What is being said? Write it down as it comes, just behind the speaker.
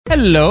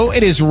Hello,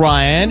 it is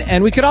Ryan,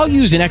 and we could all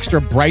use an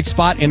extra bright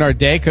spot in our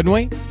day, couldn't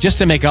we? Just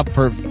to make up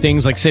for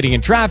things like sitting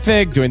in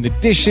traffic, doing the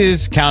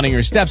dishes, counting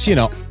your steps, you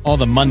know, all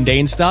the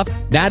mundane stuff.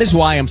 That is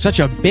why I'm such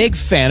a big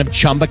fan of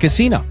Chumba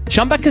Casino.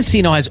 Chumba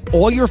Casino has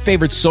all your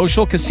favorite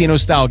social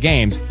casino-style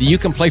games that you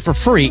can play for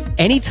free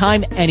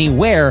anytime,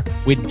 anywhere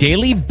with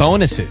daily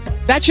bonuses.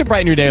 That should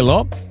brighten your day a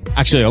little.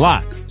 Actually, a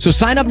lot. So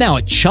sign up now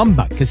at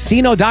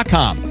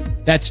ChumbaCasino.com.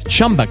 That's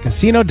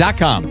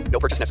ChumbaCasino.com. No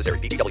purchase necessary.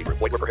 WCW.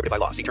 Void where prohibited by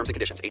law. See terms and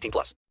conditions.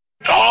 18+.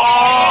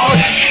 Oh,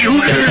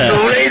 Shooters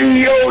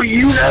Radio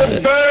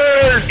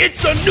Universe!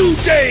 It's a new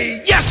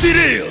day. Yes, it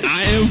is.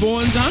 I am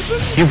Vaughn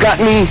Johnson. You got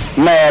me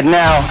mad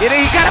now. You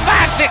got a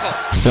bicycle.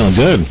 Feeling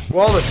good.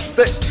 Well,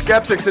 the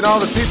skeptics and all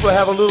the people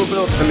have a little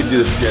bit of... Let me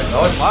do this again.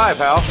 Oh, it's live,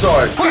 pal.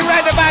 Sorry. We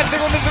ride the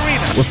bicycle in this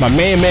arena. With my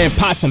man,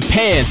 Pots and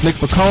Pans,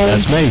 Nick Bacone.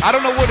 That's me. I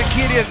don't know where the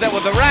kid is that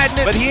was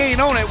riding it, but he ain't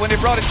on it when they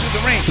brought it to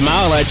the ring.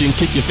 Smile at you and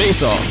kick your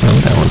face off. I'm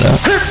down with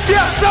that.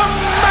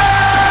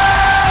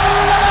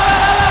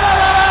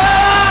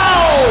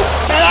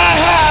 And I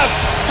have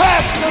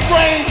half the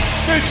brain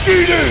that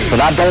you do.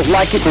 But I don't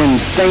like it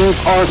when things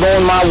aren't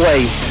going my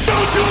way.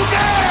 Don't you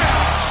dare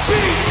be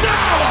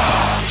sour.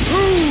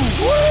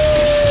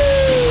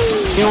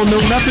 He don't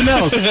know nothing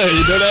else. You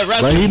know that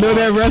wrestling. Like he know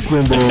that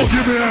wrestling, bro.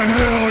 Give me a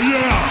hell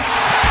yeah.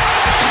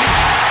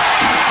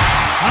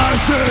 I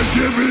said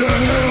give me a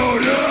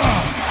hell yeah.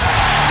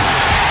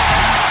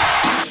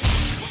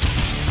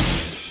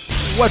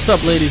 What's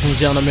up, ladies and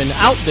gentlemen,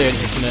 out there in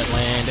internet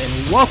land,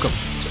 and welcome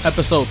to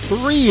episode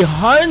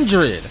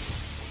 300.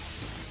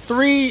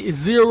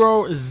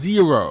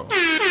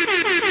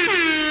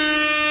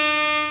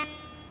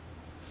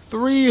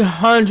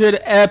 300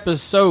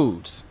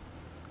 episodes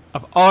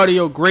of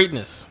audio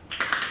greatness.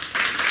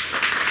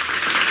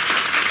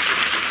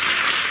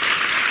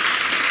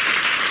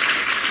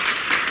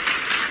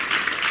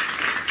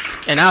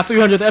 And our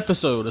 300th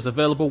episode is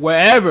available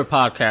wherever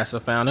podcasts are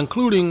found,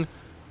 including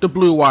the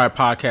Blue Wire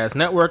Podcast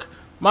Network.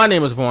 My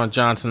name is Vaughn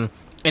Johnson,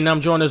 and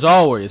I'm joined as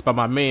always by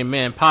my main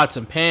man, Pots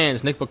and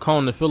Pans, Nick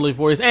Bacone, the Philly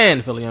voice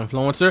and Philly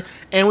influencer.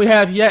 And we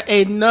have yet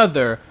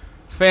another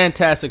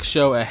fantastic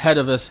show ahead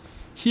of us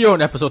here on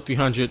episode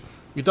 300.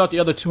 You thought the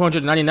other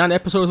 299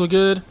 episodes were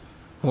good?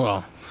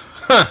 Well,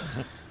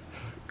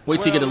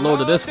 wait till you get a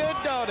load of this one.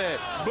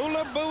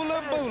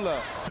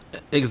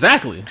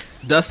 Exactly,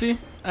 Dusty.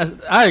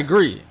 I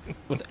agree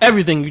with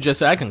everything you just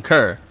said. I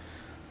concur.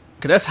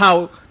 Cause that's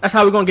how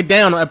we're gonna get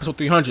down on episode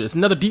 300. It's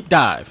another deep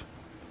dive,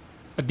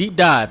 a deep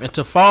dive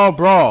into Fall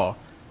Brawl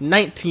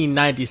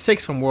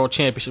 1996 from World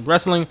Championship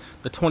Wrestling.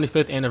 The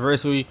 25th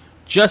anniversary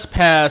just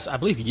passed, I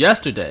believe,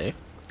 yesterday,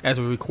 as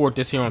we record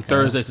this here on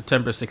Thursday,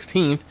 September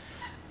 16th.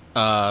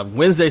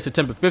 Wednesday,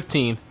 September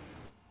 15th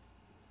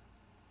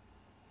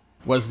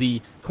was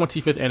the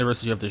 25th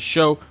anniversary of this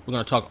show. We're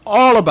gonna talk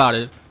all about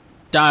it,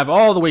 dive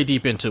all the way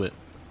deep into it.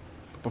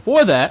 But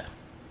before that,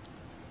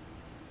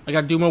 I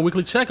gotta do my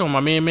weekly check on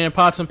my man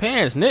Pots and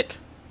Pans. Nick,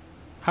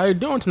 how you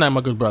doing tonight, my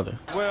good brother?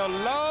 Well,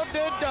 Lord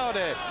did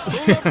that.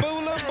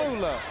 Boola,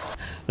 boola.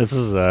 This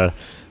is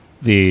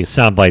the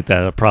soundbite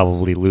that'll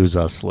probably lose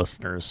us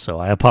listeners, so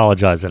I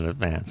apologize in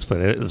advance, but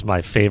it is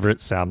my favorite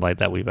soundbite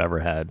that we've ever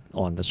had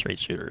on the Straight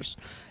Shooters.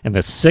 In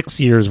the 6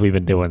 years we've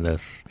been doing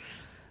this,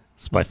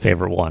 it's my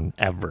favorite one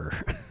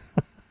ever.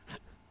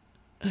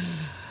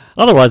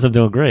 Otherwise, I'm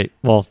doing great.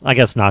 Well, I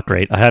guess not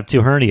great. I have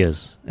 2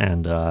 hernias,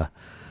 and I'm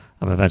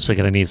eventually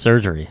going to need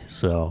surgery.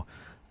 So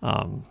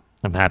I'm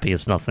happy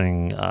it's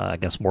nothing, I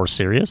guess, more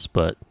serious.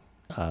 But,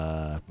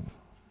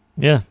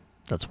 yeah,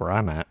 that's where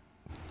I'm at.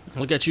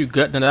 Look at you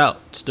gutting it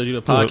out. Still do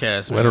the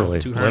podcast, literally,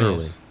 man. 2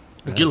 hernias.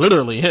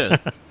 Literally, yeah.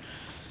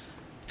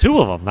 2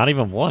 of them, not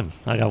even one.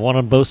 I got one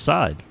on both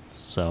sides.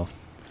 So,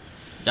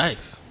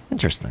 Yikes.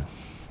 Interesting.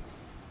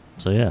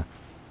 So, yeah.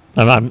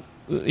 I'm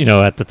you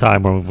know, at the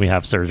time when we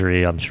have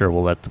surgery, I'm sure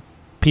we'll let the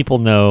people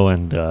know,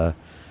 and you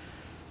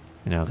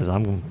know, because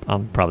I'm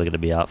probably going to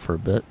be out for a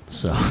bit,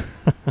 so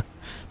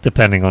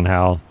depending on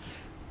how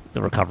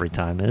the recovery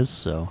time is.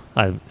 So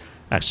I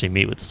actually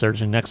meet with the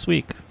surgeon next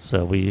week,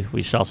 so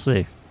we shall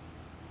see.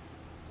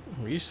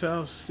 We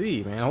shall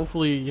see, man.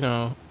 Hopefully, you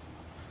know,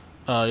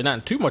 you're not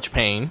in too much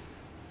pain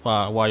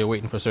while you're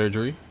waiting for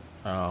surgery.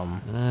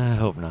 I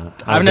hope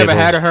not. I've never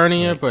had a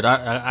hernia, but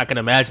I can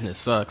imagine it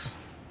sucks.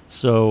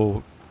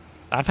 So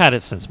I've had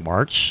it since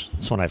March.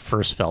 That's when I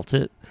first felt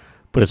it,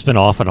 but it's been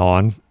off and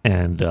on,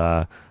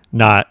 and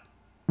not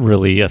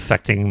really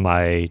affecting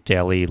my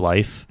daily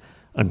life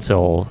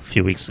until a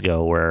few weeks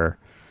ago, where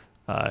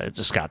it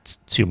just got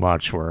too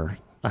much, where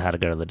I had to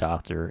go to the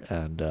doctor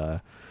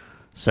and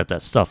set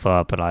that stuff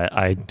up, and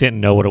I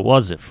didn't know what it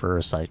was at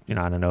first. I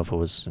don't know if it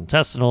was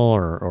intestinal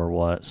or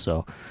what.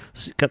 So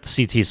got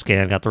the CT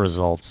scan, got the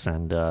results,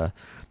 and I'm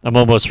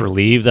almost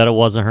relieved that it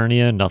was a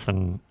hernia,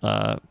 nothing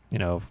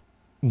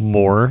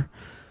more.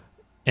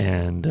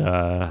 And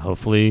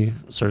hopefully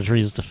surgery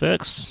is the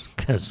fix,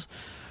 because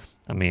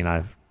I'm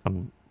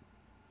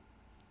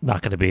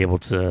not going to be able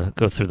to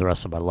go through the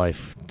rest of my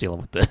life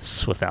dealing with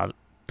this without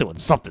doing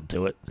something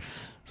to it.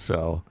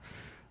 So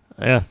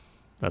yeah,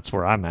 that's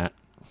where I'm at.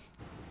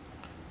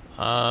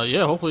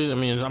 Yeah, hopefully. I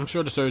mean, I'm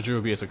sure the surgery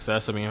will be a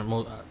success. I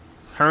mean,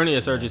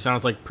 hernia surgery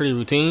sounds like pretty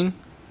routine.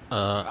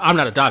 I'm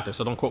not a doctor,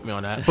 so don't quote me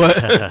on that.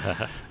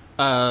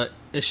 But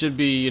it should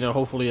be,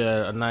 hopefully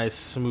a nice,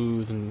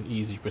 smooth, and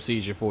easy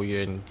procedure for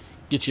you and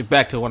get you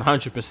back to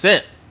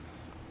 100%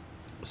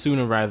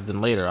 sooner rather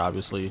than later,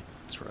 obviously.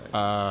 That's right.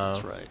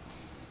 That's right.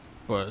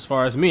 But as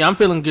far as me, I'm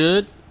feeling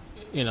good.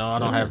 I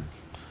don't have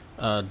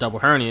double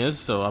hernias,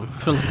 so I'm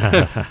feeling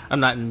I'm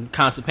not in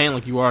constant pain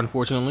like you are,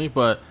 unfortunately.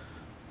 But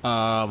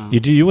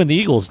you and the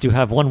Eagles do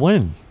have one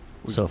win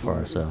so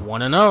far. So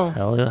 1-0.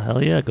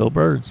 Hell yeah, go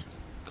Birds.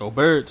 Go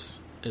Birds.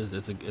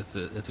 It's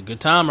a good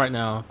time right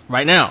now.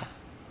 Right now.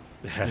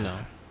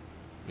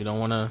 We don't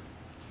want to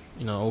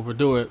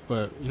overdo it,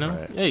 but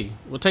right. Hey,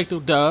 we'll take the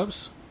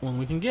dubs when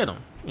we can get them.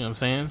 You know what I'm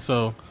saying?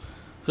 So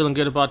feeling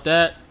good about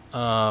that.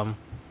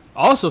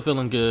 Also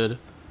feeling good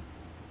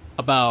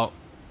about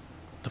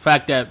the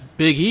fact that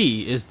Big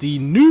E is the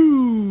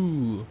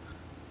new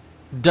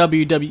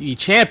WWE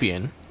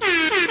champion,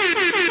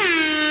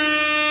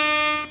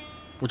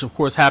 which of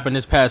course happened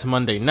this past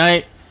Monday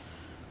night.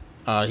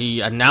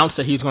 He announced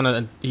that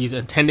he's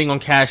intending on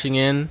cashing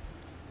in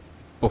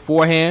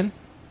beforehand,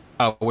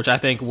 which I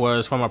think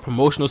was, from a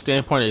promotional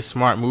standpoint, a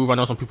smart move. I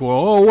know some people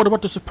are, what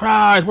about the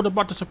surprise? What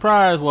about the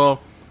surprise? Well,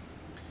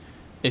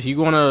 if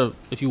you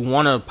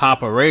wanna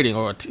pop a rating,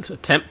 or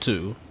attempt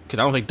to, because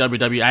I don't think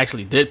WWE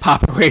actually did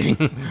pop a rating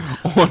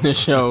on this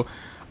show.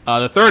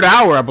 The third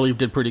hour, I believe,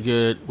 did pretty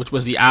good, which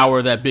was the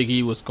hour that Big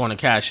E was going to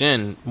cash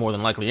in, more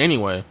than likely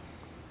anyway.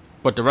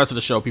 But the rest of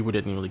the show, people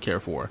didn't really care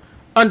for.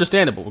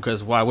 Understandable,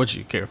 because why would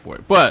you care for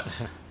it? But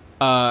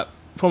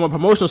from a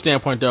promotional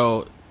standpoint,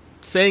 though,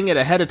 saying it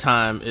ahead of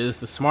time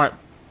is the smart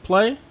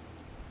play,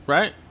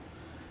 right?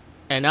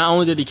 And not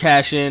only did he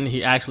cash in,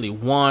 he actually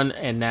won,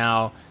 and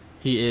now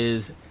he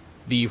is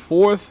the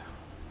fourth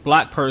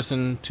black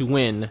person to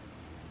win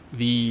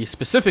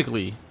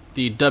specifically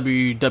the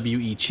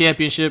WWE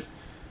Championship,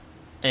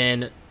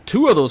 and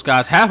half of those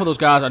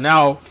guys are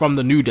now from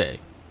the New Day,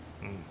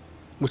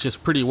 which is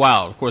pretty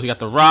wild. Of course, you got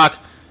The Rock,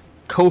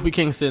 Kofi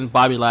Kingston,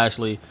 Bobby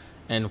Lashley,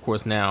 and of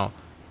course now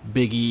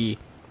Big E.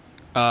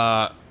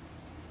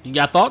 You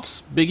got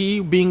thoughts? Big E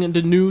being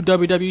the new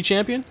WWE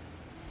champion?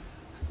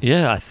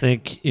 Yeah, I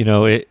think,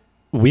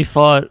 we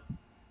thought,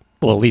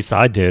 well, at least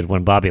I did,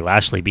 when Bobby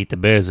Lashley beat The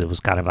Miz, it was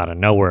kind of out of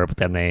nowhere, but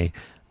then they,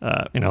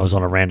 it was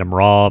on a random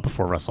Raw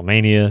before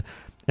WrestleMania,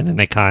 and then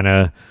they kind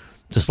of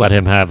just let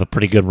him have a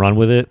pretty good run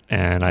with it,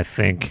 and I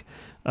think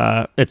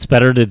it's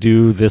better to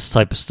do this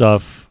type of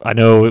stuff. I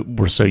know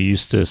we're so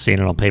used to seeing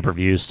it on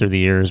pay-per-views through the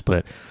years,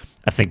 but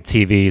I think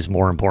TV is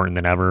more important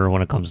than ever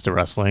when it comes to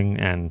wrestling,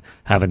 and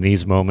having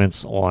these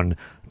moments on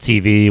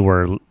TV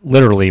where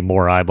literally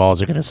more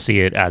eyeballs are going to see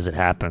it as it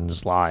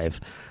happens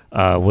live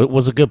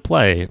was a good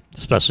play,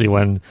 especially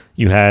when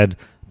you had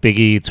Big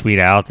E tweet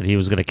out that he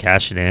was going to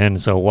cash it in.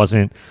 So it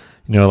wasn't,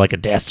 like a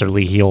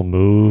dastardly heel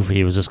move.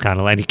 He was just kind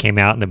of like, he came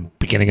out in the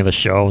beginning of the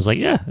show and was like,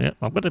 yeah,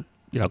 I'm going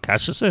to,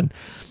 cash this in.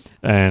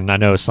 And I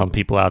know some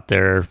people out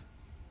there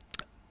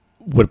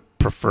would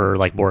prefer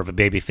like more of a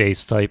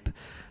babyface type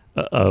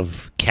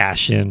of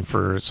cash in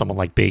for someone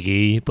like Big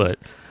E, but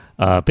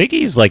Big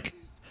E's like,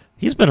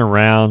 he's been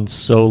around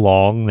so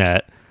long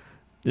that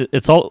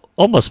it's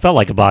almost felt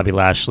like a Bobby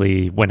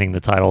Lashley winning the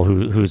title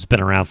who's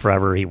been around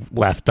forever. He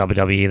left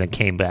WWE and then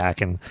came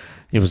back, and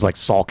he was like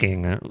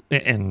sulking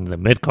in the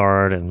mid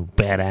card and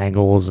bad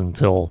angles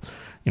until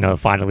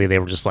finally they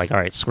were just like, all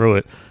right, screw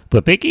it.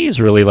 But Big E is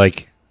really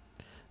like,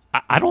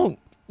 I don't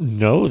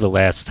know the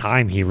last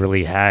time he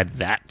really had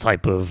that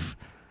type of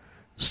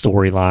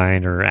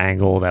storyline or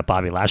angle that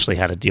Bobby Lashley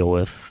had to deal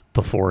with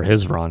before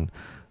his run.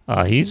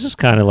 He's just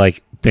kind of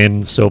like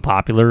been so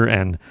popular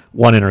and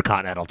won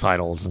Intercontinental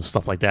titles and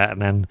stuff like that, and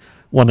then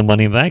won the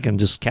Money in the Bank and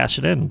just cashed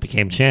it in and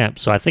became champ.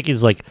 So I think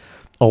he's like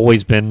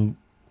always been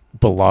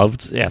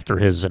beloved after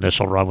his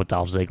initial run with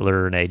Dolph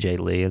Ziggler and AJ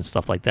Lee and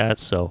stuff like that.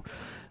 So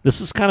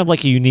this is kind of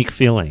like a unique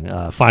feeling,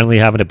 finally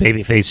having a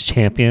babyface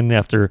champion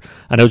after,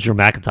 I know Drew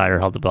McIntyre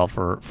held the belt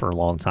for a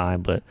long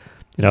time, but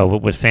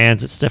with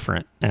fans, it's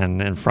different.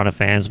 And in front of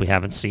fans, we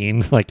haven't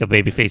seen like a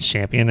babyface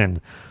champion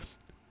in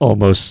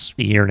almost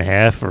a year and a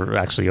half, or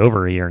actually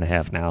over a year and a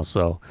half now.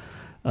 So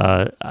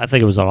I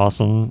think it was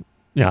awesome.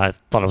 I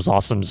thought it was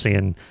awesome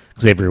seeing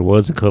Xavier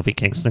Woods and Kofi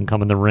Kingston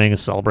come in the ring and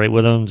celebrate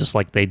with him, just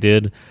like they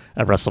did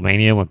at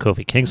WrestleMania when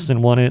Kofi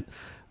Kingston won it.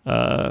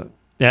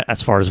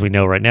 As far as we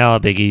know right now,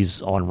 Big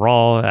E's on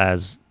Raw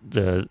as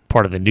the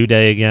part of the New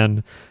Day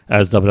again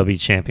as WWE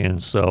champion.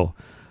 So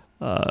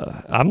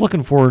I'm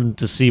looking forward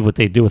to see what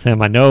they do with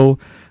him. I know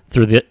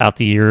throughout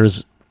the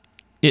years,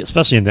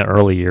 especially in the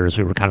early years,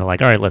 we were kind of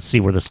like, all right, let's see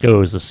where this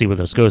goes. Let's see where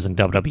this goes. And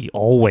WWE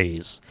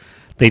always,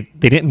 they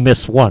didn't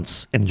miss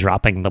once in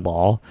dropping the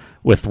ball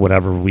with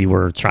whatever we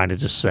were trying to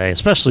just say.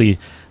 Especially,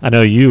 I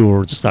know you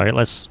were just, all right,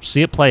 let's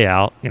see it play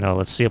out.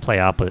 Let's see it play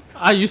out. But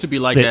I used to be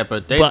like that,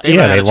 but they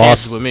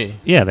lost with me.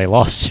 Yeah, they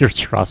lost your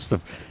trust,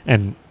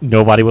 and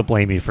nobody would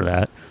blame you for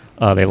that.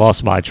 They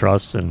lost my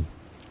trust,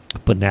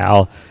 but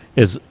now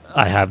is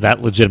I have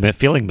that legitimate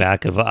feeling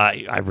back of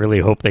I really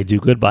hope they do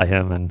good by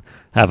him and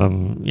have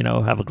him,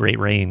 have a great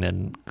reign.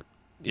 And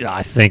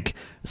I think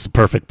it's the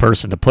perfect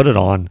person to put it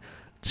on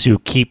to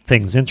keep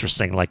things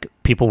interesting. Like,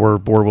 people were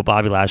bored with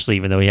Bobby Lashley,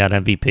 even though he had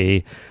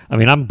MVP. I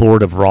mean, I'm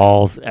bored of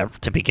Raw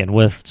to begin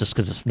with, just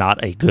because it's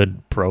not a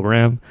good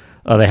program.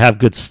 They have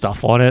good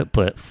stuff on it,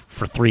 but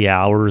for 3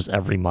 hours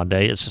every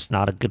Monday, it's just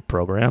not a good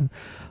program.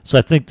 So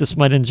I think this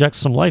might inject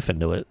some life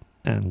into it,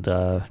 and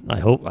I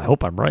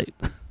hope I'm right.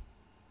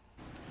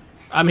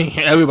 I mean,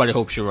 everybody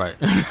hopes you're right,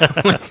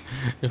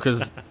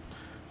 because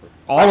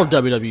all of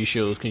WWE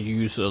shows can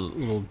use a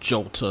little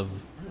jolt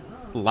of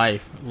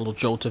life, a little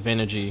jolt of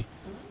energy.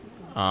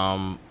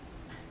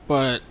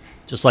 But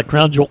just like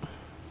Crown Jewel.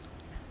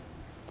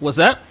 What's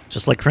that?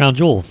 Just like Crown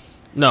Jewel.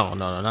 No,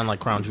 not like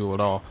Crown Jewel at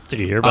all. Did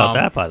you hear about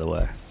that, by the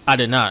way? I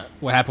did not.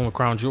 What happened with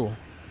Crown Jewel?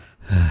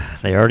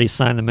 They already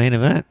signed the main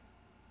event.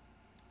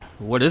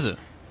 What is it?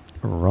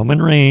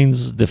 Roman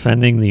Reigns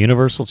defending the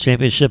Universal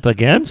Championship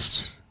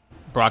against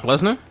Brock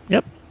Lesnar?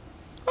 Yep.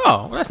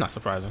 Oh, well, that's not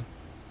surprising.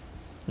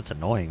 It's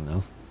annoying,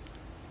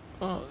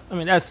 though. I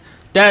mean,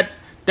 that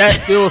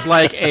feels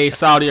like a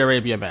Saudi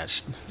Arabia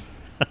match.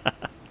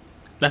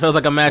 That feels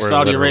like a match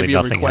Saudi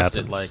Arabia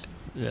requested. Happens.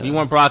 We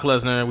want Brock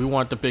Lesnar. We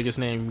want the biggest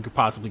name you could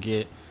possibly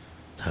get.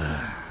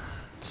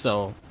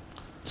 So,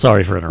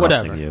 sorry for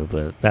interrupting you,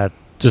 but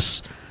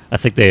I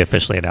think they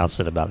officially announced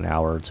it about an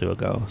hour or two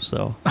ago.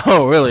 So.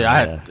 Oh, really?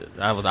 I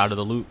was out of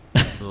the loop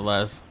for the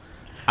last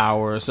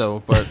hour or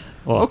so, but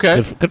well,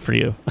 okay. Good for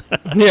you.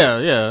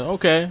 Yeah,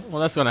 okay.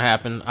 Well, that's gonna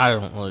happen. I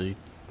don't really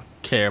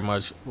care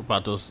much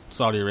about those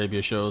Saudi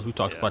Arabia shows. We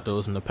talked about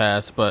those in the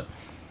past, but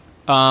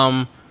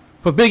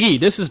for Big E,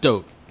 this is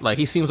dope. Like,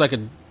 he seems like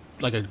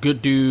a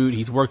good dude.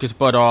 He's worked his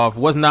butt off.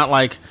 Was not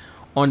like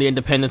on the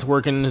independents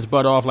working his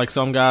butt off like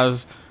some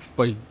guys,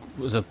 but he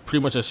was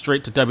pretty much a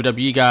straight to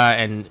WWE guy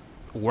and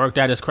worked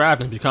at his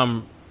craft and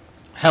become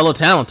hella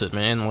talented,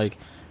 man. Like,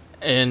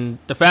 and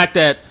the fact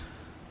that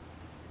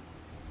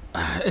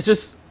he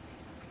just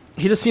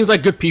seems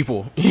like good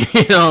people,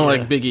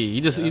 like Big E.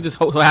 You just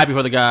so happy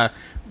for the guy,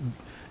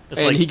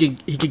 and he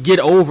could get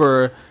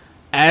over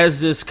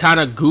as this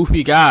kind of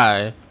goofy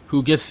guy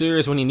who gets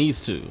serious when he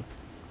needs to.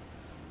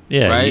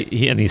 Yeah, right.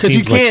 He seems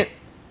you can't.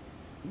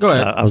 Go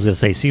ahead. I was gonna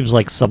say, he seems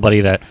like somebody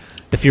that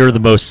if you're the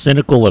most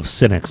cynical of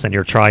cynics and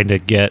you're trying to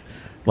get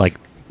like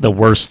the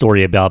worst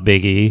story about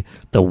Big E,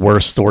 the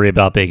worst story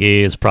about Big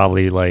E is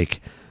probably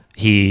like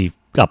he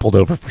got pulled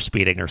over for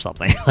speeding or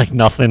something. Like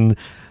nothing.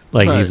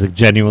 Like right. He's a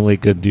genuinely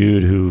good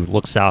dude who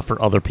looks out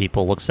for other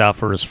people, looks out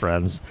for his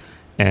friends,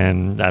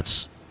 and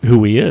that's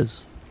who he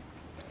is.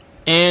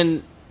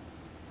 And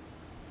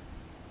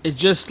it's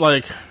just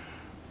like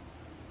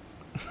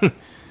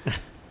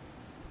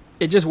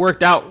it just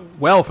worked out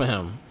well for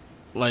him.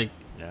 Like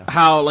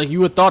how like you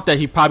would thought that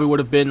he probably would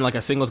have been like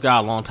a singles guy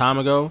a long time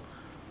ago,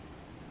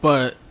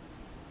 but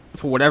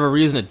for whatever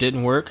reason it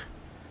didn't work.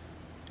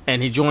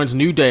 And he joins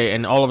New Day,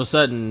 and all of a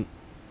sudden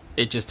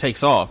it just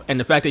takes off. And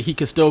the fact that he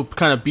can still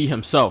kind of be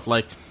himself.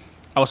 Like,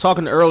 I was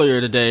talking earlier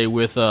today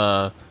with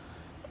a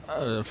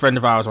friend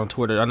of ours on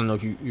Twitter. I don't know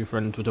if you're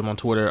friends with him on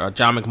Twitter,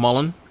 John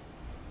McMullen.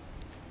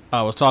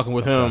 I was talking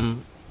with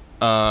him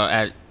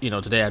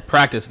today at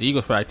practice, the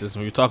Eagles practice,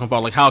 and we were talking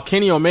about like how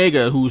Kenny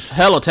Omega, who's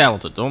hella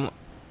talented, don't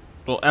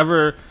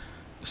ever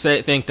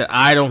think that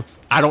I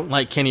don't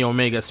like Kenny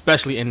Omega,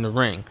 especially in the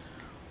ring.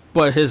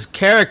 But his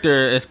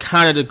character is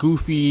kind of the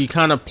goofy,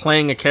 kind of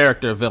playing a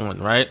character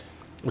villain, right?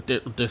 With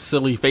the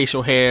silly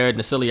facial hair and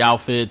the silly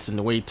outfits and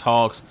the way he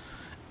talks.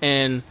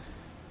 And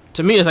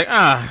to me, it's like,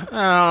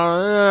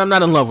 I'm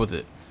not in love with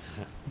it.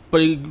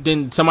 But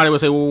then somebody would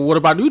say, well, what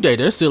about New Day?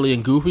 They're silly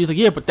and goofy. He's like,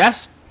 yeah, but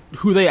that's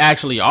who they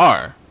actually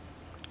are.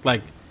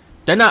 Like,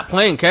 they're not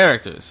playing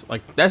characters.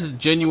 Like, that's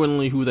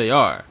genuinely who they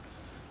are.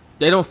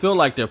 They don't feel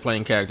like they're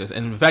playing characters.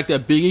 And the fact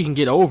that Big E can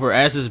get over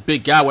as this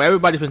big guy, where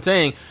everybody's been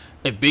saying,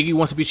 if Big E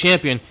wants to be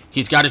champion,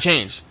 he's got to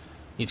change.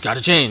 He's got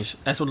to change.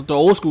 That's what the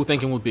old school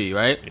thinking would be,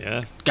 right?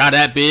 Yeah. Guy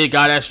that big,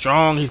 guy that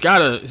strong. He's got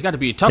to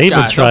be a tough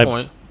guy at some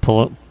point.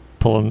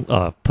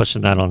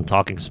 Pushing that on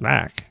Talking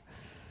Smack.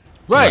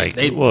 Right. Like,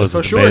 they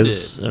for sure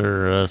did.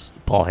 Or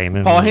Paul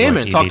Heyman. Paul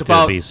Heyman talked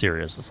about be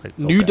serious. It's like,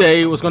 New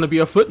Day was going to be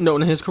a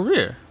footnote in his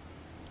career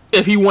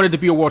if he wanted to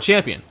be a world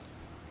champion.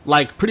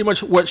 Like pretty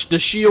much what the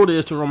Shield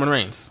is to Roman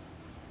Reigns.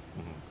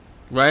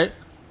 Right?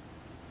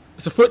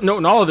 It's a footnote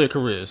in all of their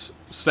careers.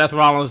 Seth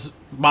Rollins,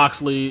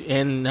 Moxley,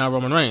 and now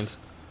Roman Reigns.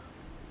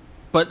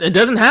 But it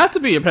doesn't have to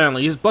be,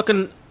 apparently. He's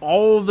bucking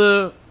all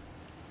the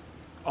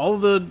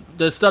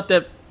stuff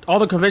that, all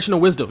the conventional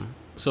wisdom,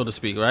 so to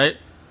speak, right?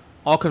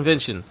 All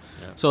convention.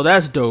 Yeah. So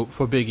that's dope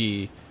for Big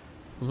E.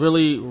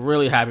 Really,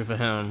 really happy for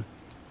him.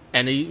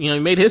 And he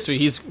made history.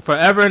 He's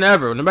forever and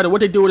ever, no matter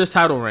what they do with his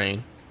title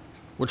reign,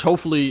 which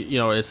hopefully,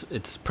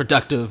 it's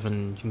productive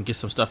and you can get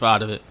some stuff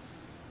out of it.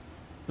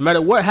 No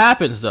matter what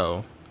happens,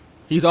 though,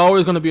 he's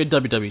always going to be a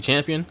WWE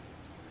champion,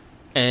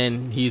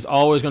 and he's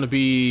always going to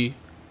be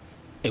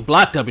a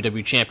black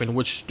WWE champion,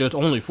 which there's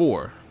only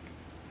 4.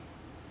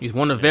 He's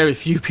one of very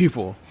few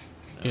people,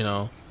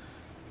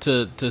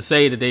 to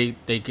say that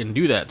they can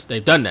do that.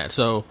 They've done that.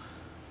 So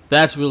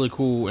that's really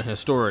cool and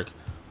historic.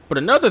 But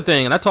another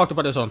thing, and I talked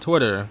about this on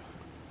Twitter,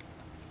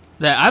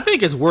 that I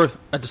think is worth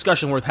a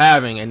discussion worth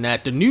having, and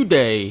that the New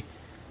Day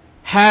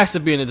has to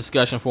be in a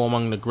discussion for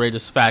among the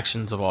greatest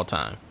factions of all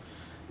time.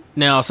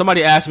 Now,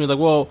 somebody asked me, like,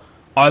 well,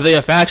 are they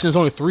a faction? There's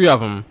only 3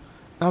 of them. And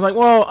I was like,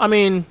 well, I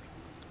mean,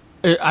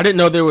 I didn't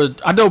know there was...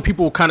 I know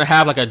people kind of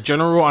have, like, a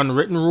general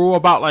unwritten rule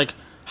about, like,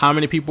 how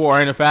many people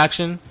are in a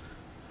faction,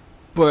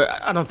 but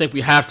I don't think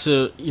we have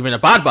to even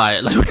abide by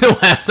it. Like, we don't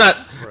have... It's not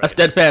a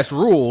steadfast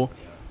rule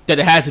that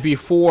it has to be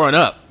 4 and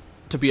up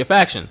to be a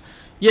faction.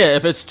 Yeah,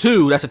 if it's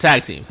 2, that's a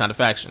tag team. It's not a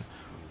faction.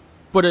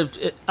 But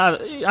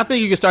I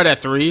think you can start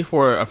at 3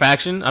 for a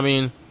faction. I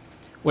mean,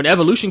 when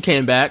Evolution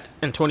came back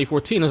in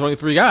 2014, there's only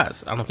 3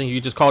 guys. I don't think you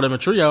could just call them a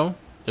trio.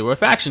 They were a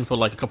faction for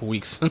like a couple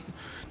weeks.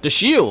 The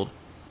Shield,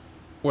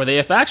 were they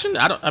a faction?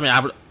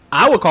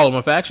 I would call them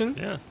a faction.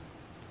 Yeah.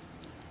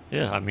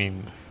 Yeah, I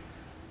mean,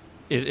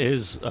 it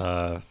is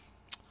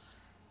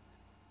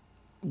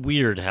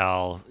weird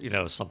how,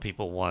 some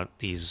people want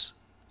these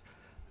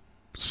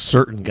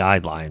certain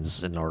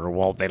guidelines in order.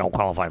 Well, they don't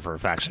qualify for a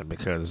faction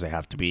because they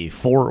have to be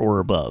 4 or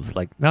above.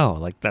 Like, no,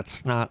 like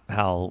that's not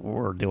how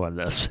we're doing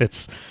this.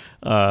 It's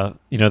the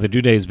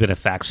New Day has been a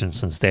faction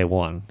since day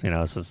one,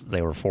 since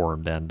they were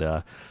formed,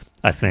 and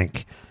I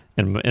think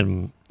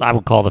and I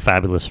would call the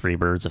Fabulous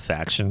Freebirds a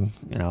faction.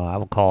 I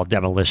would call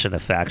Demolition a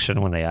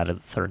faction when they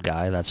added the 3rd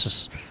guy. That's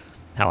just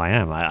how I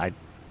am. I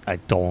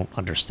don't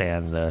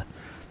understand the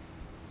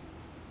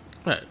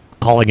right.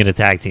 Calling it a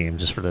tag team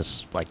just for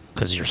this, like,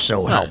 because you're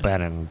so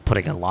hell-bent and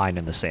putting a line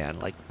in the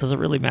sand. Like, does it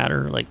really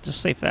matter? Like,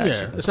 just say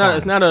faction. Yeah,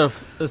 it's not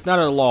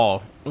a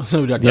law. The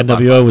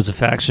NWO was a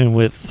faction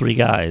with 3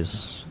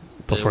 guys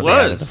before they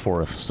added the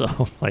 4th.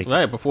 So, like,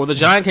 right before the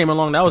Giant came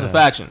along, that was a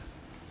faction.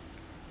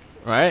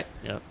 Right.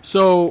 Yeah.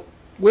 So,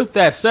 with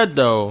that said,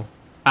 though,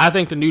 I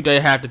think the New Day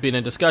have to be in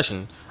a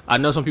discussion. I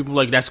know some people are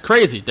like, that's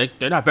crazy.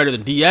 They're not better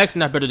than DX, they're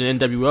not better than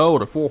NWO or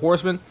the 4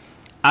 Horsemen.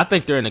 I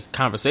think they're in a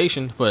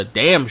conversation for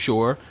damn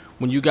sure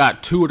when you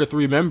got 2 of the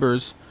 3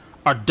 members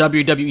are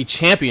WWE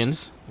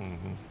champions.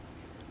 Mm-hmm.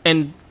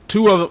 And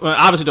 2 of them,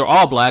 obviously they're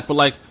all black, but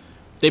like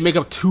they make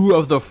up 2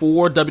 of the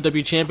 4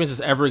 WWE champions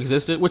that's ever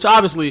existed, which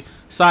obviously,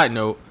 side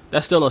note,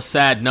 that's still a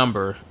sad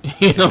number,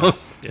 Yeah.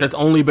 That's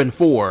only been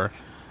 4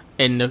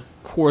 in the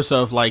course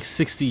of like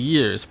 60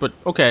 years. But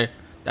okay,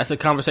 that's a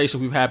conversation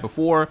we've had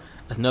before.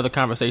 That's another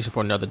conversation for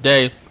another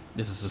day.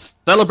 This is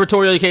a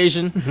celebratory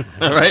occasion,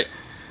 all right?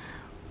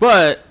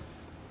 But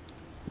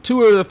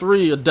 2 of the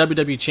 3 are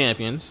WWE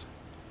champions.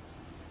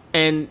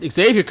 And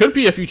Xavier could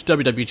be a future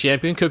WWE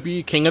champion, could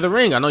be King of the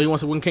Ring. I know he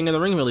wants to win King of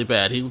the Ring really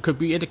bad. He could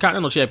be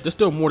Intercontinental champion. There's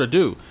still more to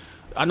do.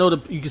 I know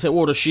that you can say,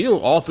 well, the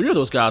Shield, all 3 of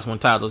those guys won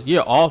titles. Yeah,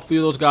 all 3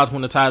 of those guys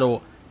won the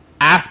title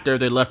after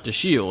they left the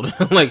Shield.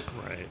 Like,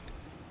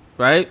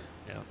 right?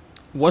 Yeah.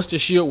 Once the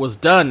Shield was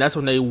done, that's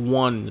when they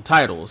won the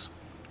titles.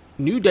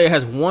 New Day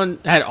had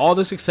all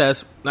the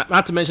success,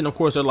 not to mention, of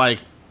course, they're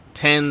like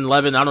 10,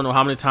 11, I don't know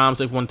how many times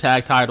they've won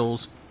tag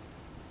titles.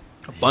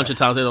 A bunch of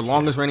times. They're the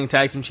longest reigning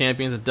tag team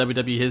champions in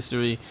WWE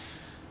history.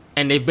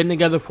 And they've been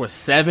together for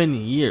 7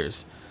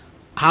 years.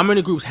 How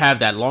many groups have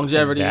that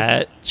longevity? And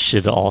that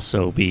should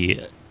also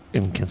be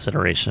in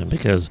consideration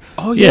because,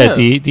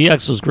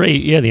 DX was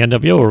great. Yeah, the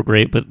NWO were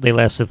great, but they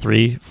lasted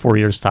 3-4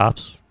 years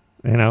tops.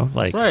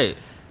 Right.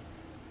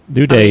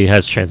 New Day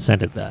has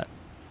transcended that.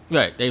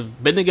 Right.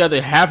 They've been together,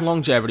 they have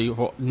longevity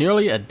for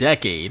nearly a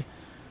decade.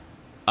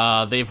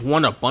 They've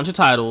won a bunch of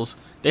titles.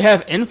 They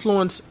have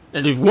influence,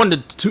 and they've won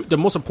the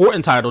most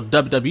important title,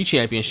 WWE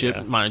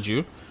Championship, mind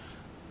you.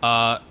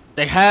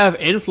 They have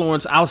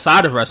influence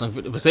outside of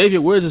wrestling.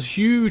 Xavier Woods is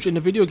huge in the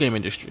video game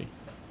industry.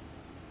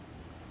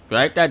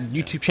 Right? That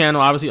YouTube channel,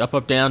 obviously,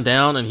 up, down,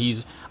 down, and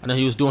I know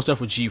he was doing stuff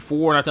with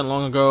G4 not that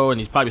long ago, and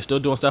he's probably still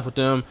doing stuff with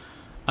them.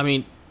 I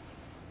mean,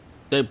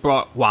 they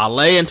brought Wale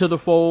into the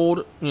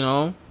fold,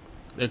 the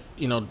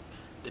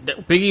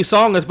Big E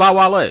song is by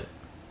Wale.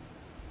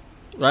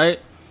 Right?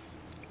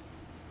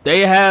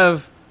 They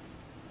have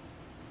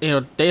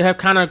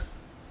kind of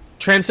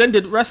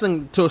transcended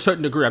wrestling to a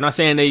certain degree. I'm not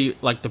saying they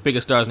like the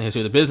biggest stars in the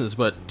history of the business,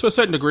 but to a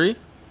certain degree,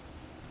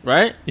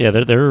 right? Yeah,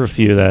 there are a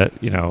few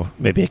that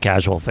maybe a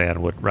casual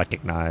fan would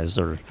recognize,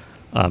 or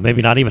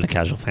maybe not even a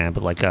casual fan,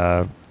 but like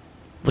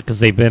because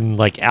they've been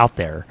like out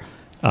there.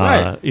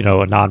 Right.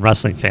 A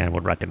non-wrestling fan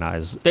would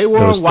recognize. They were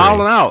on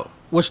Wild 'N Out,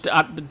 which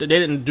they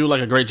didn't do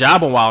like a great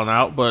job on Wild 'N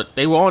Out, but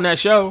they were on that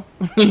show.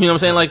 You know what I'm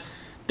saying? Like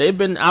they've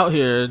been out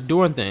here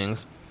doing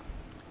things.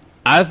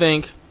 I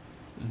think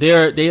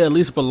they at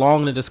least belong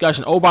in the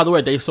discussion. Oh, by the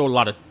way, they've sold a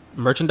lot of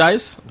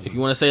merchandise. If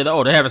you want to say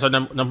that, they haven't sold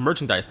enough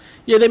merchandise.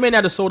 Yeah, they may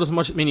not have sold as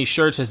many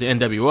shirts as the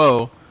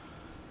NWO,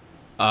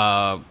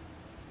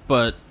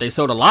 but they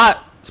sold a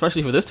lot,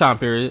 especially for this time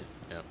period.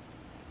 Yep.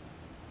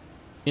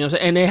 You know what I'm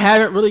saying? And they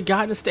haven't really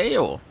gotten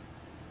stale.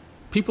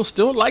 People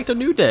still like the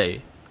New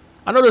Day.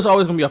 I know there's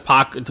always going to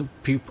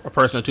be a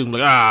person or two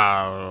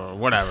like,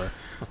 whatever.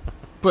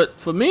 But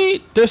for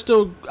me, I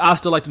still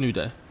like the New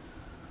Day.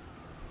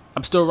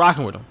 I'm still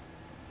rocking with them.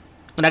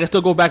 And I can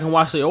still go back and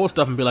watch the old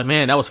stuff and be like,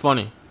 man, that was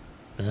funny.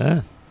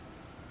 Yeah.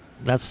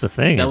 That's the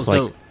thing. That it's was like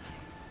dope.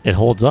 It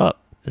holds up.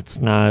 It's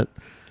not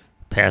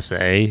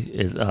passe.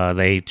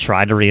 They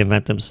try to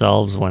reinvent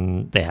themselves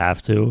when they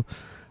have to.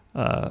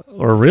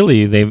 Or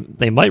really,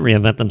 they might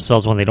reinvent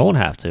themselves when they don't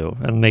have to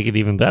and make it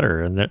even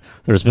better. And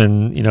there's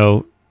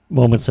been,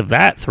 moments of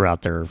that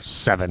throughout their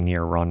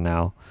 7-year run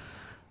now.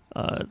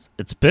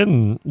 It's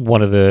been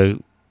one of the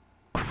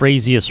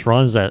craziest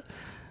runs that,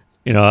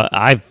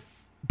 I've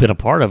been a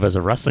part of as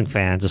a wrestling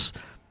fan, just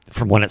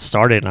from when it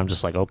started. And I'm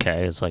just like,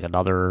 okay, it's like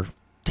another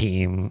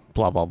team,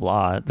 blah, blah,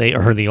 blah. They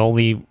are the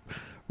only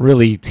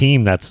really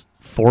team that's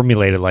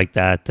formulated like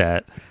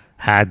that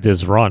had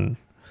this run.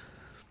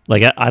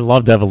 Like, I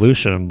loved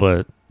Evolution,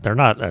 but they're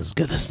not as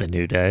good as the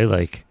New Day.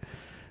 Like,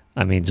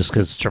 I mean, just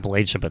because Triple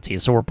H and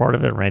Batista were part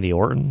of it, Randy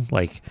Orton,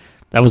 like,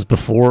 that was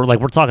before. Like,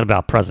 we're talking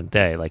about present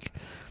day. Like,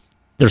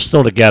 they're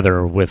still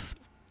together with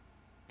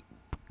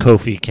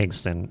Kofi,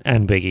 Kingston,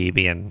 and Big E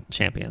being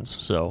champions.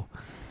 So,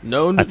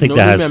 I think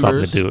that has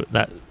something to do with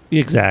that.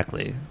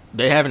 Exactly.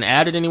 They haven't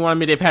added anyone. I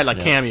mean, they've had,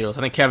 cameos.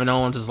 I think Kevin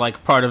Owens is,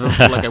 part of it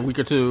for, a week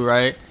or two,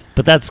 right?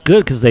 But that's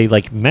good because they,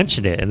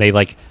 mention it, and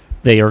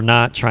they are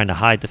not trying to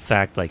hide the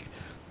fact,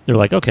 they're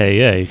like, okay,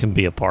 yeah, you can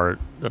be a part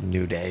of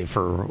New Day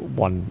for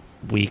 1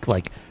 week.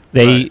 Like,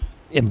 they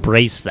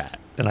embrace that,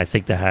 and I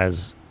think that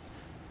has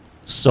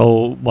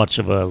so much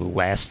of a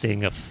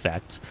lasting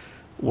effect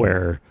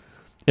where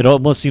it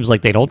almost seems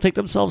like they don't take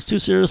themselves too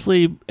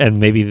seriously, and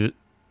maybe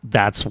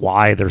that's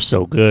why they're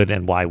so good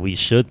and why we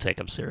should take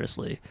them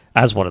seriously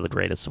as one of the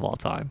greatest of all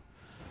time.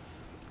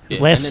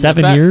 Yeah, Last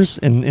 7 years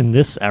in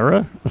this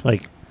era,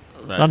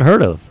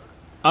 unheard of.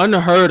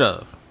 Unheard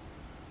of.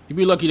 You'd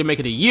be lucky to make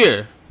it a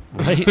year.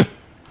 Right?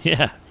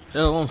 Yeah.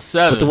 Let alone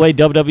 7. But the way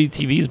WWE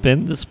TV's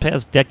been this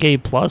past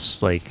decade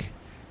plus,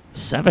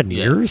 7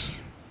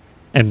 years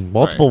and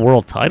multiple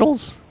world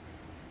titles,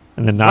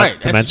 and then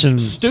not to mention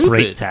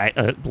great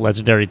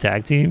legendary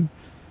tag team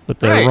with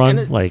their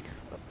run,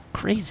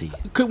 crazy.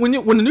 When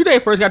the New Day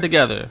first got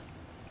together,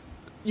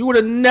 you would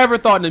have never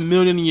thought in a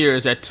million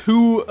years that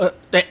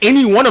that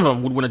any one of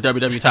them would win a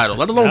WWE title,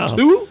 let alone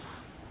two.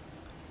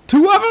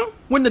 Two of them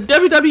win the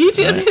WWE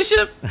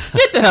Championship?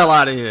 Get the hell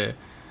out of here.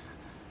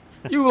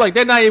 You were like,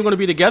 they're not even going to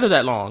be together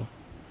that long.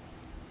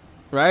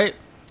 Right?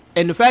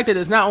 And the fact that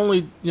it's not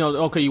only,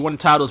 okay, you won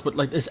titles, but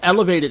it's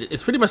elevated.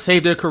 It's pretty much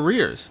saved their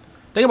careers.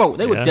 Think about it.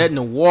 They were dead in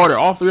the water.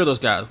 All three of those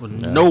guys were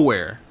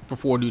nowhere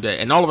before New Day.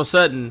 And all of a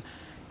sudden,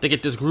 they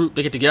get this group,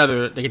 they get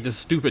together, they get this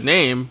stupid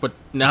name, but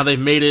now they've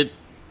made it.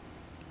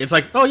 It's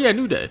like, oh yeah,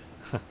 New Day.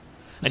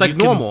 It's like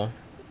normal.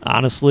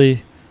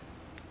 Honestly,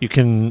 you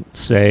can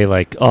say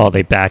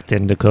they backed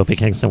into Kofi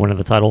Kingston winning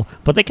the title,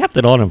 but they kept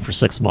it on him for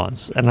 6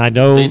 months. And I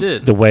know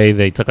the way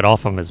they took it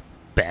off him is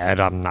bad.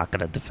 I'm not going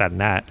to defend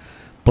that.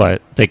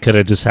 But they could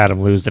have just had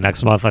him lose the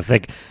next month. I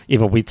think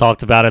even we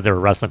talked about it. There were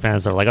wrestling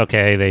fans that are like,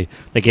 okay,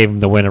 they gave him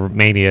the win of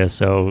Mania,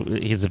 so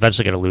he's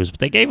eventually going to lose.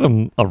 But they gave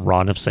him a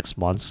run of 6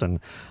 months,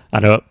 and I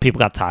know people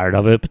got tired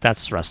of it, but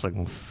that's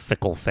wrestling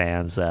fickle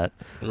fans that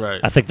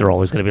I think they're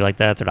always going to be like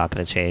that. They're not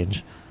going to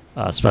change,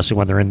 especially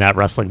when they're in that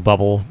wrestling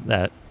bubble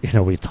that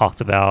we've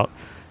talked about.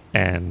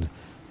 And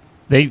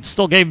they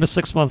still gave him a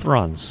 6-month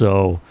run,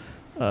 so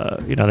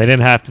they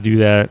didn't have to do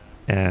that,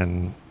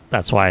 and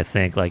that's why I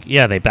think,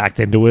 they backed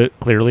into it,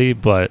 clearly,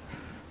 but,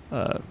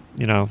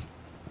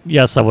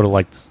 yes, I would have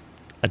liked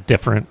a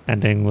different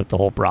ending with the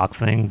whole Brock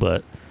thing,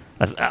 but,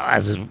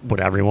 as would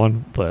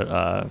everyone,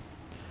 but,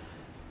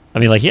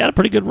 he had a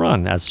pretty good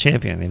run as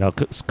champion.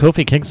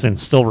 Kofi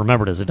Kingston's still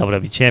remembered as a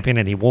WWE champion,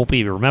 and he won't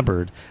be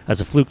remembered as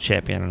a fluke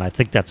champion, and I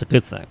think that's a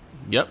good thing.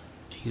 Yep.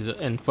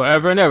 And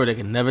forever and ever, they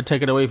can never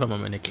take it away from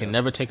him, and they can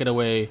never take it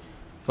away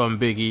from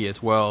Big E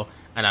as well,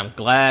 and I'm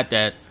glad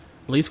that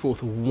at least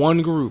with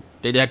one group,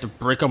 they'd have to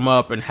break them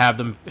up and have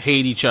them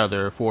hate each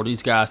other for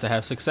these guys to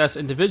have success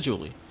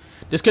individually.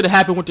 This could have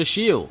happened with The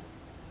Shield.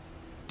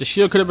 The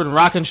Shield could have been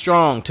rocking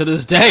strong to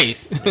this day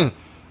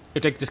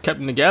if they just kept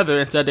them together.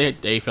 Instead,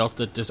 they felt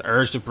this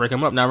urge to break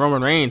them up. Now,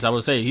 Roman Reigns, I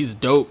would say he's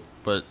dope,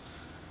 but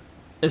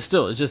it's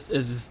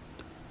just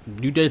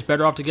New Day's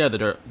better off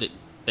together.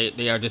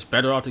 They are just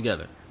better off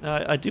together.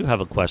 I do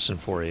have a question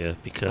for you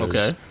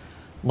because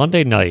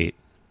Monday night,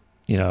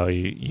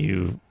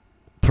 you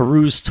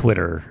peruse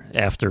Twitter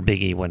after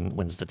Big E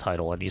wins the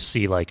title, and you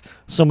see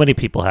so many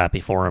people happy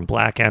for him,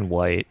 black and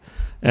white,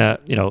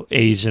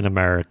 Asian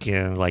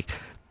American,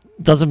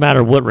 doesn't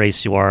matter what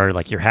race you are,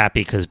 you're happy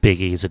because Big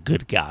E's a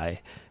good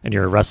guy, and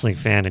you're a wrestling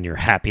fan, and you're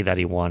happy that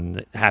he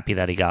won, happy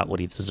that he got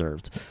what he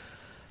deserved.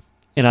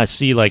 And I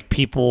see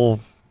people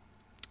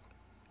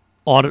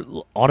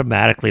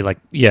automatically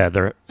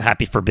they're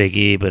happy for Big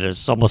E, but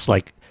it's almost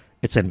like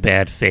it's in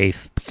bad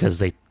faith because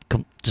they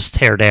just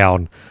tear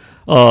down.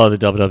 Oh, the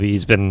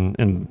WWE's been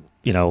in,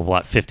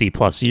 50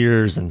 plus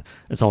years, and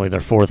it's only their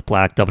 4th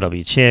black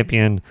WWE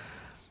champion.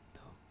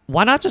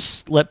 Why not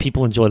just let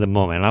people enjoy the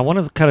moment? And I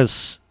want to kind of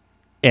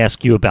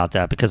ask you about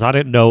that because I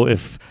didn't know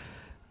if,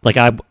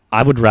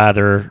 I would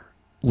rather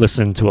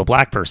listen to a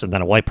black person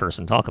than a white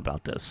person talk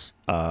about this.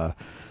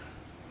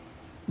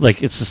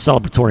 like it's a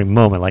celebratory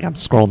moment. Like I'm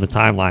scrolling the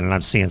timeline and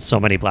I'm seeing so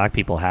many black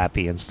people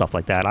happy and stuff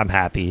like that. I'm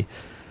happy,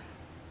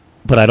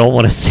 but I don't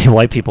want to see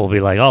white people be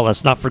like, "Oh,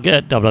 let's not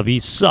forget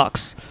WWE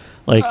sucks."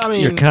 Like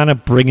you're kind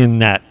of bringing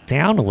that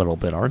down a little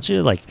bit, aren't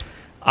you? Like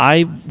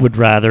I would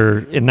rather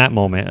in that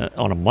moment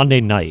on a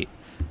Monday night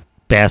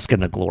bask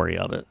in the glory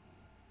of it.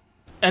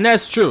 And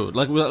that's true.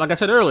 Like I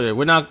said earlier,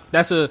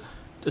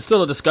 it's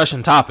still a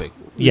discussion topic.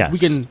 Yes. We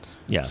can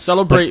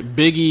celebrate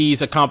Big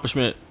E's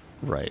accomplishment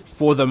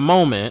for the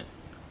moment,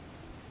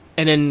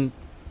 and then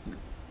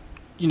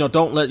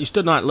you're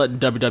still not letting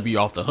WWE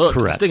off the hook.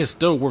 Correct. I think it's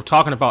still worth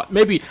talking about.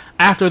 Maybe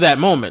after that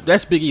moment,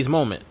 that's Big E's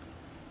moment,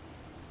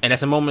 and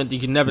that's a moment you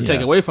can never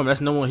take away from him.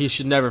 That's no one he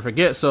should never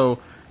forget. So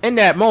in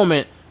that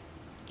moment,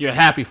 you're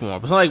happy for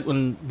him. It's not like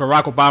when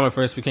Barack Obama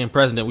first became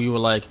president, we were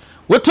like,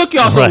 what took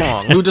y'all so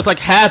long? We were just like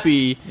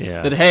happy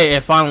that, hey,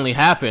 it finally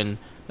happened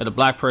that a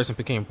black person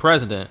became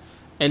president.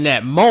 In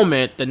that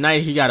moment, the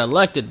night he got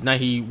elected, the night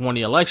he won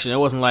the election, it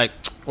wasn't like,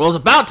 well, it's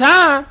about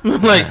time.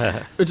 Like,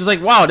 it's just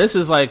like, wow, this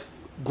is like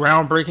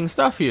groundbreaking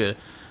stuff here.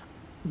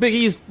 Big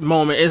E's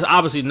moment is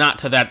obviously not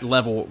to that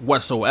level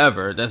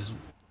whatsoever. That's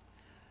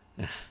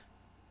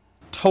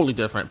totally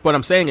different. What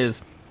I'm saying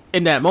is,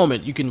 in that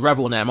moment, you can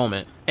revel in that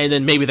moment, and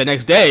then maybe the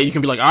next day you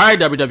can be like, "All right,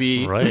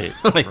 WWE, right,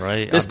 like,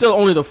 right." There's still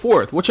only the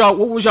fourth. What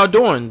was y'all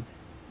doing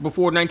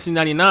before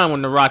 1999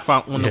 when The Rock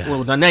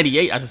when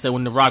 98? I should say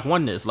when The Rock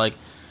won this. Like,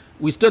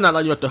 we still not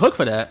letting you off the hook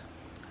for that.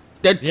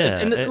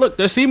 Look,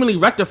 they're seemingly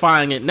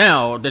rectifying it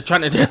now. They're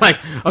trying to like,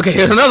 okay,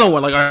 here's another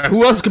one. Like, all right,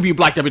 who else could be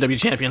Black WWE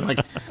champion? Like,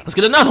 let's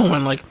get another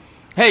one. Like,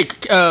 hey,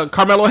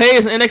 Carmelo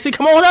Hayes and NXT,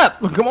 come on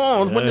up, come on,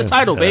 let's win this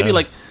title, baby.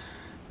 Like.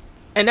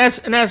 And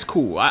that's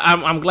cool.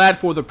 I'm glad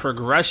for the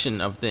progression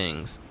of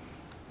things,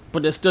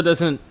 but it still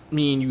doesn't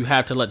mean you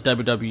have to let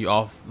WWE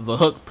off the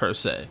hook per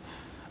se,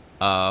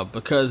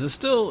 because it's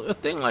still a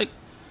thing. Like,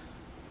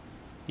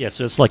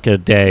 so it's like a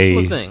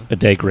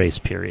day grace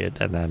period,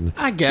 and then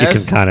I guess you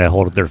can kind of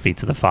hold their feet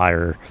to the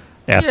fire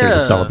after the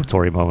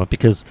celebratory moment.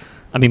 Because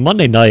I mean,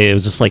 Monday night it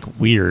was just like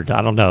weird.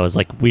 I don't know. It was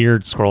like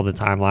weird scrolling the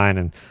timeline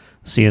and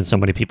seeing so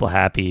many people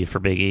happy for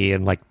Big E,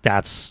 and like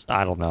that's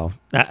I don't know.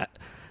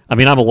 I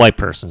mean, I'm a white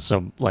person,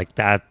 so like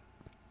that,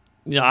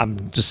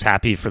 I'm just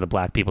happy for the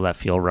black people that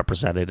feel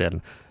represented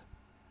and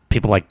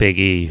people like Big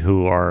E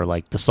who are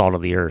like the salt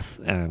of the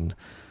earth, and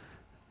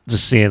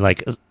just seeing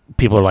like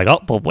people are like, oh,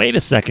 but wait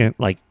a second,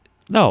 like,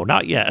 no,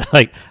 not yet.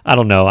 Like, I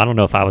don't know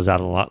if I was out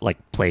of like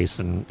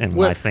place in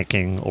my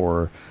thinking,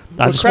 or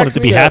I just wanted to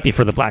be happy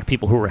for the black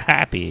people who were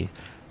happy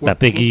that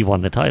Big E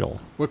won the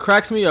title. What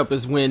cracks me up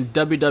is when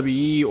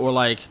WWE or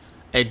like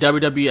a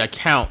WWE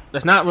account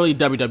that's not really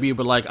WWE,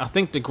 but like I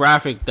think the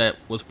graphic that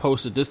was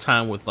posted this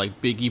time with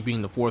like Big E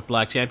being the fourth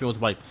black champion was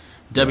like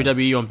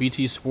WWE on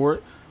BT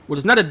Sport, which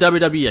is not a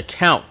WWE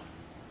account,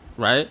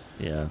 right?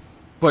 Yeah.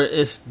 But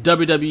it's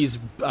WWE's,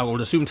 I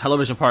would assume,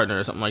 television partner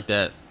or something like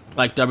that,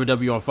 like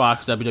WWE on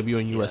Fox, WWE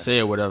on USA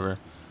or whatever.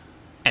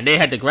 And they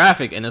had the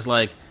graphic, and it's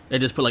like they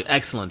just put like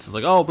excellence. It's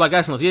like, oh, black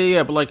excellence,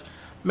 yeah, but like,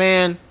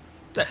 man.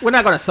 We're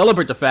not going to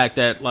celebrate the fact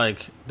that,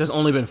 like, there's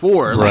only been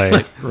 4.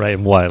 Right, right.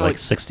 And what, like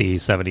 60,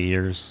 70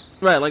 years?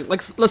 Right, like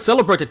let's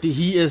celebrate that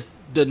he is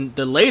the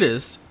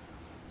latest,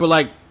 but,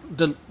 like,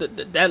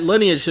 that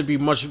lineage should be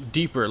much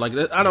deeper. Like,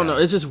 I don't know.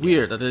 It's just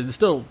weird. It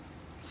still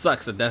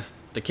sucks that that's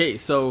the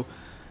case. So,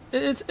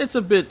 it's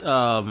a bit,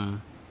 I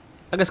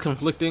guess,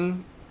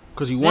 conflicting,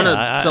 because you want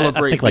to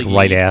celebrate. I think, like,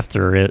 right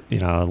after it,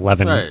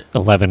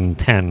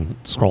 11:10,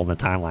 scrolling the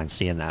timeline,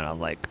 seeing that, I'm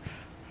like...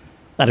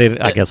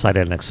 I guess I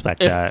didn't expect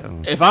that.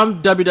 If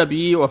I'm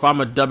WWE or if I'm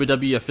a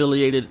WWE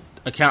affiliated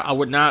account, I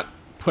would not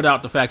put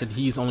out the fact that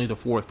he's only the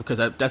fourth, because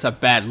that's a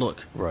bad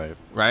look. Right.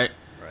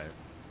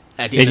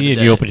 At the end of the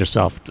day, you open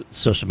yourself to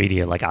social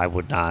media. Like, I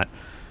would not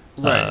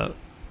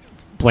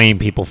blame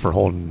people for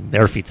holding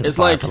their feet to the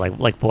fire.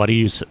 Like what are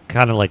you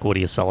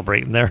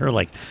celebrating there?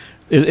 Like,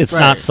 it's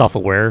not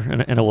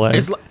self-aware in a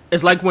way.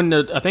 It's like when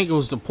I think it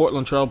was the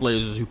Portland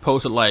Trailblazers who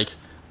posted like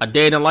a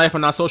day in the life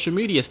of our social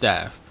media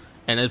staff.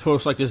 And it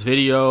posts like this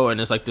video,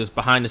 and it's like this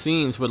behind the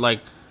scenes, but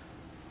like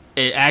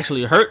it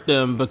actually hurt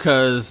them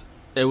because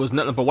it was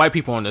nothing but white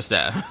people on their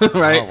staff,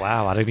 right? Oh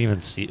wow, I didn't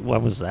even see.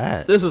 What was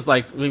that? This is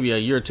like maybe a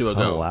year or two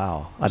ago. Oh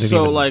wow,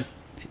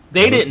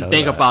 they didn't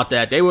think about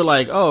that. They were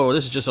like, oh,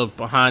 this is just a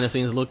behind the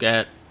scenes look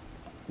at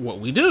what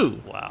we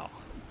do. Wow,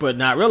 but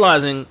not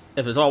realizing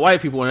if it's all white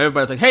people and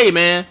everybody's like, hey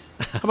man,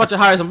 how about you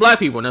hire some black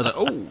people? And they're like,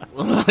 oh,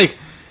 like,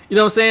 you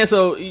know what I'm saying?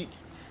 So.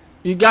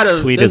 You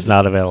gotta tweet is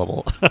not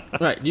available.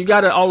 Right. You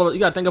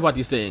gotta think about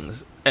these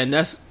things, and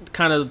that's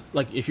kind of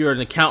like if you're an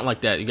account like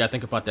that, you gotta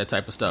think about that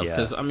type of stuff.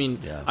 Because I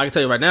can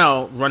tell you right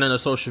now, running a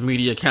social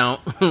media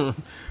account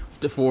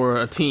for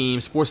a team,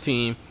 sports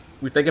team,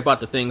 we think about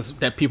the things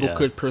that people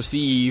could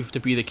perceive to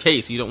be the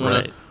case. You don't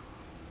want to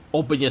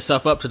open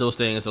yourself up to those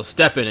things, so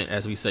step in it,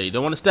 as we say. You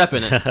don't want to step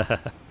in it.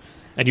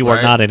 And you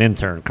are not an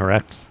intern,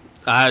 correct?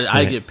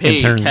 I get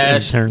paid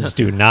cash. Interns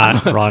do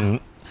not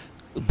run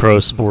pro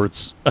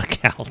sports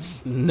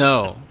accounts.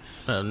 No,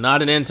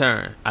 not an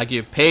intern. I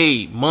get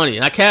paid money,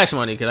 not cash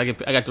money, because I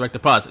got direct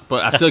deposit,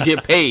 but I still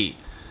get paid.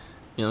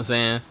 You know what I'm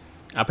saying?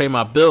 I pay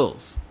my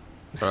bills.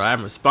 Bro,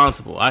 I'm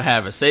responsible. I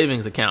have a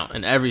savings account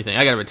and everything.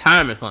 I got a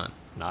retirement fund.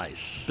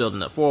 Nice.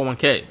 Building up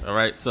 401k. All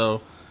right.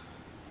 So,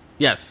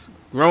 yes,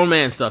 grown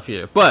man stuff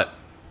here. But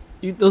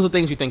those are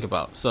things you think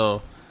about.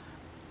 So,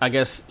 I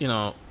guess, you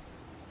know,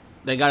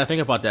 they got to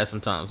think about that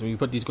sometimes. When you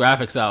put these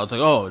graphics out, it's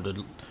like, oh,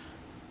 the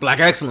black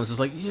excellence. It's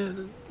like,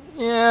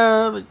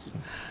 yeah, but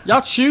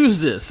y'all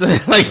choose this.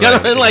 Like,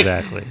 right, like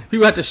exactly.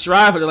 People have to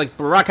strive for it. Like,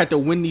 Barack had to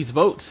win these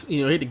votes.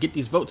 You know, he had to get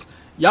these votes.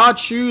 Y'all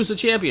choose the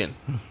champion.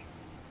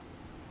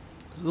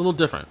 It's a little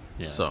different.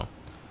 Yeah. So,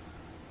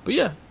 but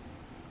yeah,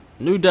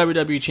 new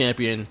WWE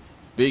champion,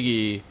 Big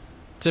E,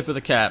 tip of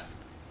the cap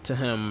to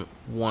him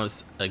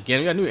once again.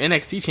 We got a new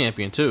NXT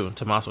champion too,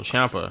 Tommaso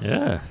Ciampa.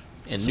 Yeah.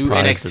 And new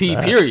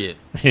NXT period.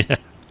 Yeah.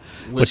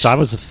 Which I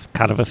was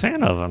kind of a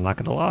fan of. I'm not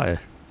gonna lie.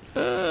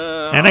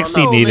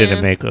 NXT needed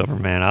a makeover,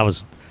 man. I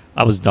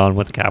was done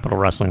with the Capitol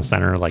Wrestling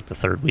Center like the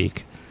third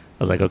week.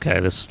 I was like, okay,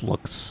 this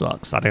look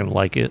sucks. I didn't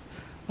like it.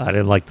 I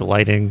didn't like the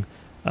lighting.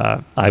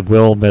 I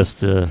will miss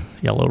the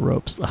yellow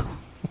ropes though.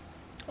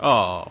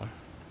 Oh.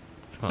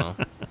 Well.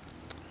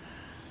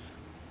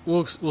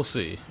 We'll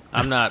see.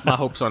 My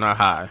hopes are not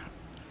high.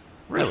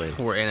 Really?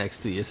 For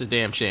NXT. It's a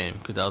damn shame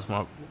because that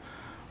was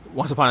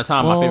once upon a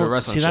time my favorite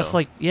wrestling show. That's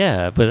like,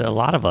 yeah, but a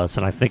lot of us,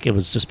 and I think it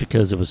was just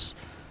because it was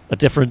a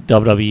different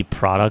WWE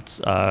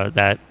product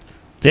that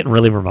didn't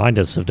really remind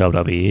us of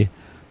WWE,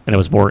 and it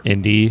was more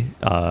indie.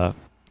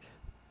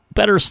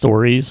 Better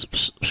stories,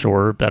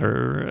 sure,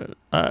 better.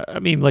 I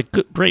mean, like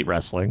great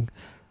wrestling.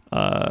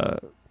 I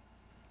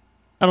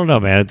don't know,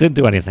 man. It didn't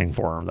do anything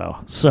for him though.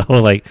 So,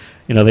 like,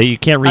 you know, you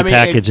can't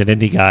repackage an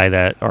indie guy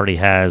that already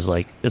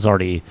is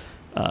already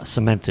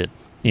cemented.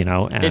 You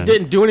know, and it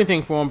didn't do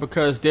anything for him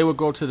because they would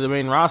go to the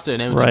main roster and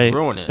they would just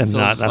ruin it. And so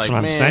that's like,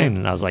 what I'm saying.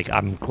 And I was like,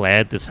 I'm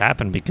glad this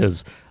happened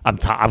because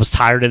I was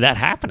tired of that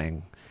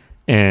happening,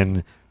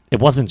 and it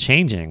wasn't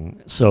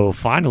changing. So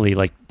finally,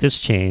 like this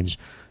change.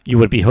 You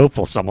would be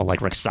hopeful someone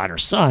like Rick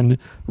Steiner's son,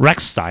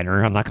 Rex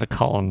Steiner, I'm not going to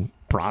call him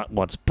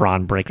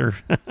Braun Breaker.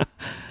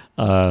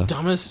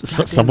 Dumbest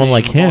someone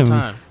like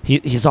him,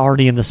 he's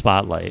already in the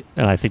spotlight,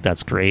 and I think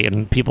that's great.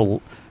 And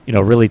people, you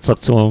know, really took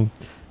to him.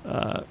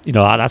 You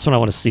know, that's what I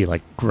want to see,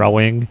 like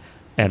growing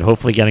and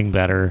hopefully getting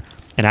better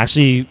and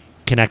actually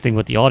connecting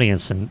with the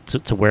audience and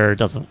to where it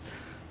doesn't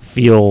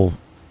feel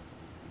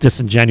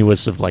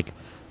disingenuous of like,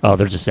 oh,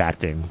 they're just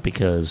acting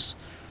because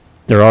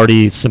they're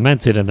already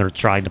cemented and they're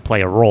trying to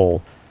play a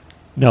role.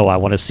 No, I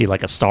want to see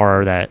like a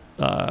star that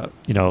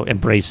you know,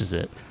 embraces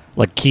it.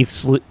 Like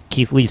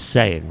Keith Lee's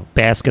saying,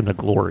 bask in the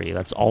glory.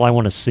 That's all I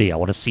want to see. I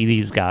want to see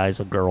these guys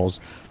and girls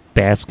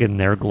bask in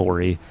their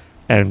glory.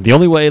 And the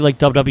only way like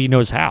WWE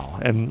knows how.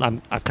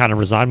 And I've kind of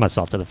resigned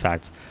myself to the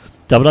fact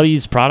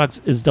WWE's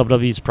product is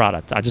WWE's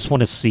product. I just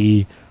want to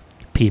see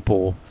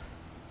people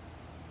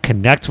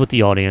connect with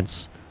the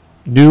audience.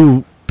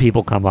 New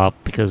people come up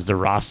because the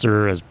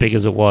roster, as big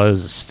as it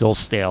was, is still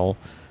stale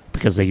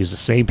because they use the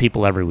same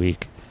people every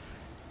week.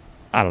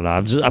 I don't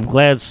know. I'm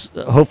glad.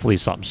 Hopefully,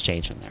 something's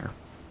changing there.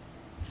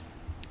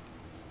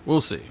 We'll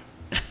see.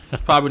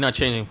 It's probably not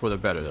changing for the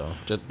better though.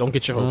 Just don't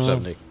get your hopes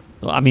up, Nick.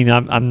 I mean,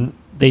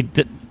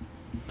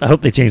 I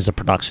hope they change the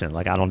production.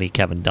 Like, I don't need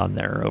Kevin Dunn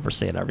there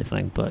overseeing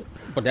everything, but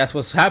that's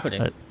what's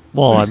happening.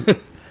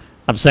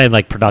 I'm saying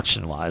like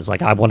production wise.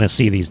 Like, I want to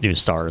see these new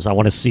stars. I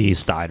want to see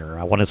Steiner.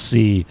 I want to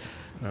see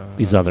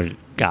these other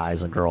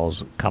guys and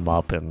girls come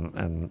up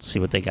and see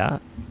what they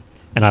got.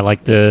 And I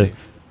like the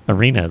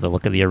arena. The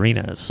look of the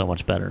arena is so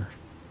much better.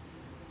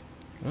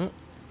 Well,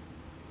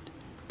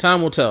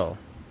 time will tell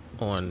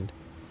on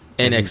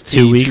NXT.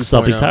 2 weeks, 2.0.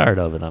 I'll be tired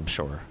of it, I'm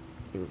sure.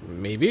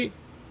 Maybe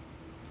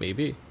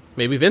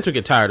Vince will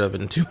get tired of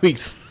it in 2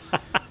 weeks.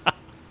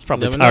 He's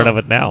probably tired of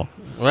it now.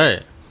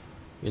 Right.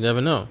 You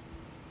never know.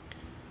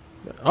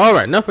 All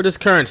right, enough of this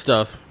current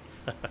stuff.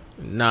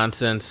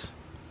 Nonsense.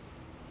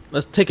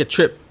 Let's take a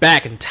trip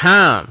back in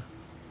time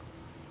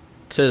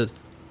to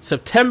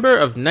September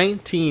of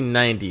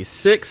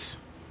 1996.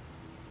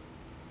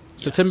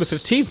 Yes. September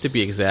 15th, to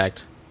be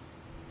exact,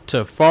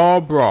 to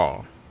Fall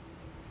Brawl.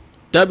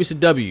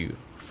 WCW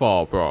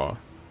Fall Brawl.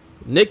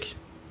 Nick,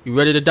 you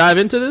ready to dive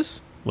into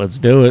this? Let's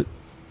do it.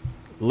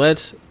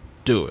 Let's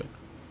do it.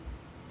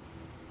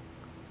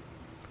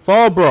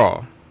 Fall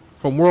Brawl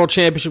from World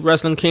Championship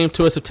Wrestling came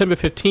to us September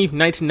 15th,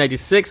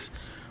 1996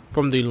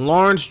 from the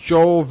Lawrence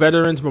Joel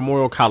Veterans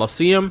Memorial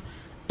Coliseum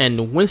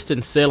in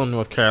Winston-Salem,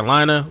 North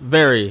Carolina.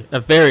 A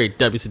very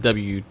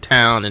WCW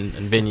town and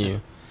venue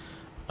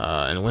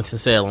in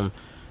Winston-Salem.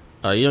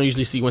 You don't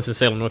usually see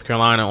Winston-Salem, North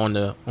Carolina on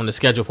the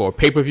schedule for a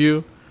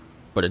pay-per-view,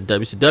 but in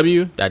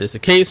WCW, that is the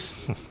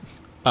case.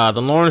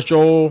 The Lawrence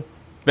Joel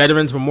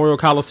Veterans Memorial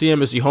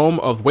Coliseum is the home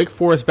of Wake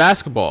Forest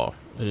basketball.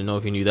 I didn't know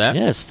if you knew that.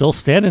 Yeah, it's still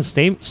standing.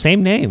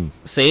 Same name.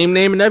 Same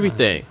name and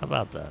everything. How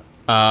about that?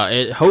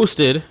 It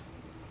hosted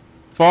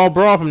Fall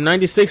Brawl from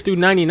 96 through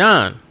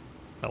 99.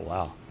 Oh,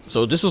 wow.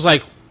 So this was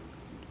like,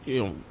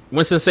 you know,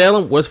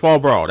 Winston-Salem was Fall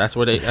Brawl. That's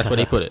where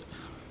they put it.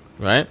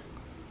 Right?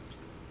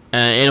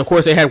 And of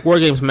course, they had War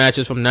Games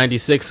matches from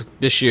 96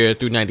 this year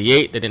through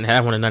 98. They didn't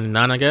have one in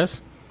 99, I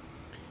guess.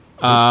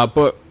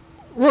 But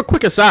real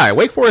quick aside,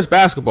 Wake Forest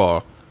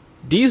basketball,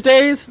 these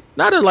days,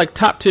 not a like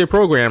top tier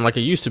program like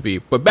it used to be.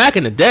 But back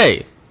in the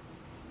day,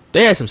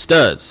 they had some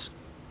studs.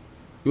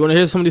 You want to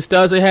hear some of these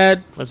studs they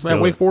had at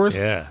Wake Forest?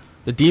 Yeah.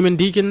 The Demon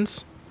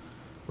Deacons,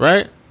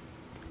 right?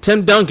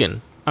 Tim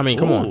Duncan. I mean,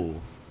 come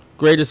on.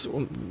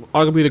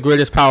 Arguably the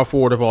greatest power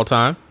forward of all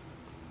time.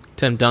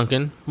 Tim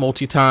Duncan,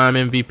 multi-time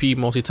MVP,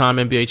 multi-time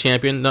NBA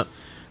champion. Not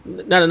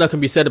enough can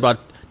be said about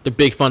the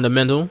big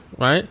fundamental,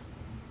 right?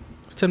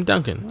 It's Tim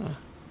Duncan.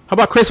 How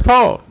about Chris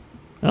Paul?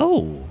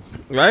 Oh.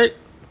 Right?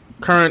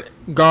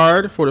 Current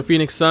guard for the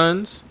Phoenix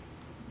Suns,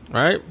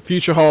 right?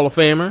 Future Hall of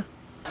Famer.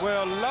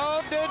 Well,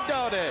 Lord, did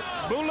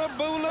boola,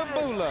 boola,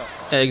 boola.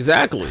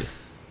 Exactly.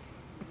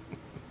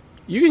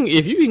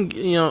 If you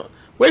can,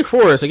 Wake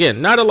Forest again,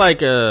 not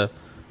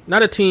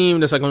a team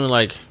that's like going to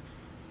like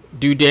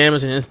do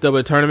damage in the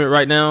NCAA tournament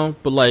right now,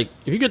 but like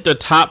if you get the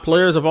top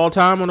players of all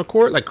time on the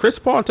court, like Chris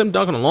Paul and Tim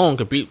Duncan alone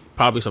could beat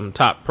probably some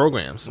top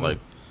programs. Like,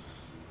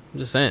 I'm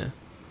just saying.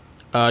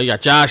 You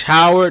got Josh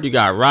Howard, you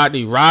got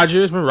Rodney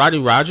Rogers. Remember Rodney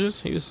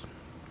Rogers? He was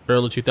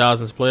early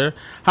 2000s player.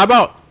 How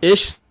about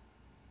Ish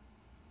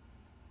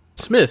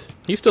Smith?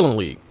 He's still in the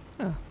league.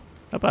 Yeah.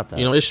 How about that?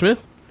 You know Ish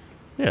Smith?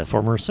 Yeah,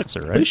 former Sixer,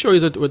 right? Pretty sure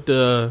he's with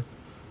the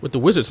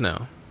Wizards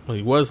now. Well,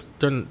 he was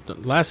during the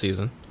last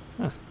season.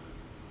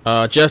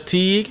 Huh. Jeff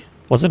Teague.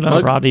 Wasn't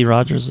Rodney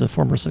Rogers a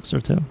former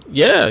Sixer too?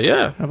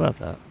 Yeah. How about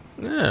that?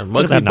 Yeah,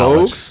 Muggsy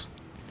Bogues.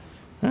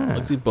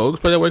 Muggsy Bogues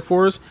played at Wake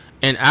Forest.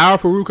 And Al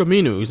Farouk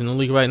Aminu, who's in the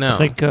league right now. I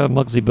think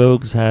Muggsy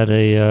Bogues had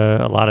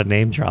a lot of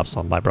name drops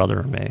on My Brother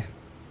and Me.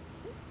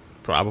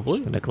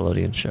 Probably. The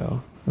Nickelodeon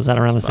show. Was that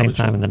around the same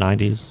time in the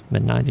 90s,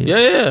 mid-90s?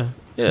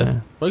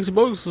 Yeah. Muggsy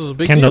Bogues was a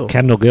big deal. deal.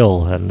 Kendall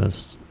Gill had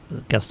this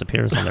guest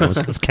appearance on there.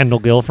 Was Kendall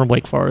Gill from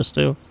Wake Forest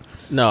too?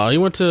 No, he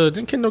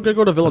didn't Kendall Gill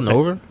go to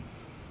Villanova?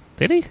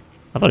 Did he?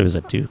 I thought he was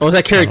at Duke. Oh, was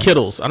that Kerry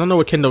Kittles? I don't know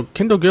what Kendall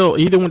Gill.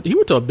 He went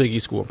to a Big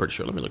East school. I'm pretty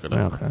sure. Let me look it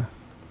up. Okay.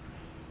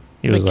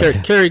 He was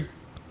Kerry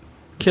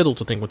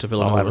Kittles, I think, went to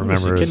Villanova. All I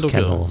remember is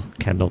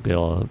Kendall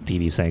Gill.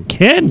 Dee saying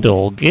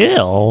Kendall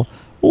Gill.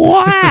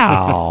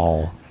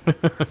 Wow.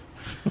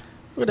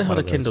 Where the hell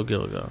did Kendall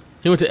Gill go?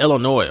 He went to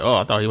Illinois. Oh,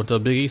 I thought he went to a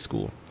Big East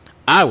school.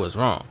 I was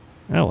wrong.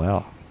 Oh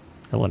well,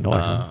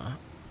 Illinois.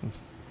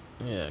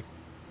 Yeah.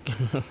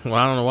 Well,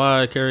 I don't know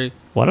why Kerry.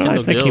 Why did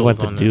I think he went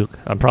to Duke?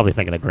 I'm probably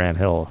thinking of Grant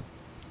Hill.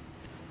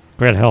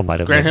 Grant Hill might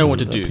have. Grant Hill went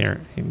to Duke.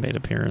 He made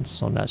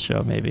appearance on that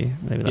show. Maybe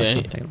that's what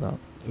I'm thinking about.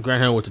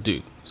 Grant Hill went to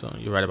Duke, so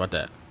you're right about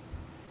that.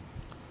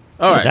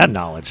 All right, that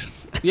knowledge.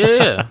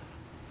 Yeah.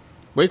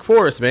 Wake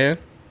Forest, man.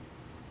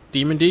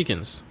 Demon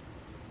Deacons.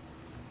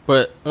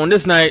 But on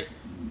this night,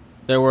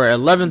 there were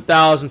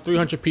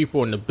 11,300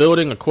 people in the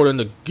building, according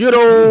to good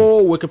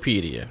old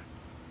Wikipedia.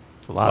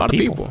 It's a lot of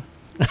people.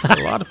 It's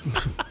a lot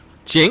of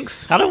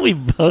Jinx. How do we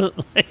both?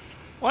 Like,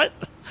 what?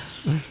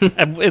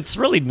 It's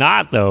really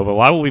not, though. But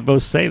why would we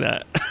both say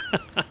that?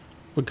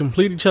 We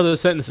complete each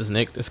other's sentences,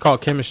 Nick. It's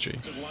called chemistry.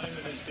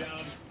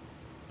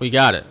 We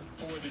got it.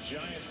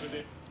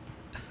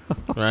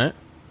 Right?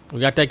 We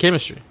got that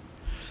chemistry.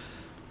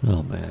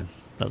 Oh man,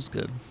 that was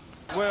good.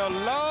 Well,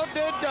 Lord,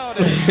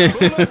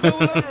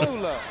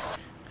 boola.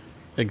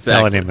 Exactly.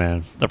 Telling you,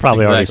 man. They're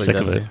probably already sick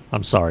of it.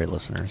 I'm sorry,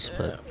 listeners,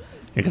 but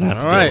you're gonna have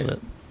to deal with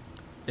it.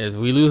 If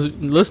we lose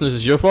listeners,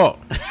 it's your fault.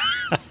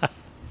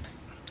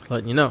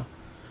 Letting you know.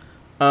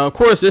 Of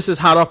course, this is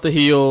hot off the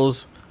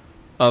heels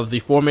of the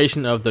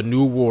formation of the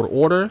New World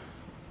Order.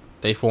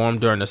 They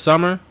formed during the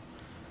summer,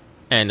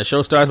 and the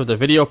show starts with a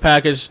video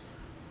package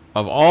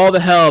of all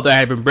the hell that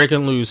had been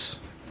breaking loose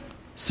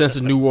since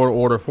the New World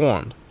Order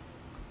formed.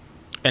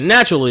 And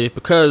naturally,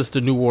 because the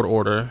New World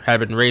Order had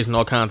been raising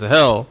all kinds of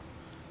hell,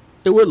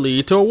 it would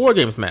lead to a War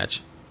Games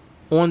match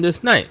on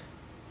this night.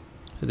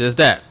 There's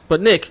that. But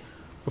Nick,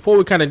 before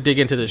we kind of dig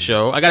into the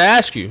show, I got to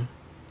ask you,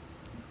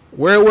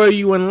 where were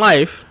you in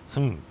life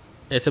in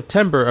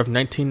September of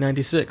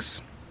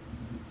 1996?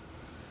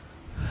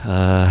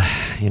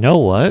 You know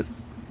what?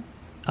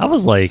 I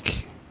was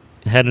like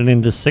heading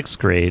into 6th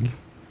grade.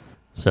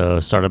 So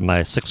started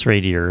my 6th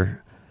grade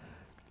year,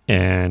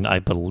 and I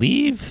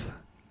believe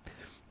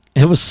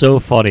it was so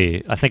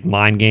funny. I think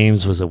Mind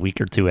Games was a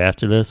week or two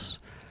after this.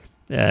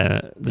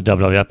 The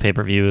WWF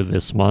pay-per-view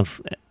this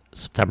month,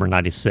 September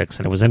 96,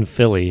 and it was in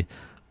Philly,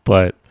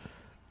 but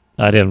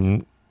I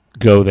didn't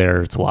go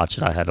there to watch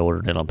it. I had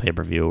ordered it on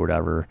pay-per-view or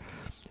whatever.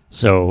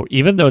 So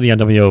even though the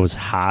NWO was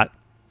hot,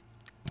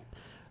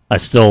 I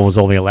still was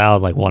only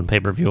allowed like one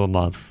pay-per-view a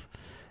month,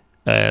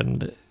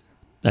 and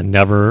I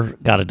never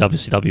got a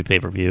WCW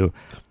pay-per-view,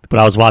 but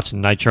I was watching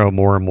Nitro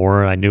more and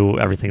more. I knew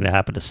everything that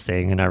happened to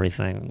Sting and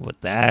everything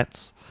with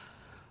that.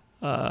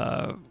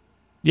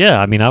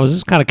 Yeah, I mean, I was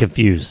just kind of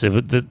confused.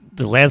 The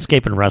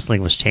landscape in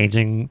wrestling was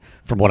changing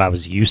from what I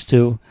was used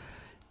to,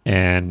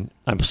 and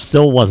I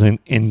still wasn't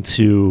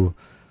into,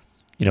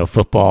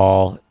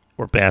 football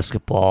or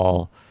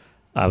basketball.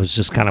 I was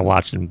just kind of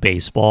watching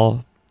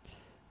baseball,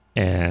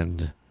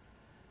 and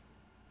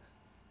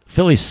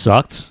Philly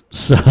sucked,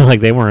 so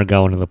like they weren't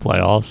going to the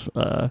playoffs.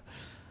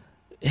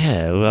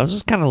 Yeah, it was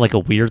just kind of like a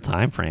weird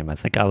time frame. I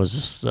think I was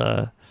just,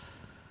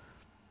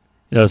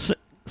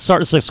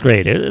 starting 6th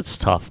grade. It's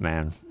tough,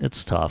 man.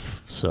 It's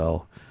tough.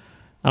 So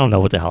I don't know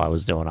what the hell I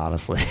was doing,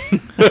 honestly.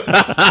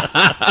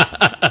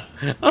 I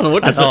don't know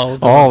what the hell I was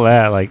doing. All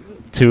that, like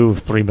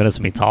 2-3 minutes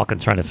of me talking,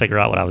 trying to figure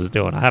out what I was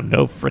doing. I have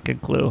no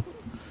freaking clue.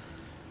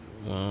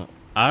 Well,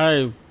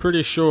 I'm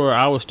pretty sure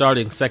I was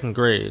starting 2nd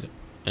grade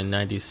in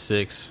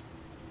 96.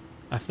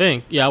 I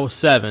think, I was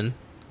 7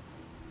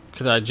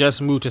 because I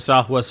just moved to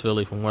Southwest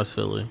Philly from West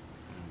Philly.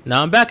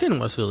 Now I'm back in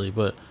West Philly,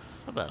 but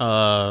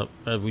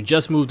we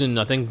just moved in,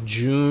 I think,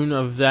 June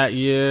of that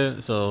year.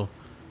 So,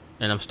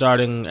 and I'm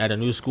starting at a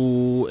new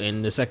school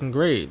in the 2nd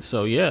grade.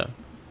 So yeah,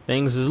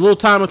 things is a little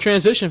time of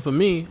transition for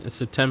me. It's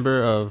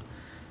September of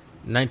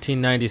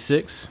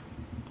 1996.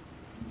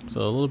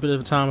 So a little bit of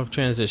a time of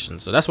transition.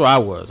 So that's where I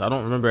was. I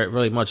don't remember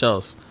really much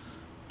else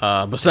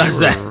besides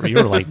that. You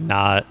were like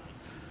not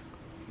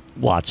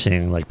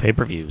watching like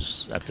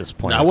pay-per-views at this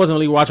point. No, I wasn't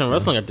really watching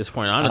wrestling at this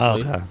point,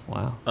 honestly. Oh, okay.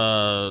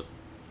 Wow.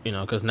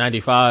 Because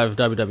 95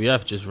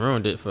 WWF just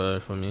ruined it for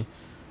me,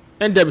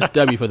 and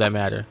WCW for that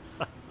matter,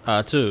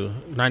 too.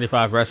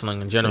 95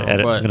 wrestling in general.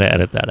 I'm gonna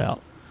edit that out.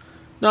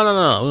 No. We're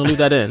gonna leave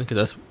that in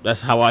because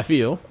that's how I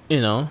feel.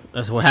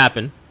 That's what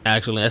happened.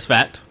 Actually, that's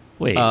fact.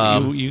 Wait,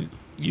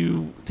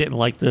 you didn't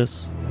like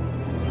this?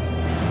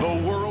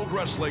 The World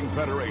Wrestling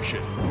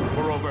Federation,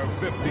 for over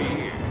 50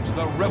 years,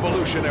 the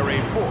revolutionary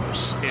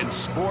force in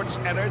sports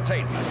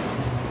entertainment.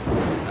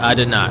 I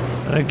did not.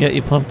 Did I get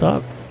you pumped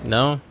up?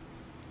 No,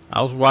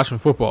 I was watching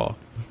football.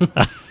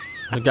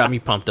 It got me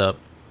pumped up,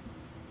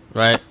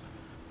 right?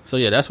 So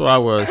yeah, that's where I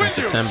was in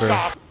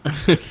September,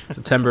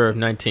 September of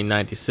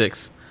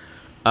 1996.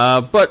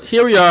 But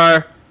here we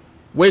are,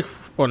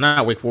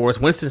 not Wake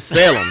Forest,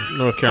 Winston-Salem,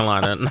 North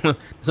Carolina.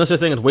 There's no such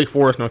thing as Wake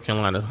Forest, North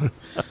Carolina.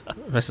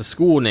 That's a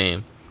school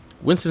name.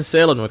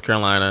 Winston-Salem, North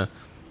Carolina.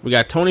 We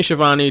got Tony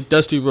Schiavone,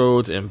 Dusty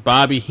Rhodes, and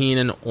Bobby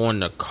Heenan on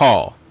the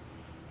call.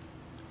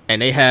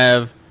 And they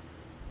have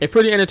a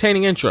pretty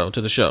entertaining intro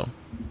to the show.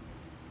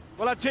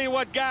 Well, I tell you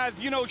what, guys,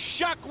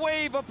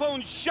 shockwave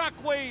upon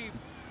shockwave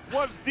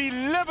was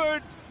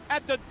delivered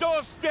at the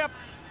doorstep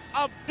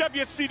of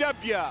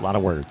WCW. A lot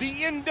of words. The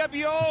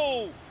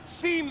NWO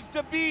seems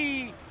to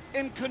be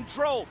in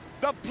control.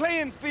 The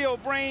playing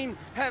field, Brain,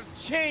 has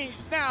changed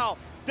now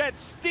that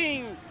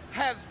Sting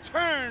has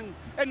turned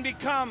and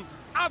become,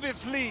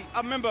 obviously,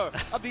 a member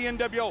of the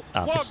NWO.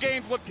 War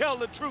Games will tell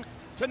the truth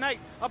tonight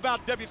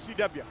about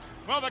WCW.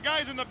 Well, the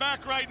guys in the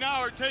back right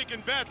now are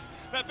taking bets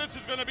that this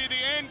is going to be the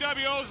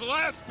NWO's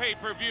last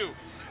pay-per-view.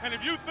 And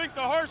if you think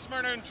the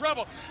Horsemen are in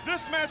trouble,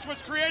 this match was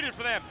created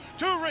for them.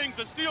 2 rings,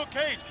 a steel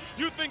cage.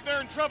 You think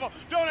they're in trouble,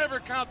 don't ever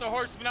count the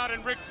Horsemen out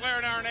in Ric Flair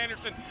and Arn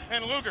Anderson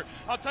and Luger.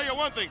 I'll tell you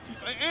one thing,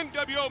 the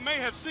NWO may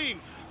have seen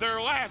their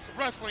last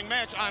wrestling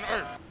match on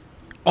Earth.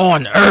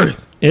 On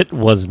Earth? It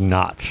was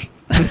not.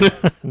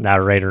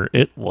 Narrator,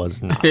 it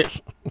was not.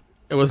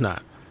 It was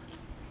not.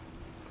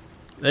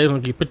 They was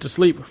going to get put to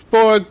sleep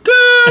for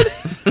good.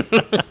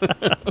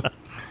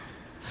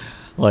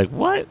 Like,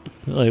 what?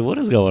 Like, what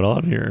is going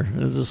on here?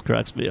 This just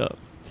cracks me up.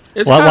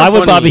 Why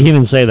would Bobby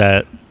Heenan say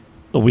that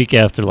a week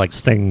after, like,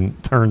 Sting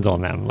turns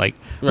on them? Like,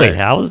 wait,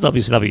 how is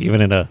WCW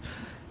even in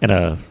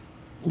a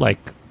like,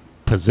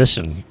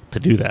 position to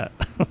do that?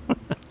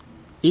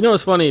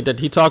 It's funny that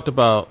he talked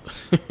about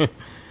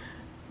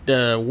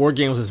the War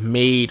Games was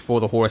made for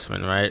the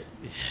Horsemen, right?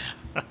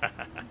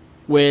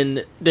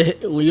 When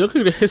you look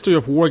at the history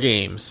of War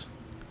Games,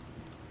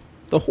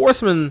 the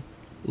Horsemen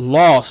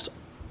lost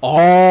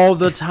all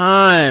the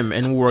time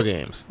in War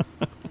Games.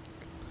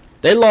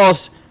 They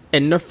lost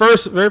in the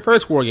very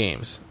first War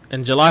Games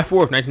in July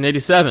 4th,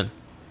 1987.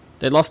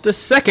 They lost the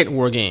second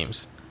War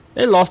Games.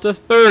 They lost the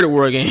third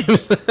War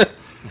Games.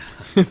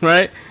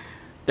 Right?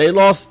 They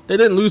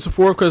didn't lose the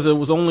fourth because it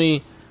was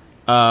only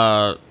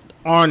Arn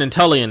and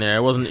Tully in there.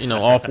 It wasn't,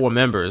 all 4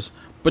 members.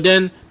 But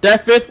then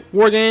that 5th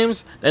War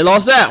Games, they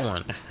lost that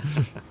one.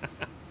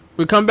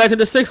 We come back to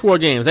the 6th War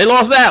Games. They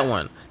lost that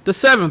one. The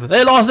 7th,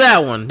 they lost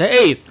that one. The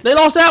 8th, they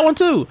lost that one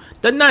too.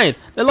 The 9th,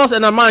 they lost.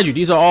 And now, mind you,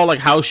 these are all like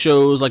house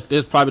shows. Like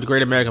there's probably the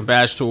Great American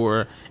Bash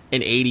Tour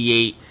in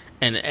 '88,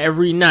 and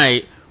every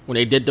night when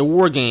they did the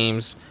War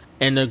Games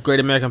and the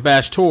Great American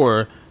Bash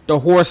Tour, the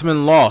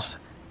Horsemen lost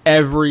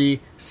every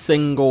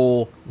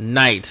single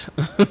night.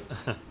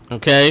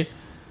 Okay,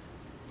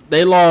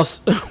 they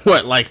lost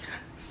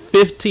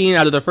 15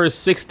 out of the first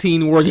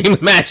 16 War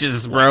Games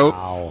matches, bro.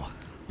 Wow.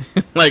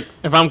 Like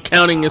if I'm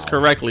counting this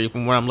correctly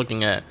from what I'm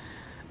looking at.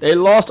 They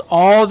lost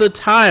all the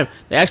time.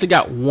 They actually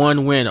got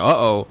 1 win.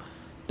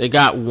 They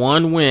got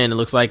 1 win, it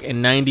looks like,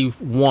 in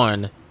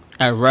 91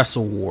 at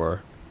Wrestle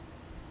War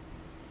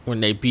when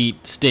they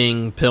beat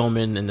Sting,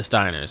 Pillman, and the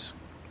Steiners.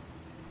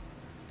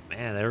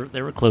 Man,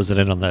 they were closing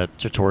in on that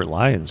Detroit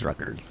Lions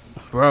record.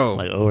 Bro.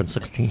 Like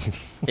 0-16.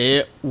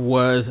 It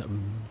was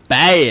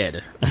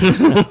bad.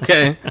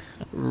 Okay.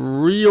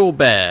 Real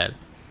bad.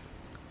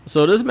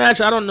 So this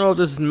match, I don't know if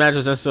this match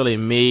is necessarily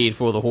made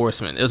for the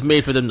Horsemen. It was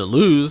made for them to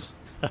lose.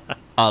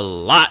 a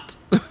lot.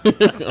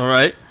 All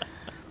right,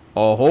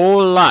 a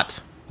whole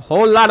lot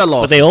of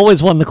losses. But they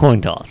always won the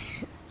coin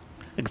toss.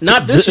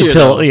 Not this year,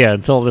 though.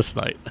 Until this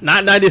night.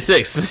 Not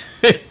 96.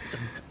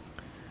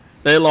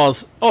 They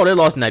lost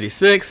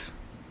 96.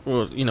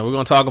 Well, we're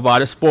going to talk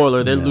about it.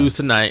 Spoiler, they lose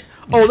tonight.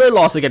 Oh, they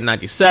lost again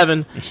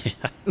 97.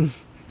 Yeah.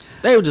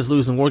 They were just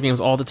losing war games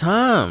all the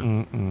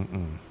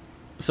time.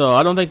 So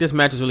I don't think this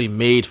match is really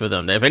made for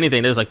them. If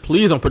anything, they're like,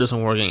 please don't put us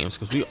in war games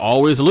because we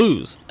always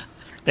lose.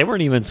 They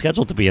weren't even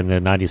scheduled to be in the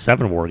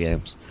 97 war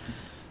games.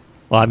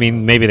 Well, I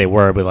mean, maybe they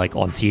were, but like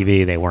on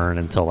TV, they weren't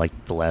until like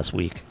the last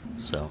week.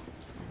 So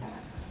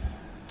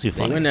too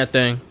funny. They win that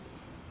thing,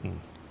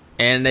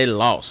 and they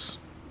lost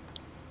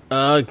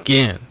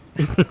again,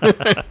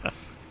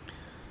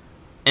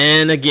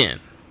 and again,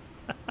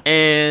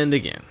 and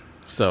again.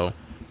 So,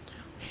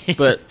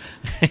 but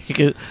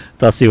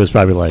Dusty was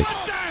probably like,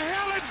 What the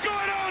hell is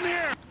going on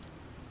here?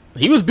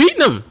 he was beating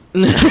them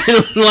in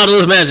a lot of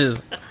those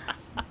matches.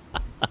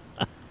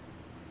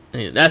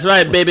 That's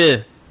right,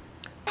 baby.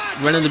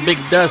 Running the big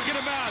dust.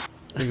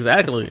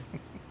 Exactly.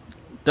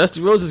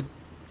 Dusty Rhodes is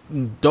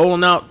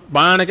doling out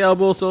bionic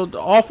elbows to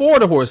all four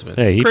of the Horsemen.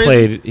 hey,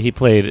 he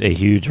played a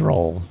huge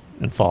role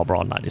in Fall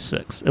Brawl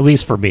 96, at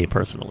least for me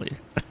personally.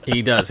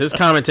 He does. His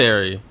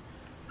commentary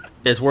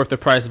is worth the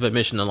price of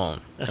admission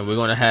alone, and we're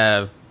going to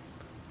have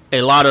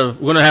a lot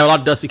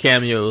of Dusty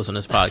cameos on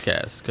this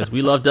podcast because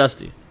we love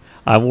Dusty.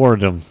 I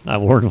warned him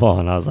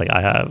on. I was like,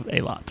 I have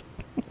a lot.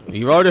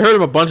 You've already heard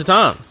him a bunch of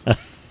times.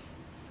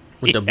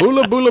 With the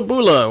boola boola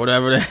boola,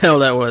 whatever the hell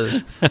that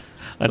was.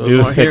 A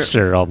new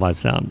fixture on my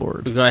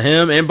soundboard. We got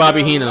him and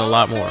Bobby Heenan a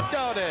lot more.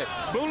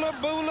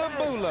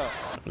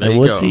 And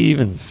what's he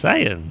even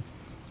saying?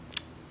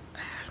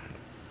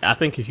 I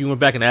think if you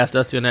went back and asked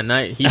Dusty on that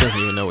night, he doesn't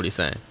even know what he's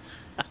saying.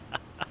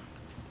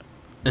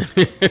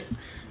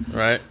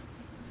 Right?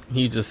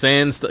 He's just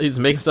saying, he's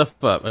making stuff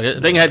up. I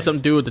think it had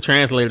something to do with the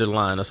translator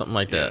line or something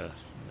like that.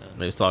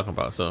 That he's talking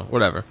about. So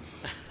whatever.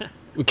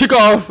 We kick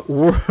off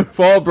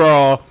Fall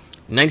Brawl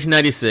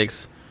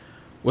 1996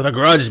 with a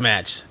grudge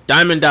match.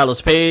 Diamond Dallas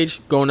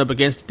Page going up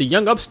against the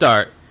young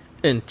upstart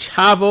and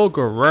Chavo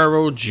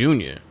Guerrero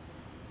Jr.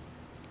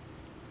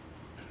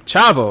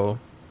 Chavo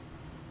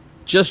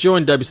just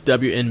joined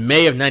WCW in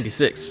May of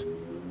 96.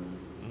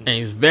 And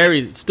he's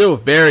still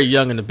very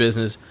young in the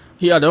business.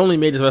 He had only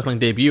made his wrestling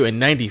debut in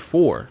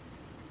 94.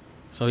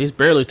 So he's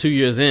barely 2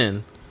 years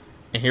in.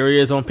 And here he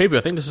is on pay-per-view.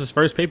 I think this is his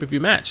first pay-per-view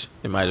match.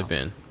 It might have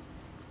been.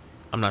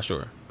 I'm not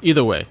sure.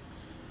 Either way.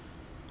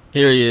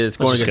 Here he is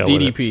going against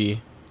DDP.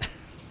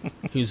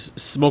 He's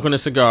smoking a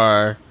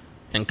cigar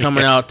and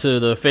coming out to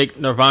the fake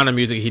Nirvana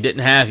music he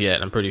didn't have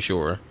yet, I'm pretty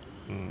sure.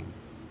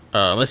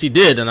 Unless he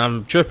did, and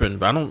I'm tripping.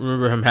 But I don't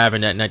remember him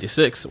having that in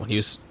 96 when he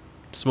was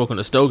smoking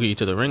a stogie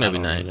to the ring every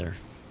night. Either.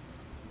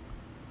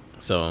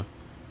 So,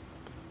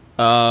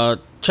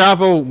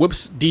 Chavo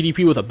whips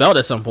DDP with a belt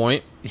at some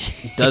point.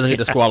 Doesn't get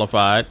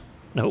disqualified.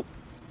 Nope.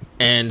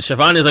 And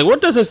Shivani's like,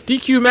 what does this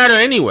DQ matter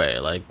anyway?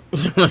 Like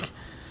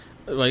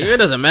it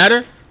doesn't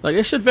matter. Like,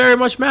 it should very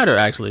much matter,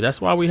 actually. That's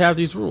why we have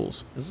these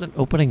rules. This is an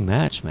opening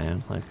match,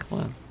 man. Like, come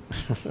on.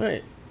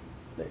 Right.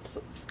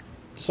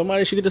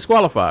 Somebody should get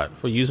disqualified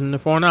for using the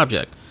foreign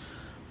object.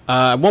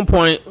 At one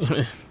point,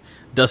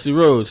 Dusty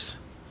Rhodes,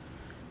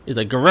 he's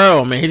like,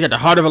 Guerrero, man, he's got the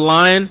heart of a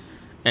lion,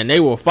 and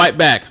they will fight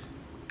back.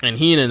 And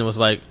Heenan was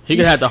like, he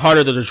could have the heart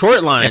of the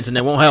Detroit Lions, and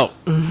it won't help.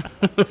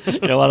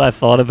 You know what? I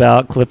thought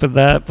about clipping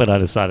that, but I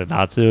decided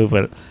not to.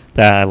 But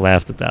I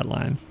laughed at that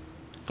line.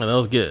 Oh, that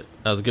was good.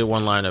 That was a good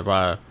one-liner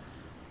by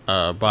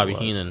Bobby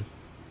Heenan,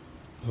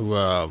 who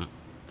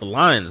the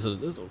Lions. I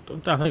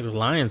think it was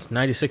Lions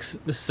 96.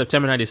 This is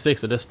September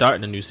 96. So they're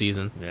starting a new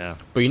season. Yeah.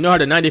 But you know how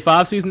the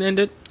 95 season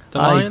ended? The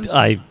Lions.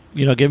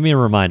 Give me a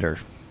reminder.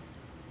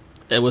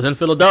 It was in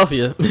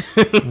Philadelphia.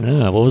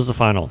 Yeah. What was the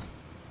final?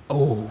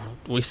 Oh,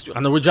 I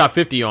know we dropped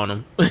 50 on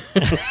them.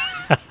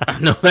 I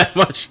know that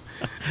much.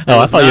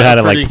 I thought you had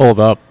it like pulled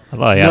up.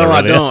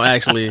 I don't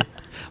actually.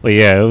 Well,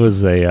 yeah,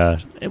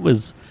 it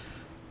was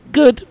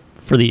good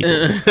for the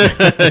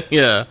Eagles.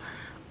 Yeah.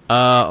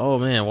 Oh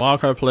man,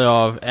 wildcard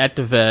playoff at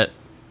the Vet,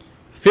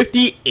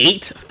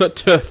 58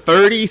 to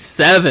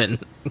 37.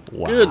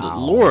 Wow. Good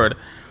Lord.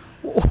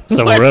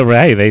 So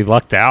hey, they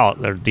lucked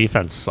out. Their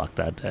defense sucked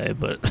that day,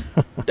 but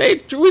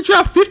we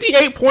dropped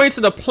 58 points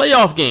in the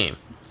playoff game.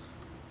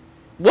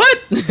 What?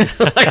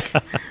 Like,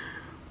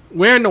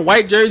 wearing the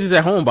white jerseys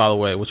at home, by the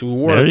way, which we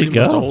wore pretty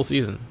much the whole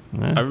season.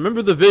 Yeah. I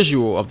remember the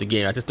visual of the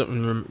game. I just don't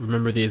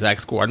remember the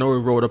exact score. I know we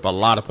rolled up a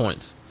lot of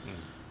points.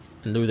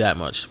 I knew that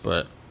much,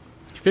 but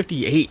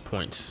 58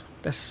 points.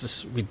 That's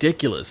just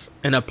ridiculous.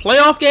 In a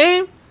playoff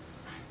game?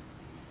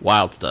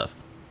 Wild stuff.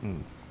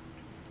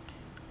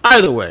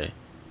 Either way,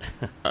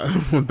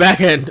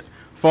 back at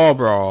Fall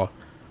Brawl,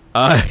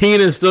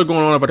 Heenan's still going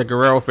on about the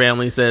Guerrero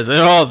family. He says,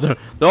 they're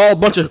all a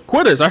bunch of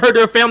quitters. I heard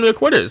they're a family of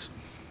quitters.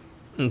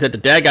 And that the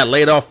dad got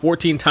laid off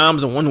 14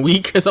 times in 1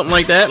 week or something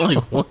like that. Like,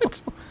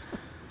 what?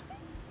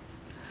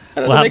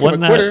 That doesn't make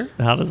him a quitter.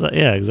 How does that?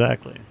 Yeah,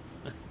 exactly.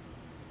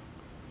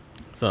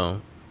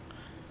 So,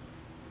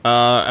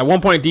 At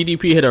one point,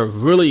 DDP hit a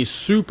really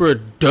super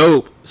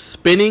dope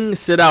spinning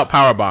sit-out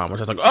powerbomb, which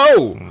I was like,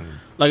 oh!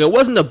 Like, it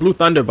wasn't a Blue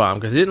Thunder bomb,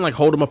 because it didn't, like,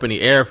 hold him up in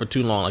the air for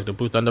too long, like the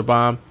Blue Thunder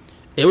bomb.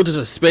 It was just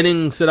a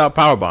spinning sit-out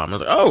powerbomb. I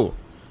was like, oh!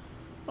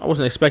 I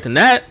wasn't expecting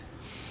that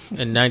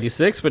in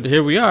 96, but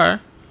here we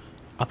are.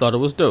 I thought it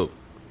was dope.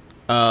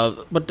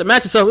 But the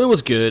match itself, it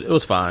was good. It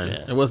was fine.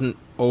 Yeah. It wasn't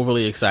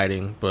overly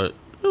exciting, but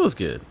it was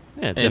good.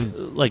 Yeah,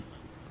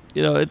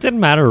 it didn't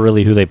matter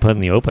really who they put in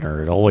the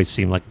opener. It always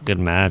seemed like a good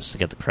match to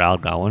get the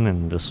crowd going,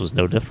 and this was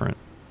no different.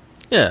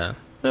 Yeah,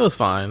 it was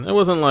fine. It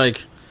wasn't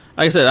like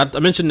I said, I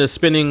mentioned the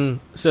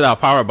spinning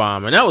sit-out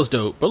powerbomb, and that was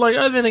dope. But like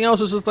everything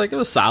else was just like, it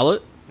was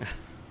solid.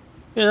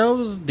 It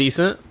was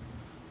decent.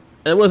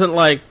 It wasn't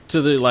like to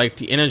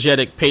the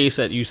energetic pace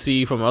that you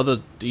see from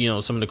other,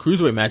 some of the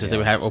cruiserweight matches they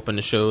would have open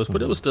the shows,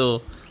 but it was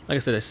still, like I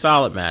said, a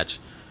solid match.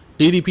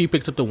 DDP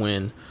picks up the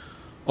win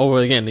over,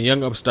 again, the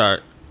young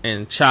upstart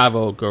and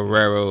Chavo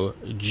Guerrero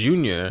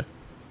Jr.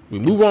 We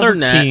move on from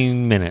that.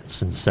 13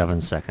 minutes and 7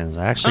 seconds.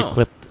 I actually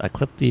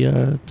clipped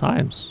the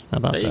times. How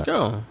about that? There you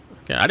go.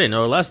 Okay, I didn't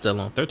know it lasted that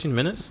long. 13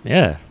 minutes?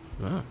 Yeah.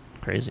 Wow.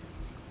 Crazy.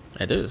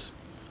 It is.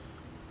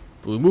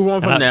 We move on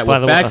from that. By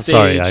the way, backstage.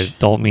 Sorry, I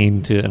don't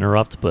mean to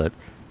interrupt, but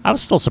I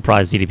was still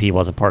surprised DDP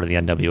wasn't part of the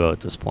NWO at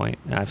this point.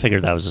 I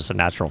figured that was just a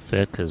natural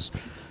fit because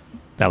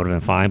that would have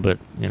been fine. But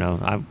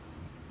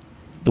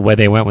the way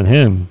they went with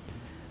him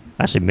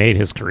actually made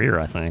his career.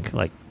 I think,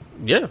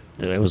 yeah,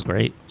 it was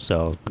great.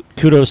 So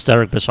kudos to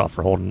Eric Bischoff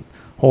for holding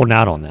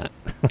out on that.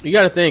 You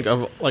got to think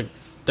of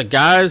the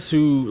guys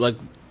who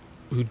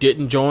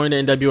didn't join the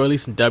NWO, at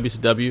least in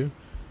WCW.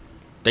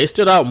 They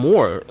stood out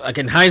more. Like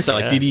in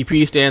hindsight,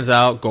 DDP stands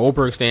out,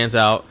 Goldberg stands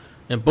out,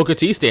 and Booker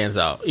T stands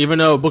out. Even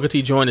though Booker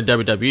T joined the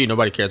WWE,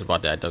 nobody cares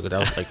about that, though. That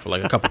was for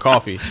a cup of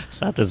coffee.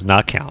 That does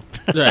not count.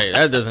 Right,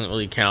 that doesn't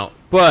really count.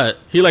 But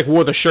he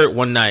wore the shirt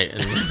one night,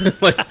 and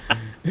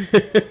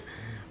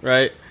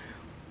right.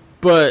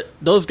 But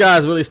those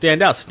guys really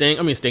stand out.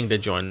 Sting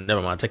did join.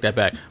 Never mind, take that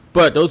back.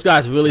 But those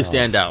guys really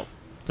stand out.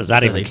 Does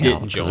that even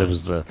count? Because it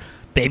was the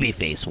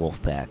babyface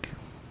Wolfpack.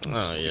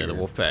 Oh yeah, the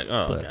Wolfpack.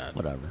 Oh god,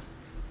 whatever.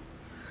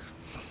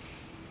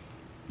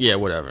 Yeah,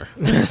 whatever.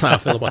 That's how I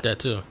feel about that,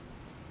 too.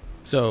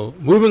 So,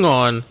 moving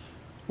on,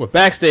 we're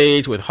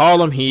backstage with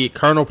Harlem Heat,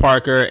 Colonel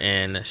Parker,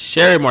 and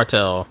Sherry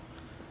Martel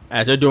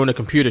as they're doing the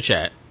computer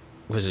chat,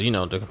 which is,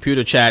 the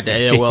computer chat, the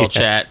AOL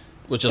chat,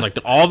 which is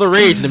all the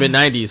rage in the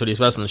mid-90s for these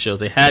wrestling shows.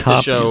 They had to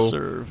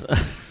show...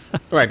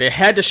 Right, they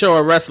had to show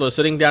a wrestler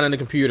sitting down in the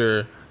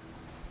computer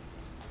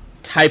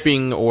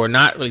typing or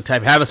not really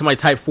typing, having somebody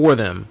type for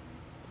them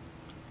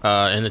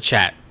in the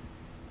chat.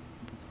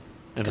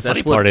 And the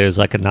funny part is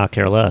I could not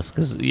care less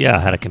because, I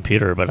had a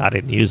computer, but I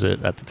didn't use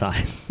it at the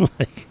time.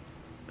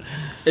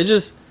 It's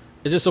just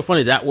so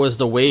funny. That was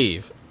the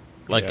wave,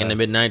 in the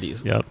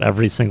mid-90s. Yep,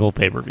 every single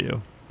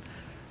pay-per-view.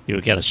 You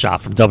would get a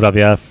shot from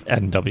WWF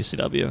and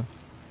WCW.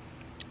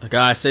 A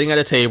guy sitting at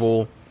a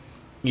table,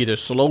 either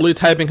slowly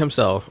typing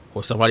himself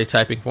or somebody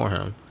typing for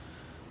him.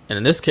 And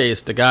in this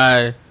case, the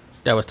guy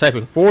that was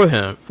typing for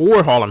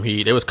Harlem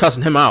Heat, they was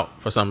cussing him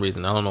out for some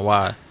reason. I don't know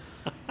why.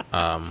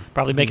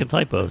 Probably making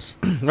typos.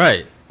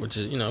 Right. Which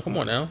is, come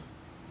on now.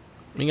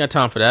 We ain't got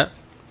time for that.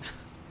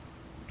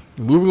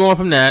 Moving on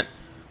from that,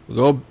 we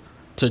go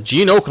to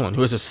Gene Okerlund,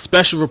 who has a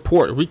special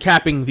report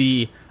recapping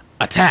the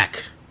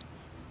attack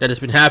that has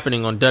been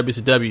happening on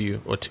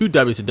WCW or to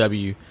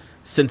WCW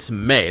since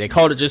May. They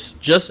called it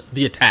just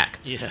the attack.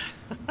 Yeah.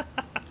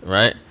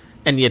 Right?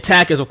 And the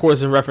attack is, of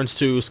course, in reference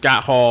to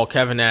Scott Hall,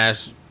 Kevin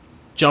Nash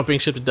jumping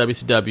ship to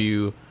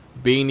WCW,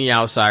 being the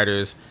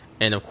outsiders,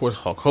 and, of course,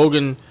 Hulk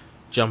Hogan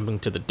jumping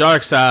to the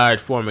dark side,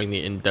 forming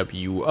the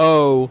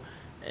NWO,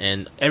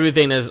 and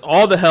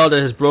all the hell that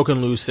has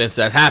broken loose since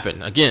that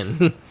happened.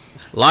 Again,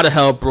 a lot of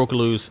hell broke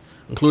loose,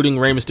 including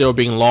Rey Mysterio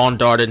being lawn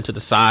darted into the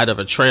side of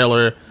a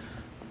trailer,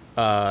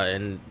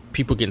 and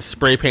people getting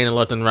spray painted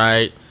left and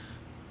right.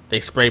 They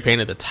spray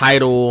painted the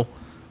title,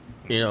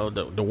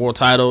 the world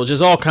title,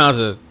 just all kinds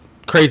of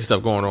crazy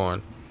stuff going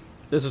on.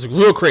 This is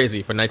real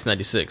crazy for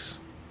 1996.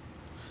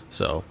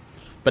 So,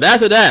 but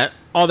after that,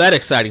 all that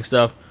exciting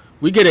stuff,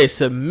 we get a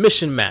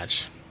submission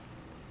match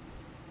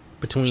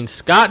between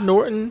Scott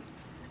Norton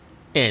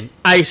and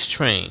Ice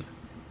Train.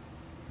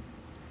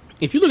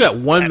 If you look at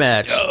one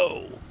match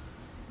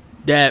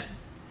that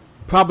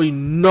probably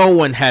no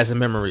one has a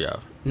memory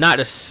of, not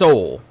a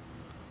soul,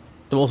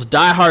 the most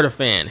diehard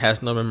fan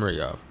has no memory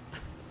of,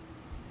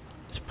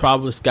 it's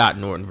probably Scott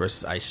Norton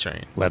versus Ice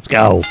Train. Let's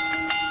go.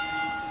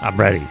 I'm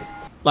ready.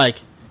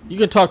 You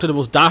can talk to the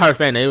most diehard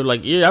fan. They were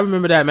like, yeah, I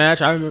remember that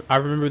match. I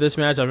remember this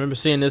match. I remember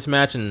seeing this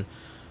match in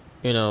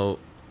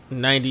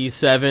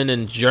 97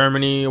 in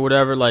Germany or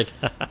whatever.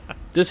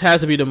 This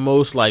has to be the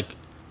most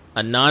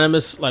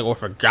anonymous or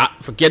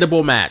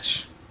forgettable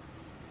match,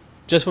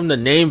 just from the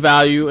name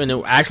value and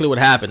actually what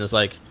happened. It's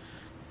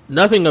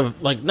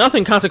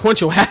nothing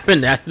consequential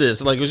happened after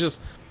this. It was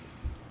just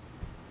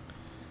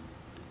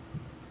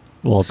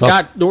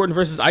Scott Norton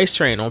versus Ice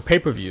Train on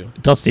pay-per-view.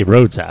 Dusty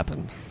Rhodes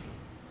happened.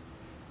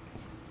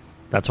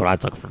 That's what I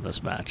took from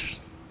this match.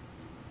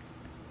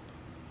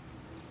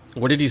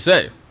 What did he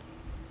say?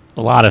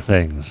 A lot of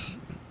things,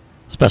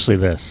 especially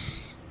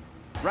this.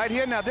 Right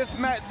here now, this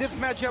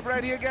matchup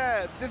right here,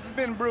 guys, this has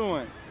been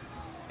brewing.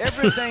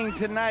 Everything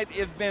tonight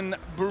has been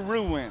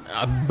brewing.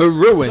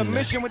 Brewing.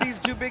 Submission with these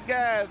two big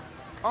guys,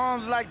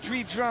 arms like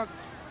tree trunks,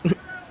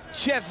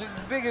 chest as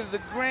big as the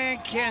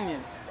Grand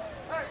Canyon,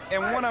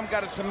 and one of them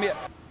got to submit.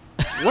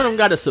 One of them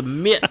got to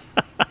submit.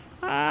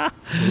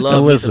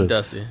 Love me some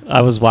Dusty.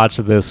 I was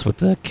watching this with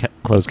the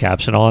closed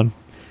caption on,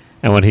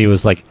 and when he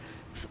was like,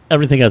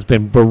 everything has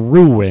been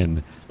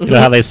brewing. You know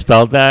how they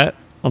spelled that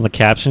on the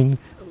caption?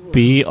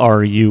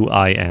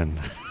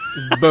 B-R-U-I-N.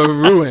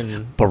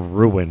 Brewing.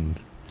 Brewing.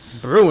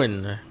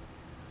 Brewing.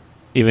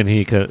 Even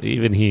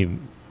he,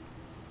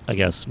 I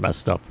guess,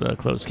 messed up the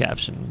closed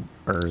caption.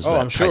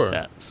 I'm sure.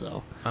 That,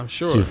 so I'm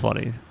sure.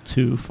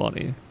 Too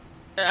funny.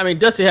 I mean,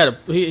 Dusty had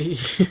he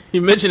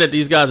mentioned that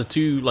these guys are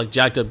two like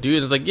jacked up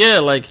dudes. It's like, yeah,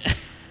 like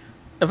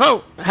if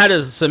I had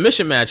a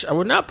submission match, I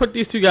would not put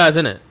these two guys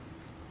in it.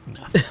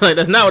 No. Like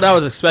that's not what I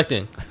was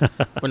expecting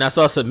when I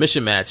saw a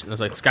submission match. And it was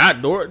like Scott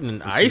Norton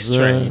and Ice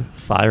Train.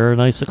 Fire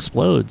and Ice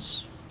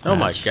Explodes. Oh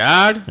my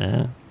God.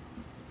 Yeah.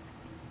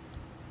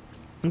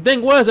 The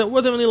thing was, it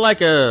wasn't really like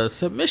a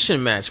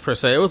submission match per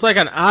se. It was like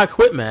an I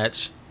Quit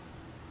match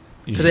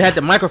because they had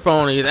the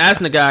microphone and he was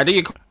asking the guy, "Do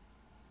you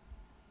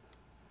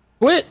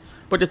quit?"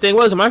 But the thing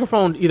was, the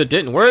microphone either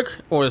didn't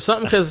work or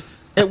something because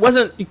it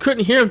wasn't. You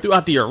couldn't hear him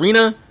throughout the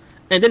arena,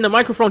 and then the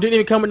microphone didn't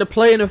even come into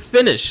play in the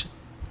finish.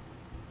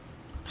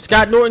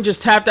 Scott Norton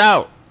just tapped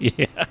out.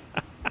 Yeah.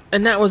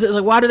 And that was it. It's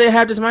like, why do they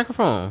have this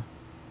microphone?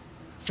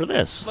 For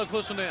this. Let's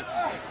listen in.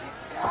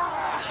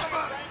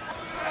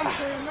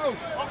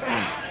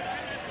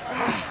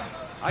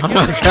 Oh my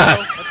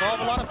God. That's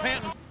all a lot of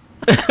panting.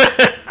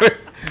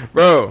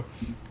 Bro,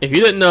 if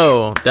you didn't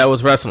know that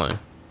was wrestling,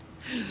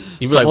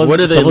 you'd be like, what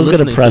are they someone's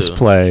listening gonna press to?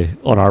 play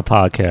on our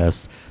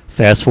podcast,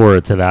 fast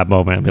forward to that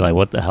moment and be like,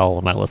 what the hell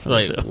am I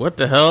listening to? What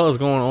the hell is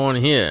going on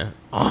here?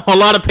 A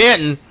lot of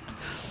panting. It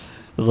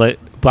was like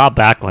Bob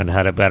Backlund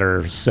had a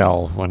better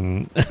sell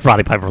when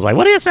Roddy Piper was like,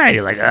 what do you say?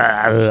 You're like,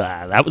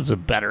 that was a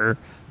better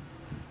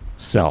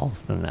sell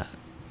than that.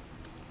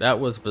 That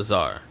was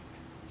bizarre.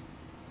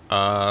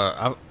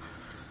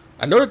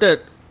 I noted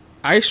that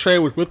Ice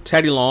Train was with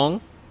Teddy Long.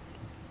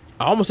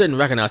 I almost didn't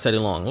recognize Teddy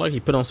Long. Like he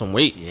put on some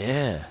weight.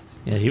 Yeah,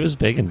 he was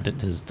big in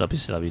his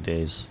WCW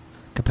days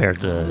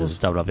compared to his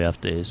WWF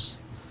days.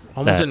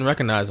 Almost didn't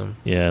recognize him.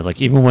 Yeah, like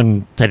even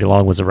when Teddy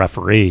Long was a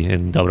referee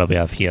in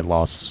WWF, he had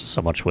lost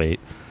so much weight.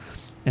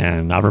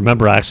 And I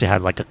remember I actually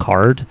had like a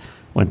card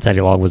when Teddy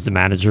Long was the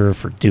manager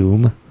for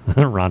Doom,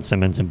 Ron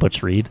Simmons and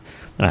Butch Reed.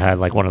 And I had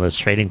like one of those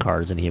trading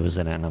cards and he was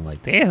in it. And I'm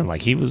like, damn,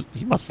 like he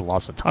must have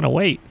lost a ton of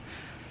weight.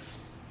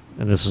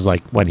 And this was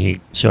like when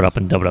he showed up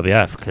in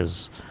WWF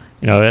because,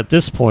 you know, at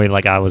this point,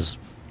 like I was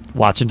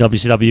watching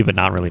WCW but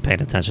not really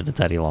paying attention to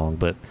Teddy Long.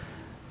 But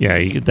yeah,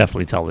 you could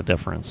definitely tell the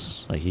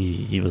difference. Like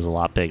he was a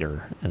lot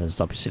bigger in his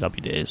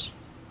WCW days.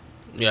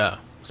 Yeah,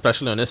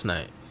 especially on this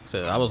night.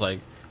 So I was like,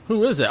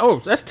 who is that? Oh,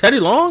 that's Teddy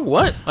Long?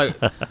 What? Like,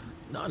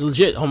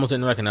 legit, almost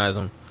didn't recognize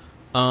him.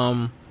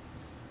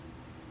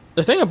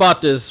 The thing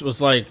about this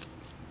was like,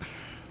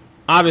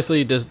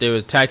 obviously they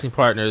were tag team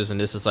partners,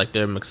 and this is like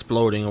them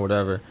exploding or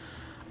whatever.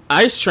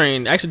 Ice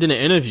Train actually did an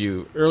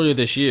interview earlier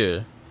this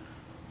year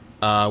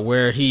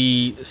where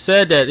he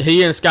said that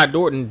he and Scott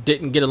Norton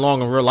didn't get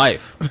along in real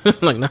life.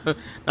 Like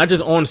not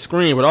just on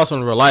screen, but also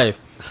in real life.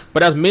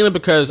 But that's mainly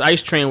because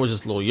Ice Train was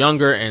just a little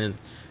younger and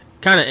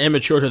kind of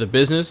immature to the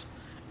business,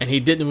 and he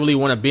didn't really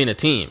want to be in a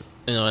team.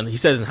 You know, and he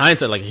says in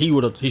hindsight, like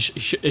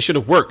it should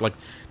have worked. Like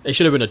they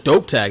should have been a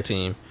dope tag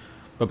team,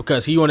 but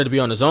because he wanted to be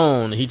on his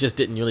own, he just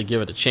didn't really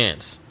give it a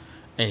chance,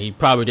 and he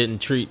probably didn't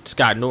treat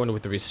Scott Norton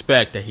with the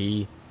respect that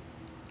he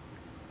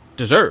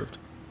deserved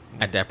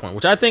at that point,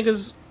 which I think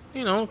is,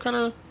 you know, kind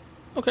of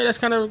okay. That's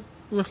kind of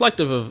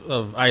reflective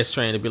of Ice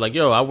Train to be like,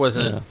 yo, I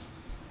wasn't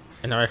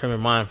in the right frame of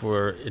mind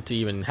for it to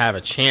even have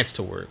a chance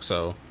to work.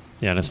 So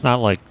yeah, and it's not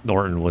like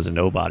Norton was a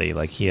nobody.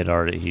 Like he's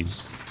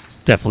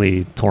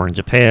definitely toured in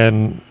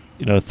Japan,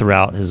 you know,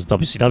 throughout his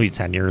WCW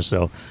tenure.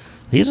 So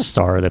he's a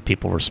star that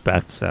people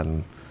respect,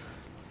 and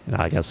you know,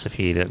 I guess if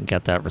he didn't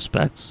get that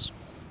respect,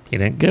 he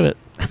didn't give it.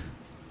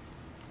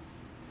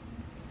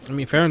 I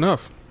mean, fair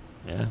enough.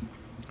 Yeah.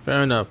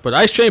 Fair enough. But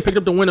Ice Train picked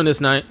up the win on this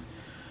night,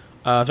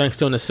 thanks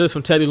to an assist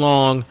from Teddy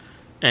Long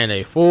and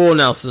a full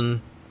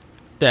Nelson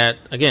that,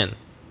 again,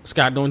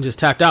 Scott Norton just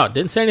tapped out.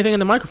 Didn't say anything in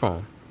the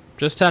microphone.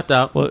 Just tapped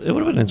out. Well, it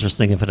would have been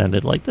interesting if it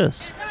ended like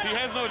this. He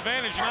has no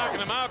advantage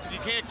knocking him out because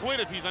he can't quit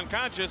if he's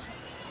unconscious.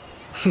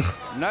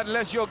 Not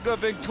unless you're a good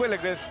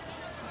ventriloquist.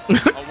 A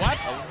what?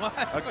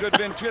 A good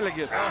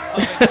ventriloquist.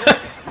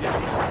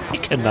 He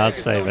cannot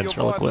say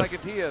ventriloquist. Like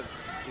it's his.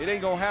 It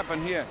ain't gonna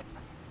happen here.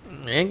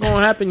 Ain't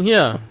gonna happen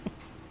here.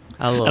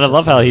 I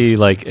love how he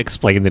like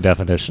explained the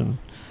definition.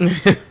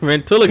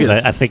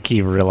 Ventriloquist. I think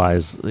he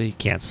realized he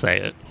can't say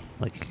it.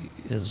 Like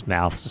his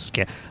mouth just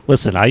can't.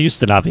 Listen, I used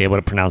to not be able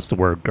to pronounce the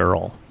word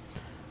girl.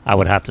 I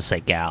would have to say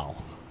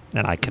gal,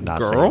 and I could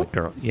not say the word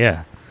girl.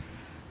 Yeah,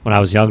 when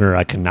I was younger,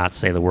 I could not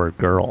say the word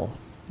girl,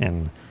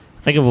 and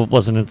I think it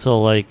wasn't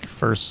until like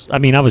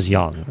I was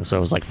young, so it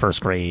was like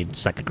first grade,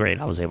 second grade,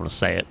 I was able to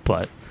say it,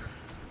 but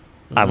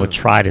I would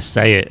try to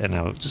say it and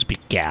I would just be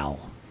gal.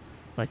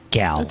 Like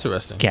gal.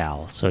 Interesting.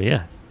 Gal. So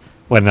yeah.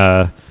 When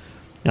I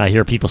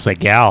hear people say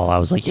gal, I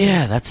was like,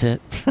 yeah, that's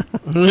it.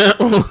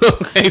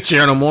 Okay,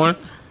 share no more.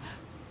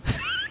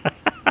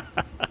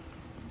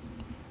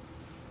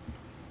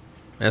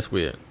 That's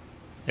weird.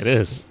 It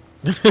is.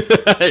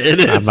 It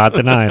is. I'm not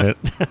denying it.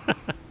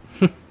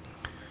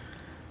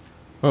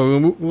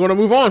 Well, we're going to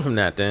move on from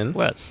that then.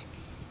 Let's.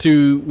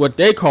 To what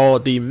they call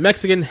the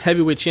Mexican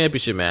Heavyweight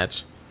Championship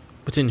match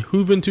between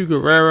Juventud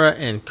Guerrera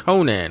and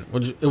Conan.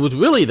 Which it was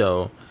really,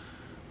 though,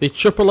 the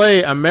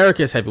AAA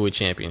America's Heavyweight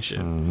Championship.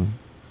 Mm-hmm.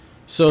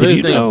 So did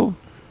you know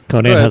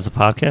Conan has a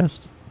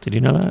podcast? Did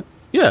you know that?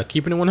 Yeah,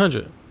 Keeping It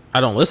 100.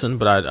 I don't listen,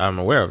 but I'm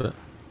aware of it.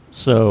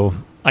 So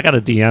I got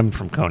a DM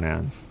from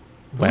Conan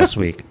last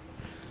week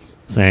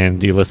saying,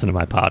 do you listen to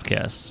my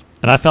podcast?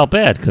 And I felt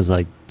bad because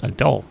I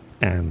don't.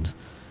 And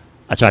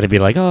I tried to be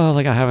like, oh,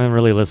 like I haven't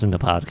really listened to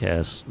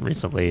podcasts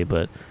recently,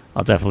 but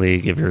I'll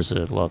definitely give yours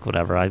a look,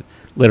 whatever. I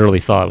literally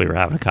thought we were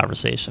having a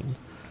conversation.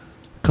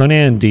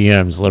 Conan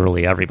DMs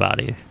literally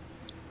everybody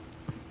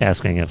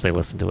asking if they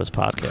listen to his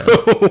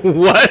podcast.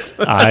 What?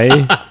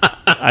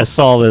 I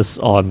saw this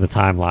on the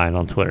timeline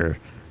on Twitter,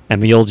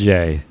 and Emil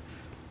J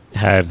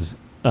had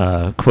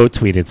quote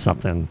tweeted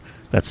something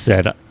that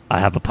said, I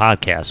have a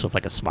podcast with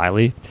like a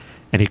smiley,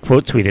 and he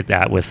quote tweeted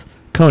that with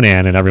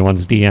Conan in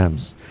everyone's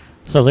DMs.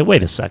 So I was like,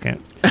 wait a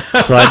second.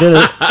 So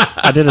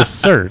I did a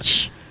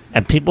search,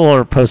 and people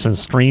are posting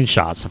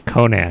screenshots of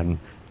Conan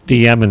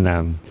DMing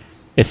them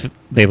if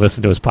they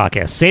listen to his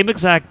podcast. Same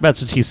exact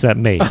message he sent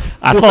me.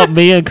 I thought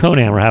me and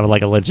Conan were having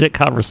like a legit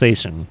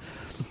conversation,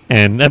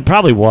 and it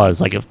probably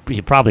was. Like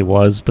he probably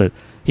was, but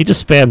he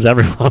just spams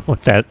everyone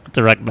with that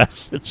direct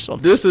message.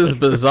 This is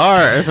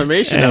bizarre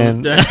information.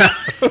 And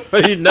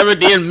He never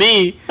DM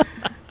me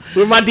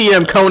with my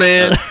DM,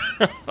 Conan.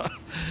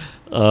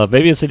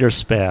 Maybe it's in your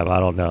spam. I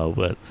don't know,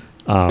 but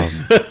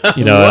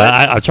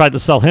I tried to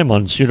sell him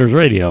on Shooters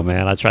Radio,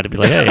 man. I tried to be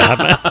like, hey,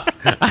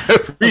 I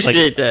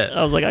appreciate that.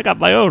 I was like, I got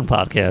my own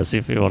podcast.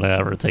 If you want to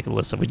ever take a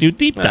listen, we do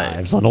deep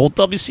dives on old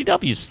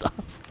WCW stuff.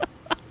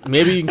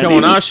 Maybe you can come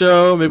on our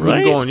show. Maybe we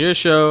can go on your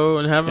show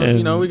and have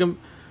we can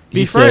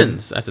be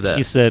friends after that.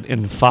 He said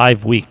in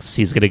 5 weeks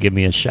he's going to give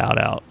me a shout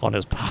out on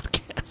his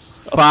podcast.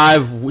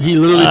 He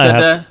literally said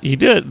that? He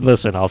did.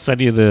 Listen, I'll send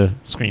you the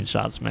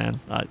screenshots, man.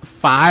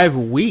 5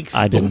 weeks?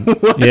 I didn't.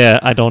 Yeah,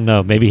 I don't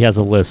know. Maybe he has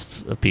a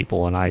list of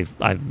people, and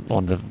I'm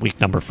on the week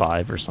number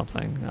 5 or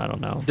something. I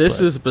don't know.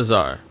 This is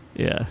bizarre.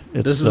 Yeah.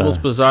 This is the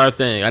most bizarre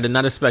thing. I did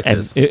not expect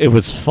this. It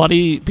was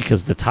funny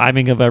because the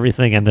timing of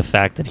everything and the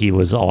fact that he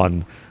was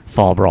on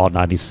Fall Brawl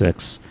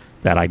 96,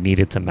 that I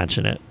needed to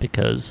mention it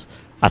because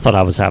I thought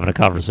I was having a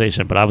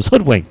conversation, but I was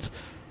hoodwinked.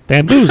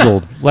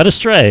 Bamboozled, led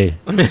astray.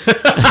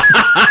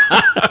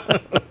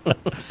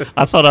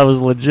 I thought I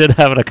was legit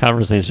having a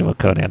conversation with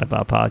Conan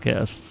about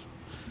podcasts,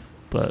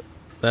 but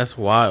that's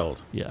wild.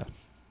 Yeah,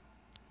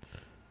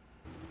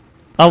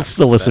 I'll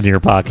still listen to your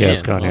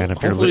podcast, Conan.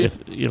 Well, if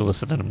you're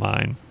listening to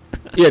mine.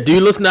 Yeah, do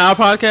you listen to our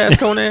podcast,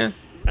 Conan?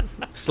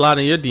 Slide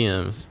in your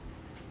DMs.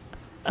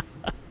 Do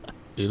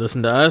you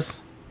listen to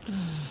us?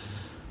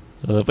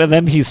 And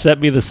then he sent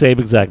me the same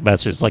exact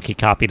message, like he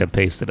copied and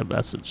pasted a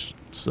message.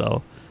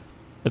 So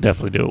I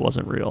definitely knew it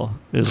wasn't real.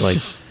 It was like,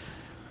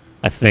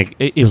 I think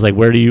he was like,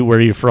 "Where are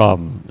you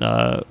from?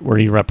 Where are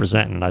you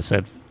representing?" And I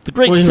said, "The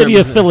great city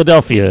of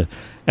Philadelphia."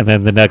 And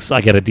then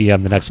I get a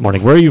DM the next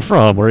morning. "Where are you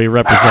from? Where are you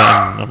representing?"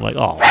 And I'm like,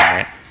 "Oh,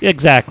 man.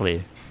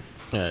 Exactly."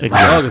 Yeah, exactly.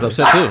 My dog is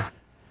upset too.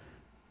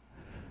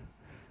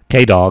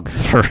 K-Dog,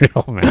 for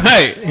real, man.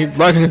 Hey, he's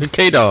barking at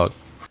K-Dog.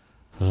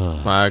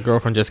 My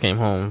girlfriend just came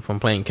home from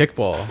playing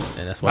kickball,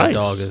 and that's why the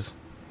dog is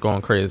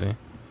going crazy.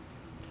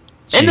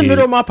 In the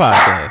middle of my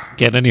podcast.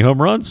 Get any home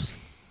runs?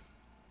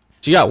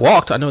 She got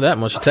walked. I know that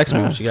much. She texted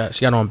me when she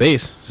got on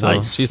base.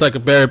 So she's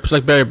like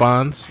Barry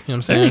Bonds. You know what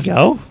I'm saying? There you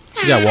go.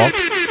 She got walked.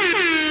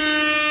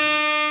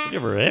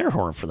 Give her an air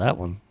horn for that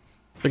one.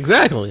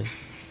 Exactly.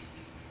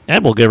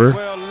 And we'll give her.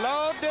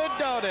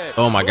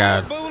 Oh my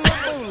God.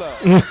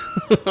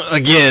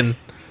 Again.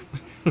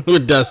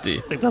 With Dusty.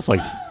 I think that's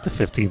like the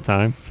 15th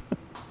time.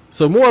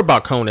 So more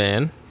about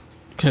Conan,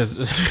 because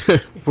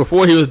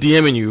before he was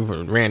DMing you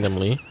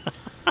randomly,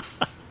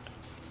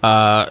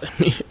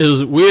 it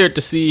was weird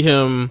to see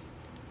him.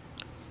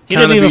 He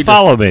didn't even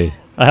follow me.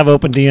 I have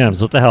open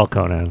DMs. What the hell,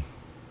 Conan?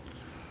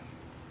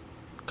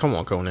 Come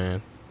on,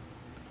 Conan.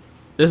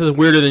 This is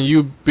weirder than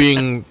you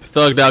being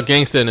thugged out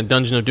gangster in a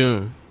Dungeon of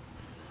Doom.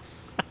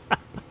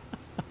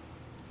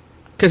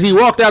 Because he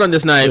walked out on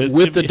this night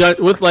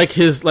with like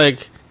his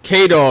like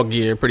K-Dog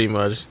gear, pretty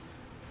much.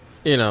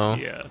 You know.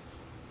 Yeah.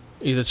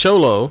 He's a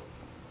cholo.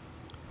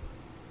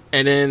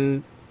 And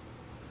then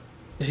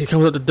he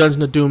comes up to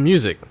Dungeon of Doom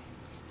music.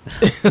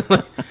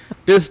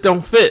 This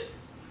don't fit.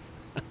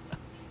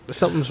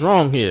 Something's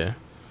wrong here.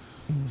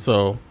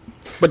 So,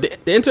 but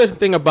the interesting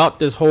thing about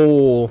this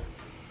whole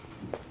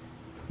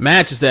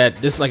match is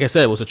that this, like I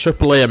said, was a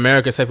AAA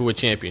America's Heavyweight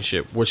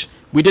Championship, which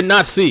we did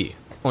not see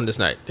on this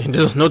night.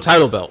 There was no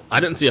title belt. I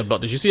didn't see a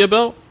belt. Did you see a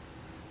belt?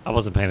 I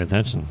wasn't paying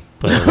attention,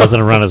 but it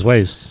wasn't around his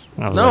waist.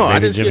 I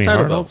didn't see a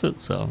title belt.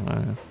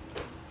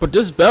 But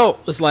this belt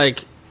is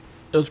like,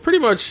 it was pretty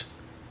much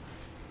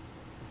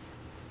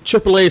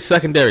AAA's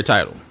secondary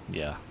title.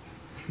 Yeah.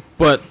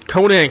 But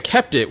Konnan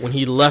kept it when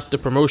he left the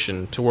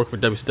promotion to work for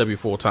WCW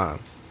full time.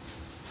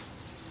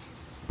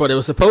 But it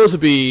was supposed to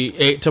be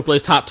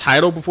AAA's top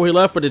title before he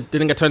left, but it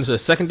didn't get turned into a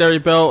secondary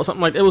belt or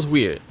something like that. It was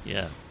weird.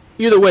 Yeah.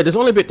 Either way,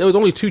 there was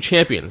only 2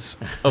 champions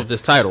of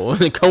this title,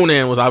 and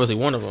Konnan was obviously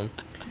one of them.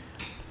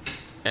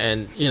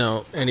 And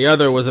and the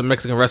other was a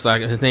Mexican wrestler.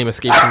 His name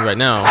escapes me right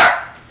now.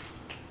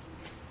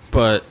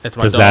 But it's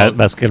my Does dog. that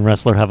Mexican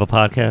wrestler have a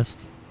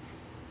podcast?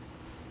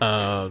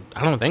 I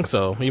don't think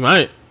so. He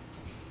might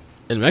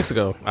in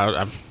Mexico.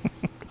 I'm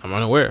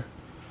unaware.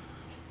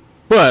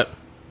 But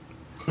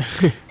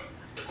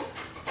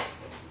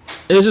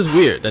it was just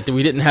weird that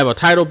we didn't have a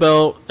title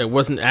belt. It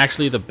wasn't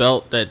actually the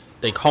belt that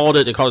they called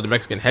it. They called it the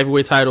Mexican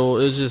heavyweight title.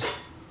 It was just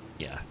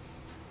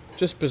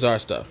bizarre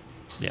stuff.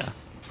 Yeah.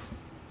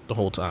 The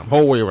whole time,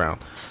 whole way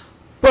around.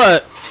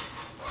 But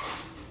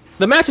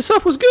the match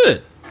itself was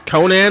good.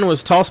 Konnan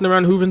was tossing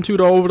around Juventud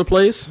all over the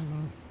place.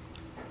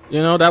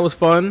 That was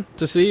fun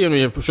to see. I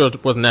mean, I'm sure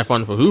it wasn't that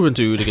fun for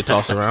Juventud to get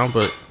tossed around,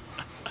 but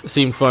it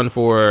seemed fun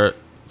for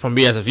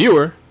me as a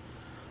viewer.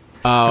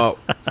 The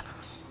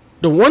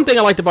one thing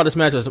I liked about this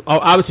match was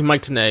obviously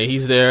Mike Tenay.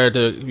 He's there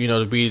to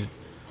to be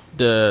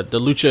the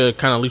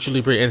lucha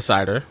libre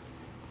insider.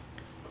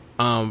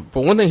 But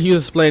one thing he was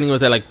explaining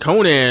was that like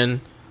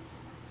Konnan,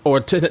 or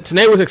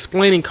Tenay was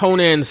explaining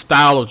Konnan's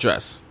style of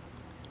dress,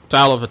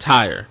 style of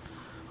attire,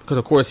 because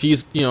of course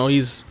he's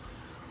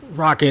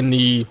rocking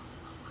the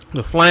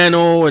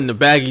flannel and the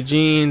baggy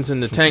jeans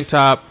and the tank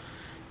top,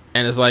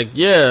 and it's like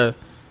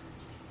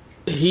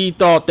he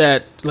thought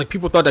that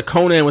people thought that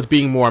Konnan was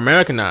being more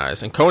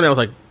Americanized, and Konnan was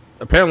like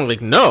apparently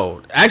like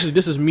no, actually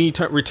this is me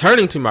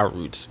returning to my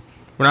roots.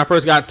 When I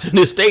first got to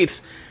the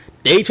States,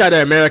 they tried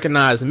to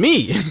Americanize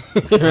me,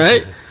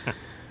 right?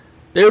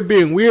 They were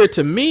being weird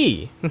to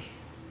me.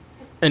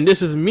 And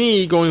this is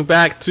me going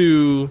back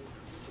to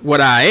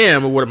what I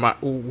am, or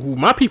who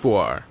my people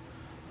are.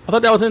 I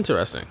thought that was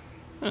interesting.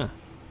 Huh.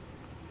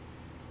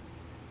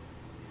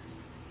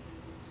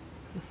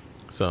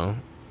 So,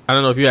 I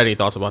don't know if you had any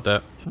thoughts about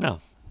that. No,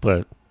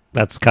 but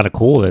that's kind of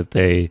cool that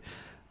they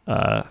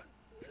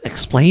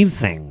explain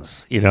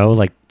things,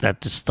 like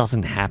that just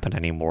doesn't happen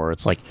anymore.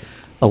 It's like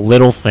a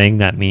little thing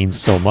that means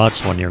so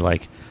much when you're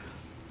like,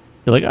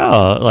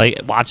 oh, like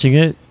watching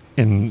it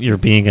and you're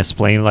being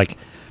explained. Like,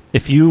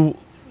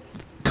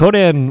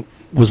 Konnan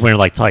was wearing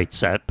like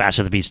tights at Bash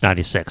at the Beach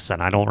 96,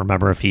 and I don't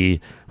remember if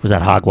he was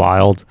at Hog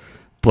Wild,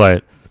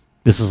 but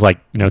this is like,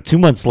 2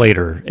 months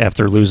later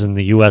after losing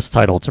the U.S.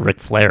 title to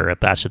Ric Flair at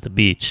Bash at the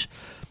Beach,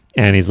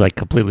 and he's like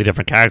completely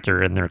different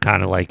character, and they're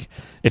kind of like,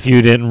 if you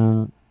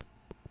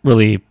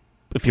were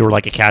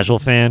like a casual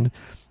fan,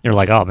 you're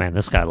like, oh man,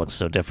 this guy looks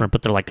so different,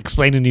 but they're like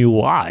explaining to you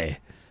why.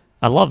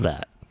 I love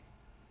that.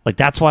 Like,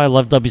 that's why I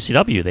love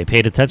WCW. They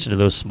paid attention to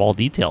those small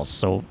details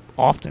so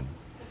often.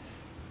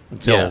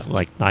 Until,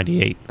 like,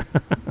 98.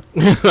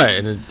 Right,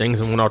 and then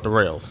things went off the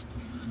rails.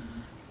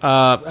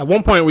 At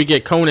one point, we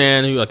get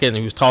Konnan, he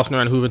was tossing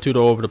around Juventud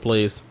all over the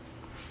place.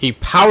 He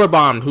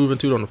powerbombed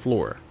Juventud on the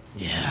floor.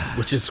 Yeah.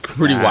 Which is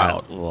pretty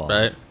wild,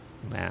 right?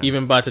 Man.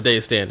 Even by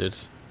today's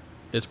standards,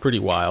 it's pretty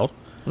wild.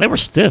 They were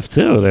stiff,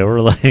 too. They were,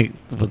 like,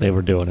 but they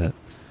were doing it.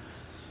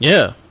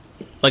 Yeah.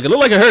 Like, it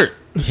looked like it hurt.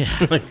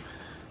 Yeah. Like,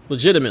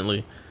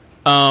 legitimately.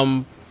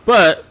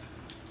 But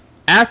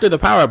after the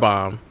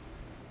powerbomb,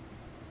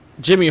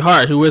 Jimmy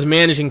Hart, who was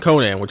managing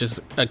Konnan, which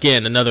is,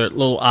 again, another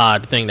little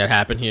odd thing that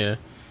happened here.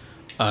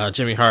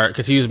 Jimmy Hart,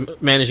 because he was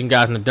managing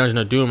guys in the Dungeon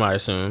of Doom, I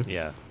assume.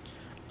 Yeah.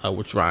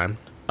 Which rhymed.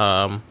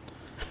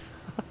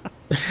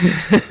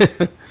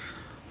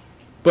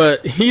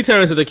 But he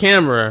turns to the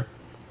camera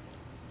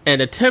and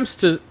attempts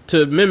to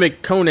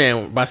mimic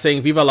Konnan by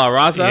saying "Viva la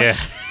Raza." Yeah.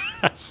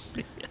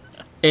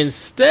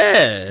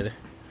 Instead,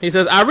 he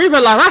says "Arriba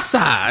la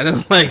Raza," and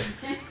it's like,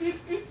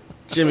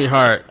 Jimmy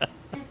Hart.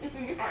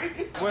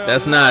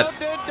 That's not.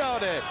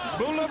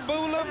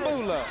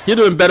 You're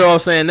doing better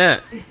off saying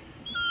that.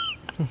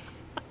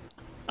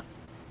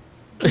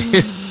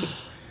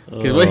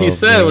 Because what he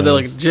said was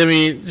like,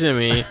 Jimmy.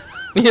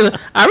 He's like,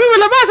 "Arriba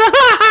la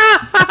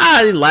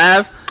Raza!" He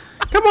laughed.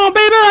 Come on,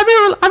 baby,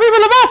 arriba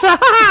la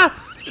Raza!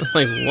 It's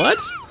like, what?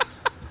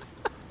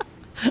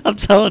 I'm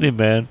telling you,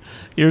 man,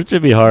 your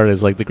Jimmy Hart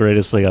is like the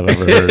greatest thing I've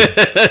ever heard.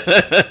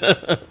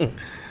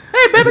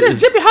 Hey, baby, this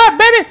is Jimmy Hart,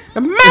 baby.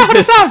 The mouth of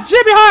the South,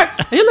 Jimmy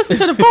Hart. And you listen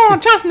to the Vaughn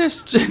Johnson and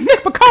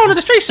Nick McCone of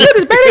the Street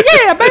Shooters, baby.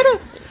 Yeah, baby.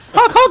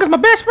 Hulk Hogan's my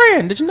best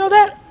friend. Did you know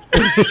that?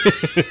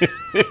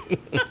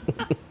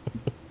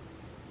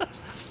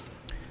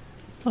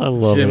 I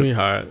love Jimmy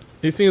Hart.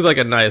 He seems like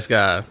a nice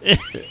guy.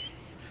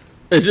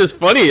 It's just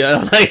funny.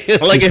 I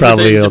like He's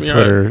probably on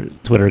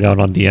Twitter going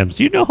on DMs.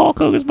 Do you know Hulk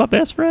Hogan's my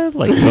best friend?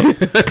 Like,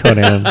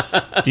 Conan,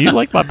 do you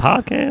like my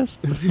podcast?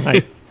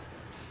 Like,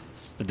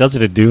 The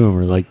Dungeon of Doom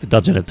or like the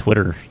Dungeon of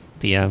Twitter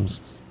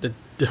DMs.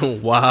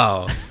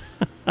 Wow.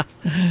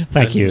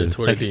 Thank you.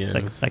 Twitter DMs.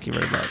 DMs. Thank you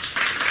very much.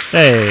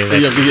 Hey.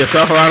 You give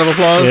yourself a round of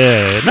applause?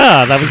 Yeah.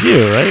 Nah, that was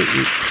you,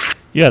 right?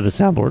 You had the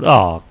soundboard.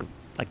 Oh,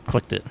 I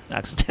clicked it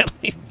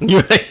accidentally.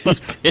 You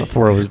did.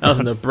 Before it was That was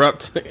done. an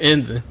abrupt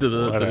end to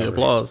the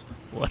applause.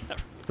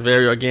 Whatever.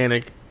 Very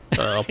organic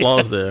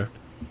applause there.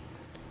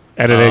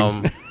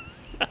 Editing.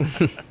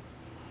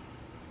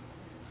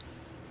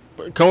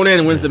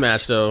 Conan wins the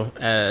match, though,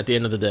 at the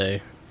end of the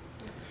day.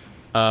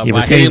 He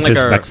retains his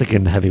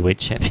Mexican heavyweight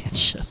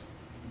championship.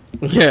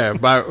 Yeah,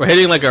 by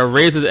hitting like a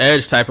razor's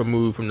edge type of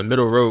move from the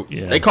middle rope.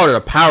 Yeah. They called it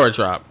a power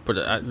drop, but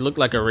it looked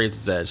like a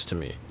razor's edge to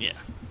me. Yeah.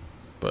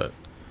 But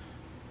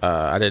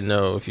I didn't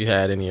know if you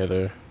had any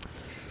other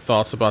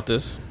thoughts about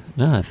this.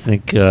 No, I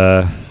think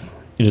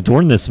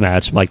during this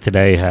match, Mike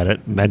today had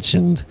it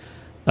mentioned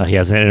he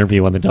has an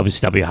interview on the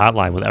WCW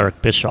hotline with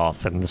Eric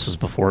Bischoff, and this was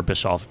before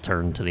Bischoff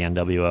turned to the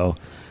NWO,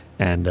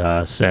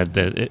 and said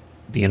that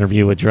the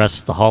interview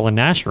addressed the Hall and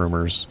Nash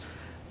rumors,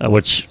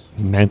 which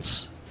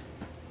meant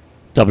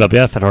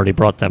WWF had already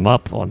brought them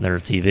up on their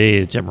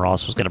TV. Jim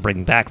Ross was going to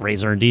bring back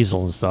Razor and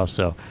Diesel and stuff,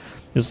 so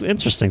it's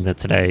interesting that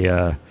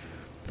today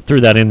threw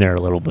that in there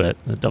a little bit,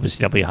 the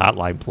WCW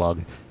hotline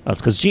plug.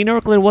 That's because Gene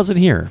Okerlund wasn't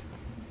here.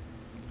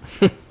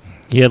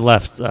 He had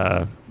left,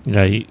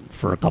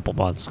 for a couple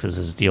months because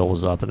his deal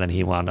was up, and then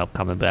he wound up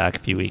coming back a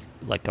few weeks,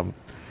 like a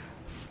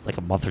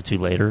month or two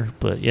later.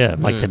 But yeah,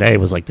 Mike today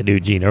was like the new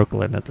Gene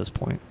Okerlund at this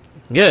point.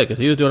 Yeah, because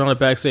he was doing all the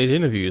backstage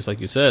interviews,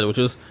 like you said, which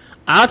was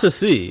odd to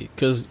see.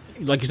 Because,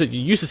 like you said,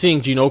 you're used to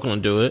seeing Gene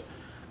Okerlund do it,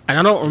 and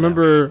I don't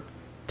remember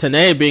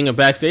Tenay being a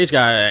backstage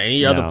guy at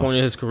any other point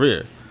in his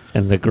career.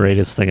 And the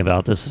greatest thing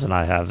about this is, and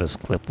I have this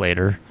clip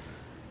later,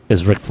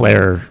 is Ric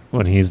Flair,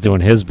 when he's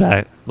doing his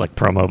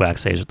promo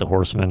backstage with the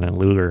Horsemen and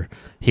Luger,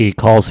 he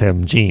calls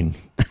him Gene.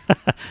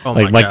 Oh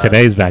like my Mike God.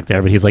 Today's back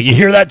there, but he's like, "You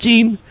hear that,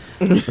 Gene?"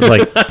 It's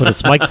like, but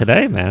it's Mike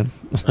Today, man.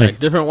 Like,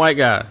 different white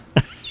guy.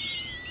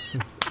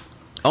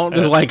 All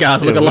these white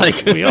guys look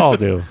alike. We all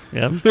do.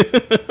 Yep.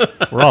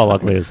 We're all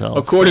ugly as hell.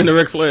 According to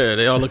Ric Flair,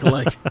 they all look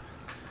alike.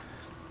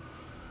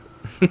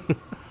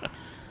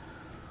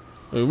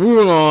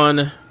 Moving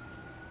on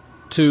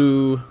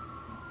to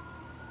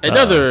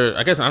another,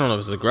 I guess, I don't know if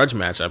it's a grudge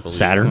match, I believe.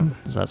 Saturn?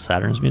 Is that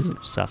Saturn's music?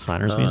 Scott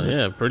Steiner's music?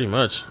 Yeah, pretty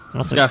much.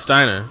 Scott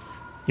Steiner.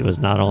 He was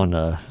not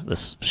on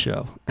this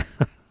show.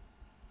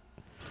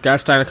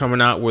 Scott Steiner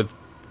coming out with,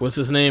 what's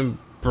his name?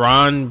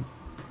 Braun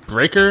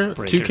Breaker?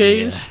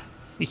 2Ks?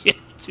 Yeah,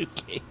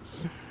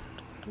 2Ks.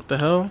 What the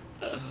hell?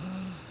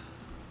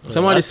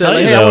 Somebody said,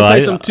 hey, I want to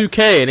play some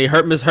 2K, and he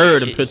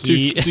misheard and put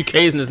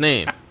 2Ks in his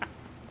name.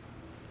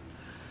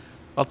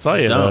 I'll tell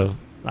you, though,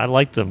 I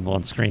liked him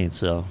on screen,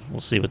 so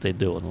we'll see what they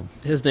do with him.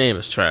 His name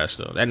is trash,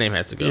 though. That name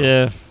has to go.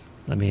 Yeah,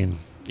 I mean,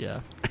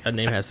 yeah. That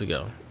name has to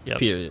go. Yep.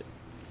 Period.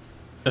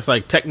 It's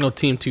like Techno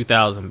Team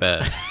 2000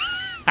 bad.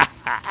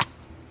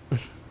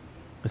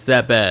 It's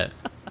that bad.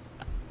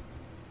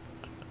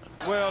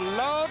 Well,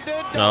 Lord,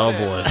 oh,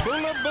 boy.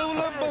 Boola,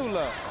 boola,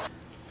 boola.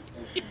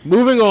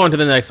 Moving on to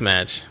the next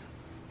match.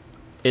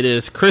 It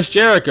is Chris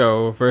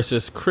Jericho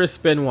versus Chris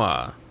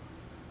Benoit.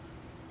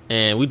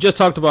 And we just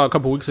talked about a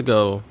couple weeks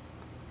ago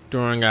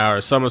during our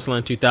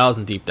SummerSlam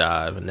 2000 deep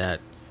dive, and that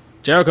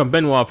Jericho and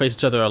Benoit faced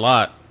each other a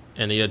lot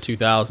in the year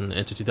 2000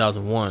 into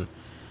 2001.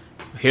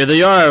 Here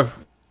they are.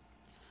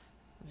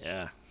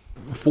 Yeah.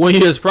 4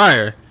 years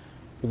prior,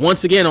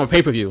 once again on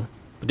pay-per-view,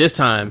 but this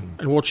time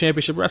in World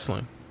Championship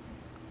Wrestling.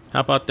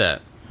 How about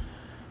that?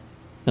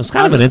 It was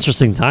kind of an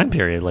interesting time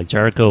period. Like,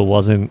 Jericho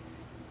wasn't,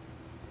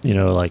 he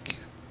was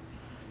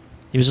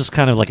just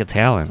kind of like a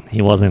talent.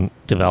 He wasn't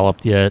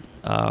developed yet.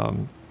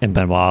 And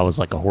Benoit was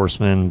like a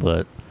horseman,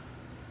 but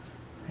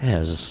yeah, it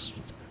was just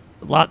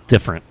a lot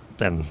different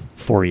than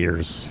 4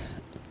 years.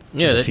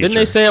 Yeah, didn't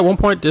they say at one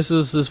point this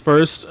is his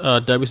first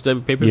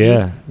WCW pay-per-view?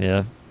 Yeah,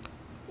 yeah.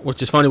 Which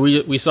is funny.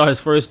 We saw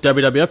his first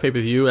WWF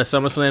pay-per-view at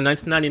SummerSlam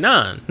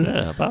 1999.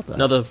 Yeah, about that.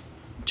 Another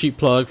cheap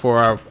plug for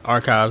our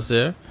archives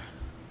there.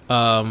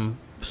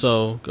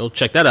 So go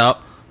check that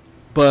out.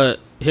 But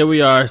here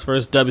we are, his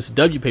first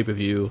WCW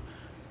pay-per-view,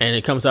 and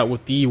it comes out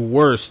with the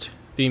worst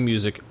theme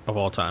music of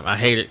all time. I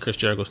hated Chris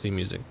Jericho's theme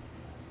music.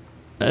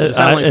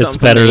 It's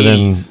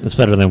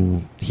better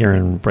than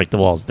hearing Break the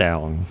Walls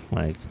Down.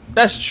 Like,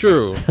 that's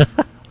true.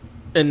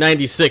 In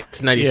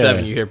 96,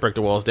 97, you hear Break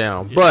the Walls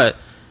Down. Yeah. But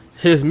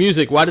his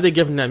music, why did they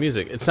give him that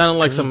music? It sounded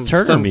like some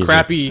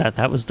crappy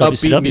that was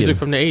upbeat WCW. music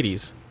from the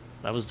 80s.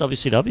 That was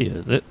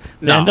WCW. The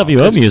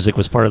NWO music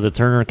was part of the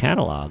Turner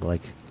catalog.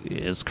 Like,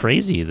 it's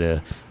crazy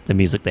the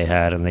music they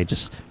had, and they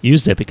just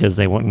used it because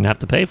they wouldn't have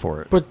to pay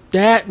for it. But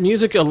that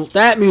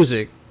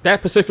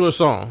particular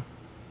song,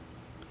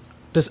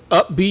 this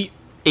upbeat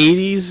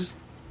 80s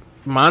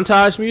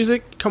montage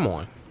music, come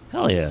on.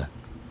 Hell yeah.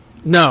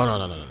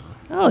 No.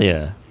 Hell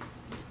yeah.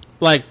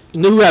 Like, you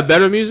know who had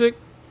better music?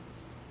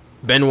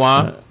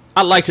 Benoit.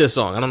 I liked his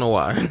song. I don't know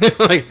why.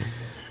 Like,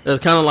 it was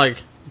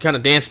kind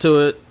of dance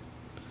to it.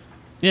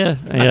 Yeah.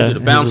 I could do the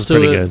bounce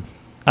to it. Good.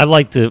 I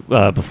liked it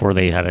before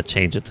they had to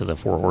change it to the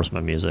Four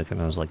Horsemen music,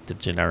 and it was like the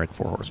generic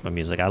Four Horsemen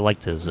music. I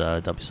liked his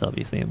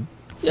WCW theme.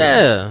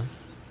 Yeah,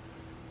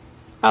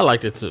 I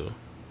liked it too.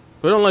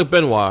 We don't like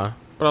Benoit,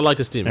 but I like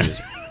his theme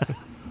music.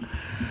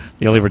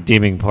 The only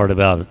redeeming part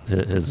about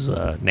his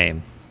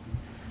name,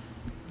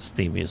 his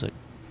theme music.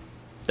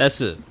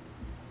 That's it.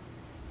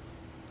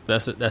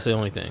 That's it. That's the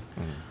only thing.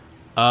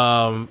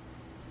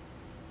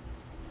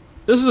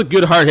 This is a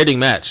good hard-hitting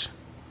match.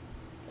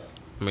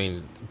 I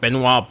mean,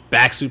 Benoit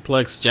back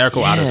suplex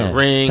Jericho out of the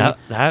ring.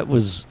 That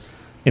was,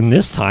 in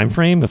this time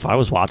frame, if I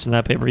was watching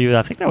that pay-per-view,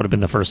 I think that would have been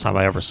the first time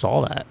I ever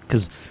saw that.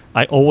 Because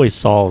I always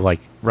saw like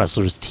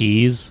wrestlers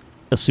tease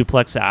a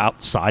suplex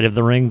outside of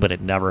the ring, but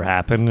it never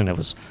happened. And it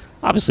was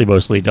obviously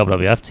mostly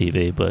WWF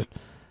TV. But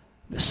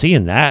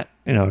seeing that,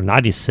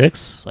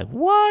 96, like,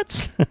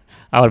 what?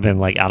 I would have been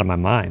like out of my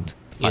mind.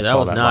 Yeah, that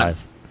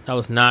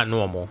was not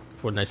normal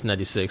for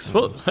 1996.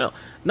 Hell,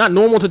 not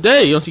normal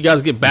today. You don't see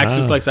guys get back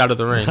suplex out of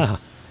the ring.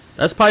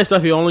 That's probably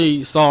stuff you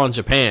only saw in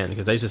Japan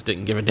because they just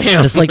didn't give a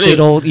damn. It's like they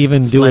don't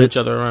even do it. Each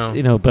other around.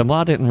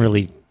 Benoit didn't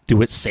really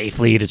do it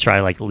safely to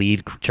try like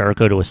lead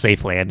Jericho to a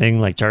safe landing.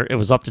 Like it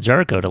was up to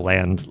Jericho to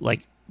land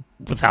like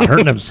without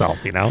hurting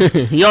himself. You're on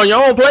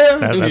your own player.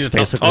 That's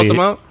basically toss him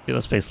out.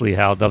 That's basically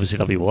how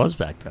WCW was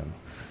back then.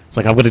 It's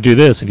like, I'm going to do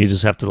this, and you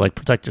just have to like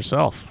protect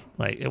yourself.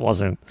 Like it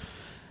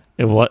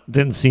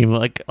didn't seem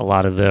like a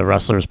lot of the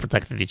wrestlers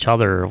protected each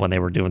other when they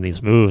were doing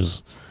these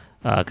moves,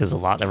 because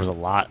there was a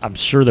lot. I'm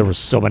sure there was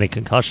so many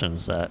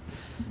concussions that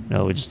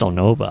we just don't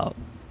know about.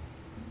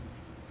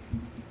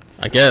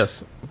 I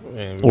guess,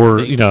 or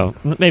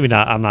maybe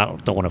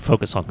not. Don't want to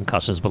focus on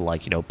concussions, but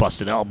like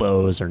busted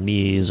elbows or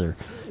knees or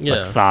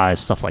like thighs,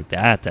 stuff like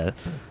that. That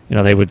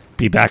they would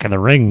be back in the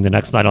ring the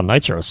next night on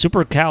Nitro.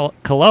 Super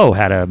Calo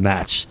had a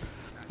match.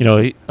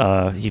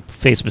 He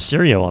faced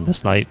Mysterio on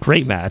this night.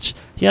 Great match.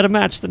 He had a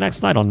match the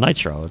next night on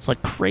Nitro. It's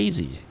like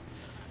crazy.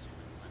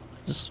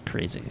 Just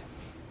crazy.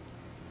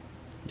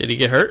 Did he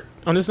get hurt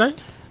on this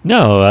night?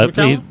 No,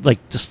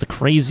 just the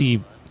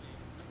crazy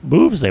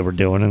moves they were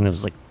doing, and it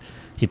was like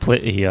he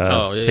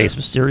faced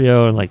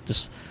Mysterio, and like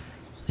just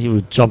he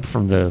would jump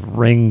from the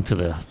ring to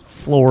the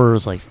floor. It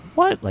was like,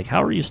 what? Like,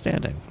 how are you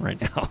standing right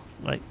now?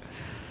 Like,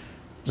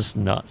 just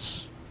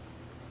nuts.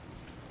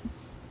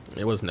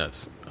 It was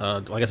nuts.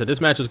 Like I said,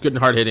 this match was good and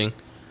hard hitting.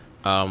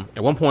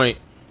 At one point,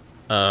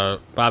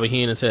 Bobby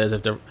Heenan says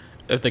if the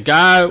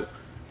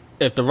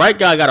right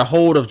guy got a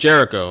hold of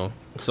Jericho,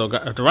 so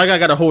if the right guy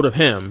got a hold of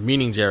him,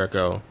 meaning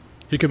Jericho,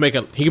 he could make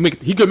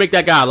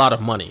that guy a lot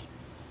of money.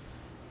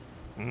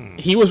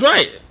 He was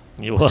right.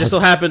 He was. Just so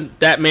happened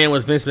that man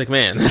was Vince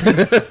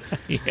McMahon,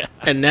 yeah,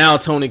 and now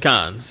Tony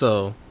Khan.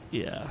 So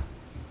yeah.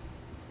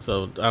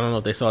 So I don't know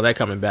if they saw that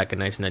coming back in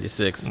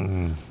 1996.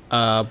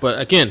 But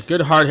again,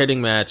 good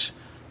hard-hitting match.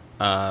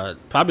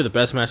 Probably the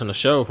best match on the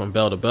show from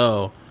bell to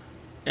bell.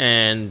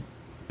 And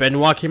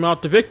Benoit came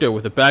out the victor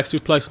with a back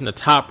suplex from the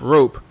top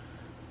rope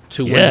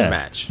to win the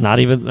match. Not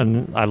even,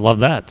 and I love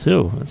that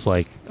too. It's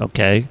like,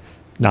 okay,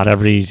 not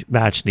every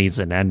match needs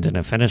an end and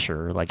a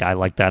finisher. Like, I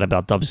like that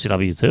about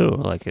WCW too.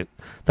 Like,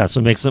 that's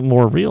what makes it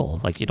more real.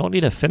 Like, you don't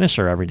need a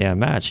finisher every damn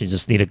match. You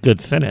just need a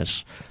good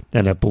finish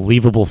and a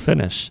believable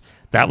finish.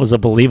 That was a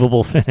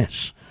believable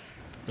finish.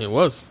 It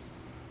was.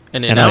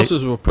 And the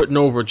announcers were putting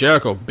over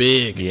Jericho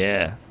big.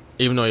 Yeah.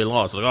 Even though he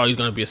lost. Like, he's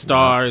going to be a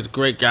star. He's a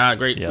great guy,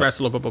 great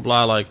wrestler, blah, blah,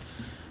 blah. Like,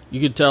 you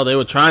could tell they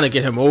were trying to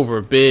get him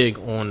over big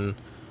on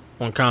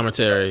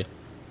commentary,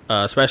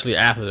 especially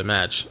after the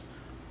match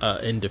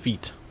in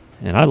defeat.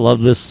 And I love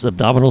this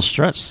abdominal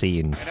stretch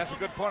scene. And that's a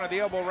good point of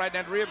the elbow right in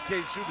that rib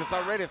cage shoot that's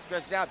already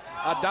stretched out.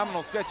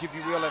 Abdominal stretch, if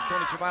you will, as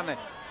Tony Schiavone.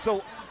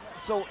 So,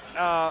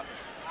 how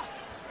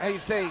you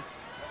say?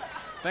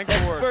 Think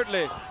of a word.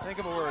 Expertly. Think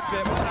of a word.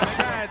 I'm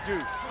trying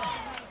to.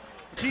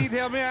 Keith,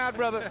 help me out,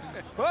 brother.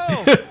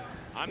 Whoa.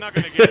 I'm not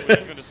going to guess what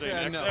he's going to say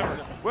next. No.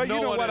 Ever. Well,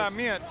 you know what I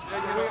meant.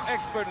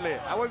 Expertly.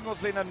 I wasn't going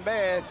to say nothing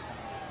bad.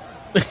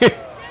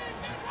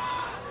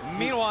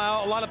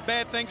 Meanwhile, a lot of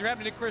bad things are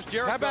happening to Chris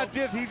Jericho. How about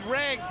this? He's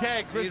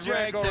ragtagged Chris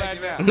Jericho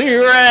right now. He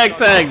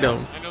ragtagged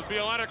him. And there'll be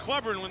a lot of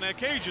clubbering when that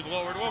cage is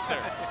lowered, won't there?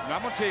 Now,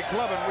 I'm going to tell you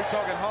clubbing. We're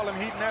talking Harlem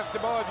Heat Nasty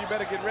Boys. You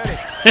better get ready.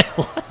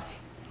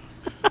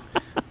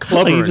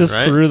 Clubbering, you just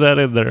threw that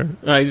in there.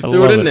 Right, you just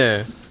threw it in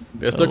there.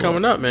 They're still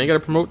coming up, man. You got to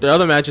promote the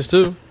other matches,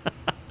 too.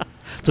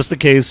 Just in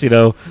case,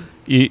 you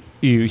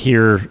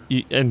hear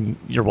and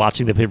you're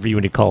watching the pay-per-view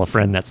and you call a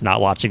friend that's not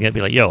watching it, be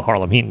like, yo,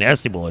 Harlem Heat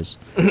Nasty Boys.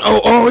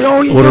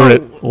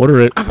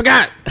 Order it. I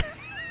forgot.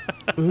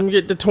 Let me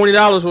get the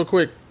 $20 real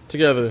quick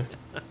together.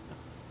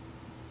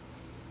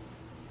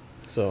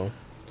 So.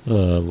 I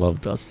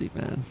love Dusty,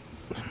 man.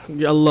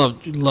 Yeah, I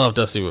love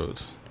Dusty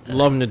Rhodes.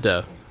 Love him to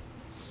death.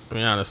 I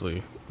mean,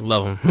 honestly,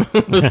 love him.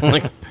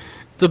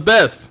 It's the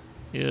best.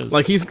 He is.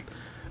 Like, he's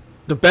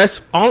the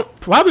best.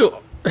 Probably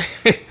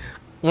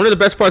one of the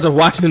best parts of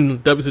watching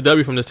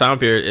WCW from this time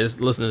period is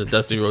listening to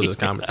Dusty Rhodes'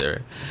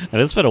 commentary.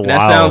 And it's been a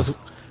while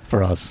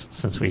for us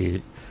since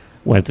we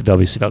went to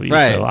WCW.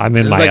 Right. So I'm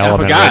in It's my like I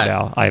element forgot. right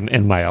now. I'm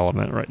in my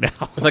element right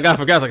now. It's like I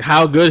forgot. It's like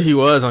how good he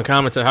was on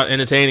commentary, how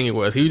entertaining he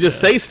was. He would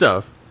just say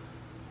stuff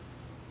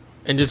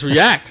and just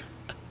react.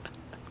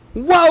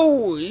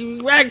 Whoa!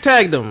 He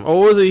ragtagged him,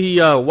 or was it he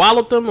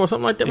walloped him, or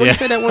something like that? What did he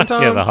say that one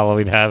time? Yeah, the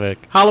Halloween Havoc.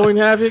 Halloween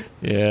Havoc.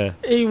 Yeah.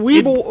 He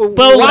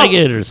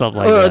bow-legged or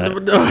something like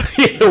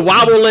that. Yeah,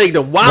 wobble-legged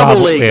him.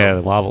 Wobble-legged him. Yeah,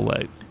 the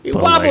wobble-leg. He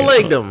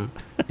wobble-legged him.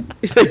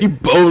 He said he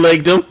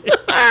bow-legged him.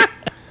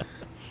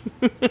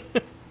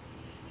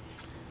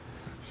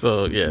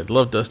 So, yeah,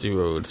 love Dusty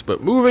Rhodes.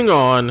 But moving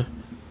on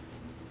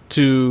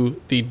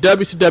to the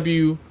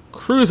WCW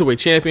Cruiserweight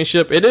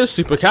Championship, it is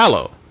Super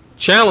Calo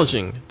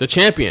challenging the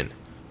champion,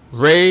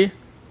 Rey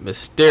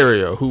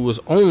Mysterio, who was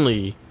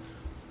only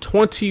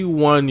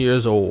 21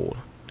 years old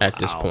at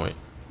this point.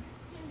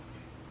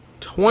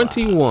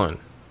 21.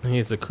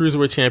 He's the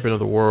Cruiserweight Champion of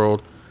the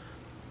world.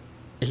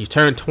 He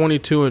turned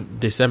 22 in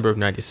December of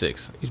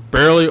 96. He's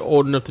barely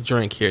old enough to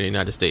drink here in the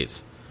United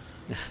States.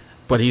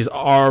 But he's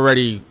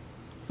already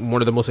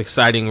one of the most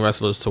exciting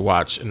wrestlers to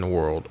watch in the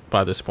world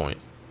by this point.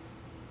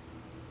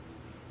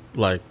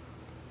 Like,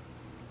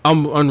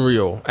 I'm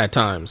unreal at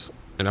times.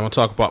 And I'm going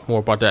to talk more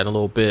about that in a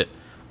little bit.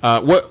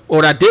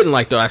 What I didn't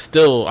like,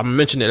 though, I'm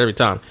mentioning it every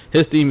time.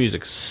 His theme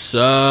music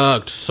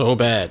sucked so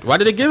bad. Why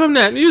did they give him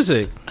that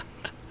music?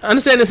 I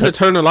understand this in the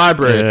Turner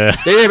Library. Yeah.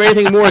 They didn't have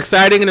anything more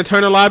exciting in the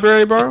Turner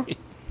Library, bro?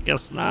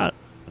 Guess not.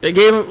 They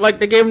gave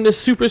him this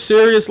super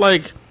serious,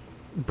 like,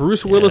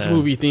 Bruce Willis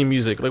movie theme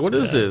music. Like, what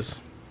is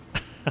this?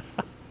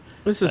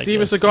 This is a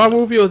Steven Seagal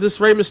movie, or is this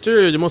Rey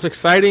Mysterio, the most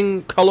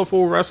exciting,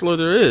 colorful wrestler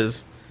there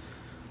is?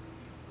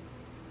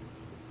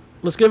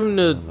 Let's give him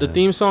the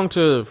theme song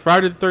to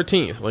Friday the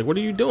 13th. Like, what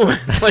are you doing?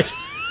 Like,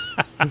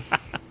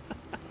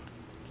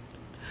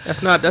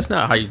 that's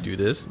not how you do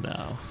this.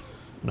 No,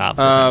 not.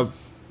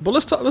 But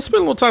let's spend a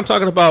little time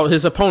talking about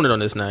his opponent on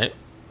this night,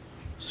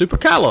 Super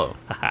Calo,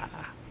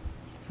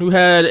 who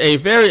had a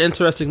very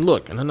interesting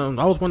look. And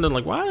I was wondering,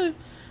 like, why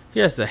he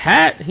has the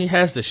hat, he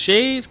has the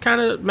shades kind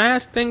of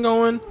mask thing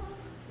going.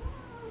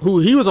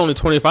 He was only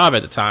 25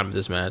 at the time of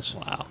this match.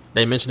 Wow.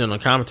 They mentioned it on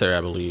commentary,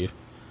 I believe.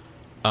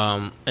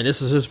 And this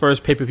was his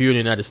first pay-per-view in the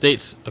United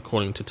States,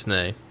 according to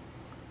Tenay.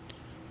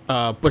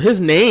 But his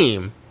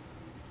name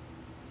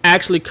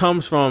actually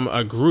comes from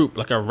a group,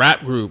 like a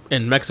rap group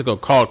in Mexico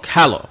called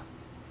Calo.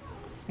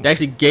 They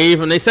actually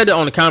gave him, they said it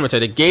on the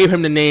commentary, they gave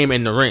him the name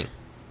in the ring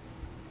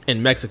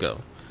in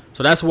Mexico.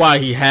 So that's why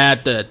he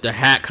had the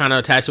hat kind of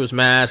attached to his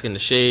mask and the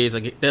shades.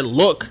 Like, that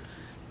look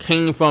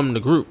came from the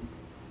group.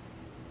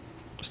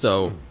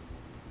 So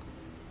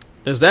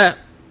there's that.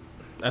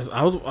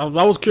 I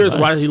was curious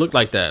why he looked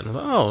like that. And I was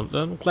like, oh,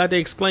 I'm glad they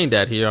explained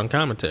that here on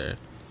commentary.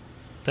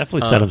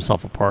 Definitely set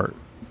himself apart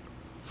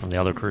from the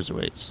other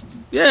cruiserweights.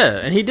 Yeah,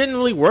 and he didn't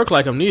really work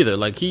like him neither.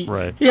 Like he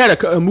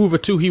had a move or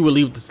two he would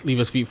leave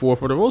his feet for.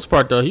 For the most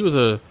part, though, he was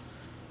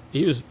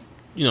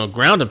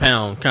ground and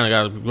pound kind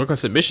of guy, work on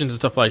submissions and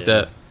stuff like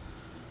that.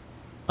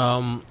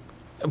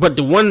 But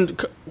the one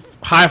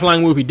high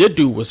flying move he did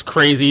do was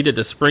crazy. He did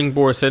the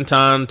springboard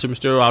senton to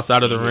Mysterio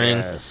outside of the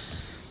ring.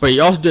 But he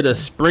also did a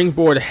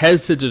springboard head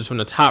scissors from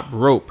the top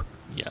rope.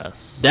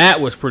 Yes. That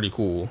was pretty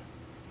cool.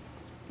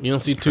 You don't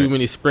see too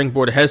many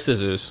springboard head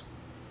scissors,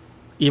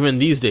 even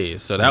these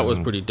days. So that was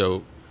pretty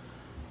dope.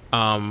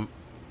 But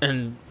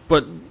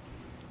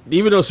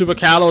even though Super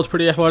Calo is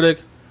pretty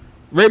athletic,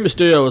 Rey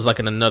Mysterio is like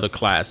in another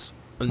class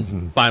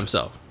by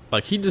himself.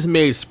 Like, he just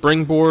made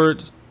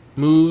springboard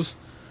moves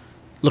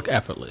look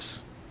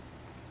effortless.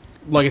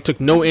 Like, it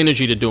took no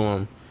energy to do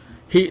them.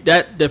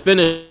 The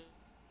finish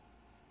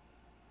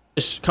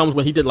comes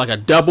when he did like a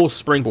double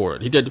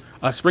springboard. He did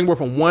a springboard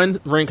from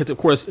one ring, because of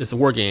course it's a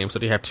war game, so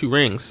they have two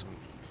rings.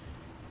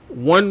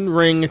 One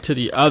ring to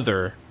the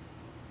other,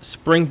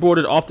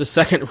 springboarded off the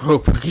second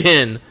rope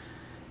again,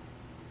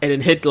 and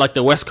then hit like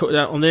the West Coast.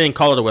 They didn't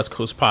call it a West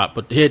Coast pop,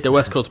 but hit the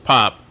West Coast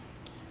pop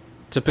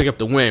to pick up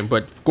the win.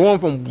 But going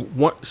from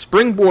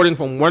springboarding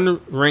from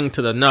one ring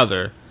to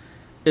another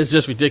is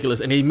just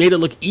ridiculous, and he made it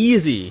look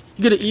easy.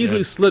 He could have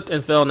easily slipped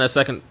and fell on that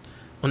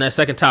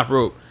second top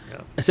rope.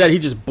 Instead, he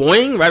just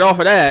boing right off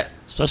of that.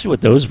 Especially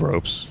with those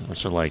ropes,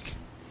 which are like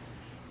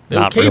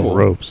not cable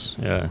real ropes.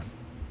 Yeah.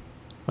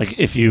 Like,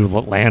 if you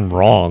land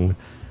wrong,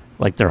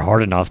 like, they're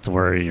hard enough to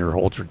where your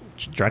whole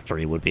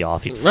trajectory would be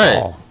off. You'd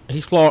fall.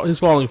 He's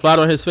falling flat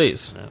on his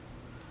face. Yeah.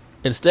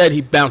 Instead,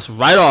 he bounced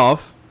right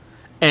off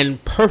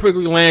and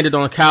perfectly landed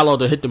on Calo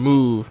to hit the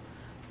move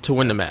to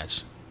win the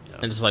match. Yeah.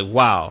 And it's like,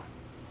 wow.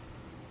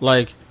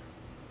 Like,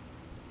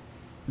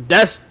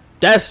 that's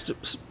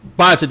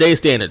by today's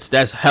standards,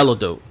 that's hella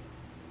dope.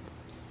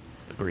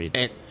 Agreed.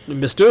 And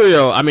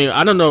Mysterio, I mean,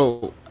 I don't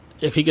know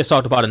if he gets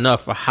talked about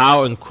enough for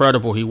how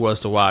incredible he was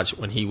to watch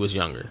when he was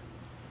younger.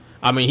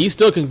 I mean, he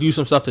still can do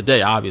some stuff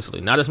today, obviously.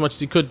 Not as much as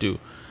he could do.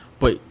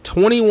 But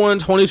 21,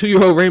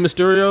 22-year-old Rey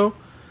Mysterio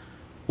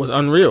was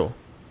unreal.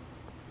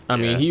 I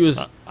mean, he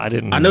was... I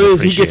know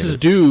he gets his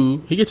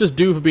due. He gets his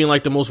due for being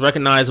like the most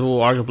recognizable,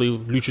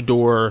 arguably,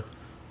 luchador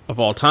of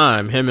all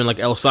time. Him and like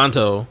El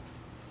Santo.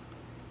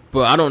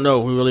 But I don't know.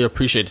 We really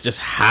appreciate just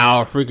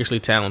how freakishly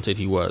talented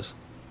he was.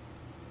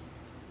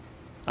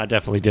 I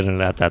definitely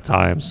didn't at that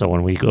time. So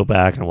when we go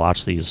back and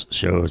watch these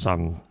shows,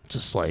 I'm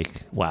just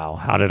like, wow,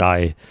 how did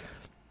I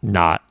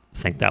not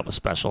think that was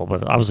special?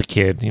 But I was a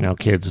kid.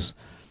 Kids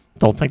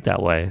don't think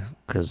that way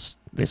because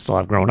they still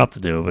have growing up to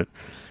do. But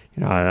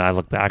I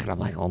look back and I'm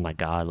like, oh my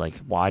god, like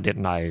why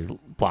didn't I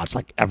watch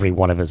like every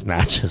one of his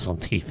matches on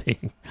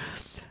TV?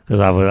 Because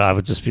I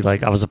would just be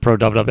like, I was a pro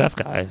WWF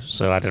guy,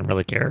 so I didn't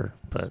really care.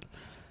 But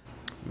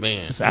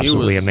man, it's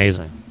absolutely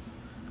amazing.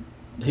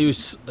 He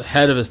was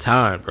ahead of his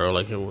time, bro.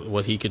 Like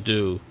what he could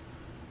do,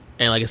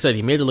 and like I said,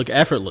 he made it look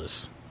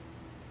effortless.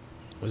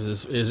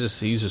 He's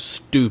just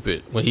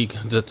stupid when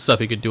the stuff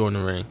he could do in the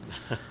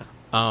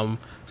ring.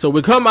 So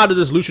we come out of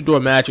this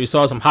luchador match. We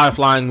saw some high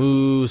flying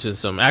moves and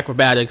some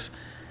acrobatics,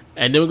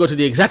 and then we go to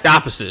the exact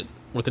opposite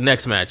with the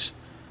next match: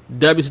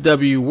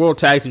 WCW World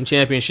Tag Team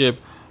Championship,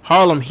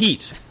 Harlem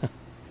Heat,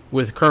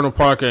 with Colonel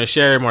Parker and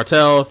Sherry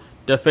Martel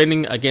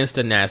defending against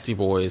the Nasty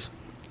Boys.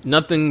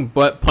 Nothing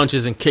but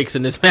punches and kicks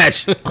in this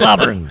match.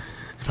 Clobbering.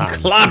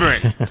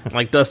 Clobbering,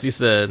 like Dusty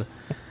said.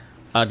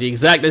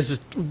 This is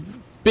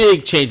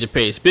big change of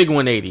pace, big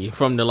 180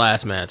 from the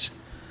last match.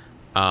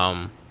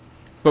 But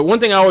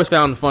one thing I always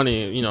found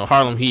funny,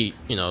 Harlem Heat,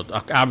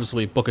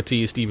 obviously Booker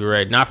T, Stevie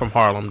Ray, not from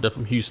Harlem, they're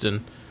from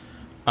Houston.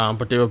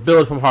 But they were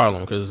billed from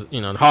Harlem because,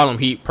 Harlem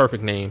Heat,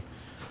 perfect name.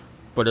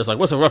 But it's like,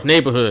 what's a rough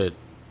neighborhood?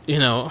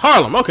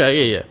 Harlem,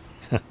 okay, yeah.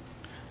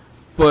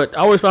 But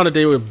I always found that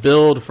they were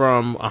billed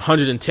from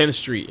 110th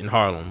Street in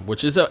Harlem,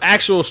 which is an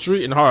actual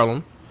street in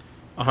Harlem,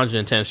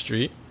 110th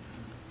Street.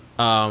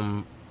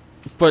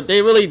 But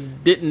they really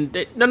didn't.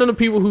 None of the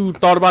people who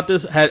thought about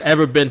this had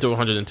ever been to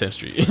 110th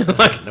Street.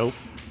 Nope.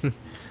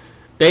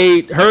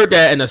 They heard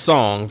that in a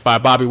song by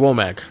Bobby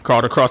Womack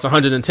called "Across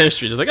 110th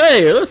Street." It's like,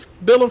 hey, let's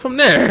bill them from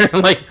there. They're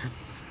like,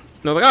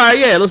 all right,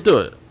 yeah, let's do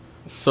it.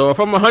 So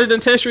from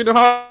 110th Street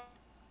to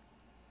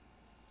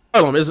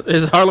Harlem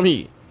is Harlem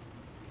Heat.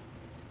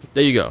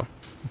 There you go.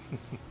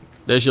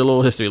 There's your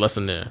little history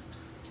lesson there.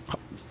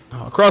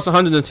 Across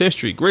 110th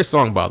Street. Great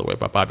song, by the way,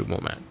 by Bobby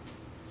Womack.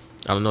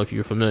 I don't know if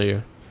you're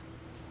familiar.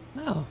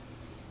 No.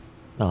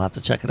 I'll have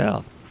to check it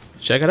out.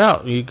 Check it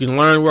out. You can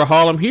learn where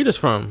Harlem Heat is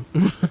from.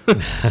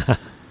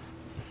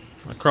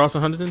 Across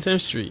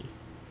 110th Street.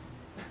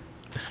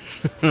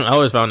 I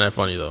always found that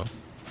funny, though.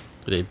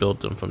 They built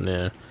them from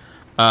there.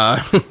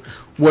 The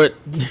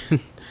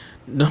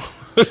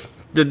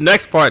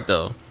next part,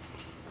 though.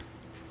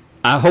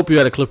 I hope you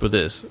had a clip of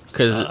this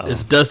because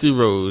it's Dusty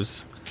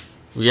Rhodes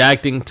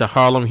reacting to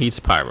Harlem Heat's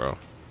pyro.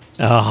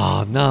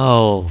 Oh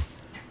no!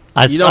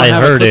 I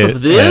have heard a clip it.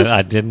 Of this?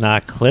 I did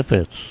not clip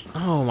it.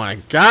 Oh my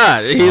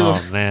god!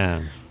 Oh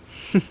man,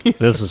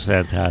 this was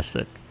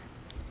fantastic.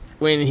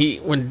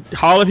 When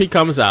Harlem Heat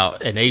comes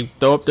out and they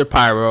throw up their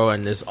pyro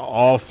and it's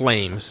all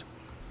flames,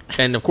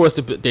 and of course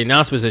the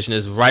announce position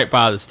is right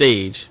by the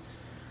stage.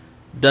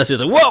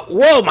 Dusty's like,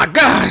 whoa, my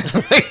god!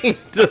 He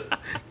just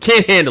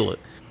can't handle it.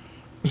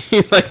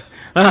 He's like,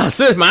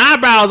 since my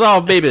eyebrows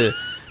off, baby.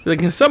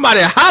 Like,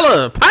 somebody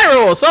holler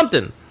pyro or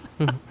something.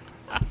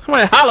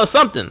 Somebody holler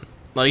something.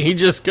 Like, he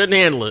just couldn't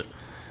handle it.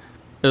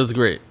 It was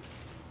great.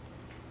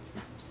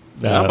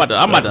 I'm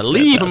about to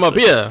leave him up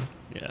here.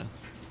 Yeah.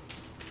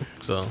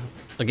 So,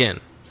 again,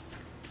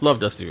 love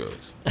Dusty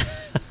Rhodes.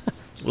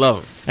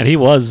 Love him. And he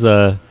was,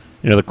 the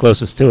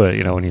closest to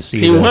it. When you see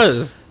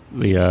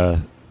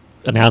the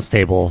announce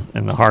table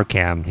and the hard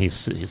cam, he's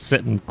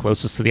sitting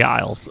closest to the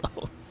aisle. So.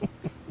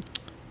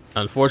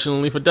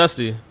 Unfortunately for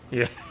Dusty.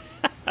 Yeah.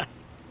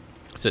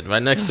 Sitting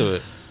right next to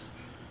it.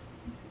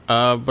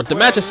 But the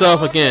match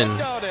itself, again.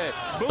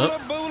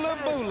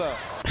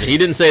 He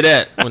didn't say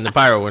that when the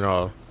pyro went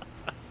off.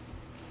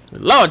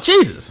 Lord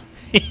Jesus.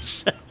 He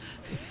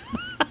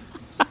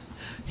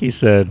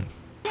said.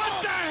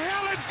 What the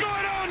hell is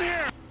going on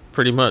here?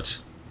 Pretty much.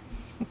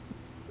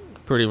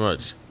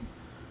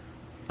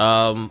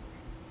 The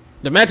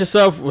match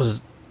itself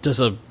was just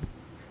a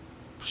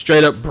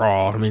straight up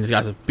brawl. I mean, these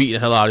guys are beating the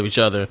hell out of each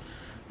other.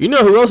 You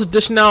know who else is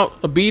dishing out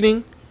a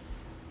beating?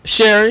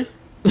 Sherry.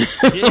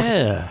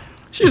 Yeah.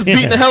 She was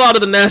beating the hell out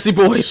of the Nasty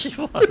Boys. She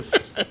was.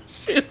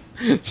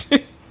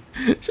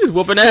 She's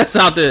whooping ass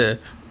out there.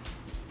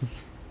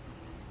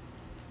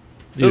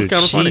 Dude, it was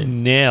kind of funny. She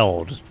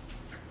nailed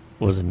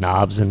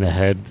knobs in the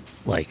head,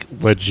 like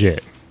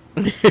legit.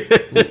 With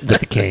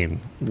the cane.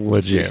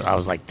 Legit. I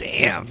was like,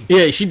 damn.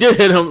 Yeah, she did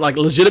hit him like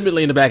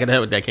legitimately in the back of the head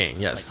with that cane.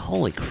 Yes. Like,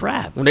 holy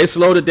crap. When they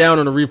slowed it down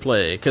on the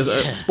replay, because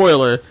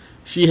spoiler,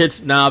 she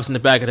hits knobs in the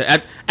back of the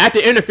head. After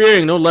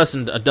interfering no less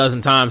than a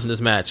dozen times in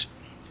this match,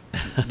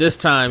 this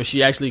time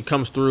she actually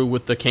comes through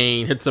with the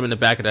cane, hits him in the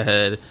back of the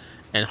head,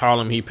 and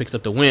Harlem Heat picks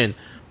up the win.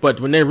 But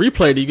when they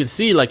replayed it, you can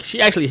see like she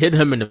actually hit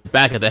him in the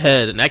back of the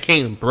head, and that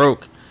cane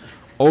broke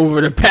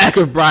over the back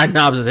of Brian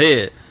Knobbs'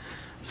 head.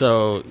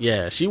 So,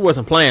 yeah, she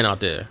wasn't playing out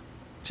there.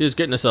 She was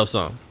getting herself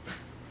some.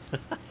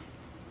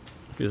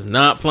 She was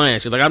not playing.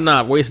 She's like, I'm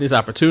not wasting these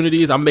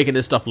opportunities. I'm making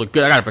this stuff look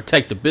good. I got to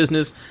protect the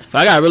business. So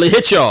I got to really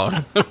hit y'all.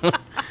 I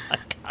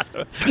got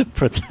to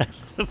protect.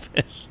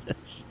 the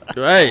business.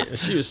 Right.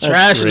 She was That's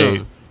trashing great.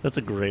 him. That's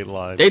a great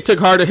line. They took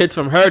harder hits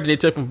from her than they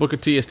took from Booker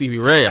T and Stevie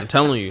Ray. I'm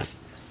telling you.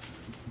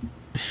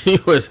 He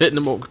was hitting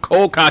them over,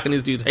 cold cocking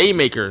these dudes.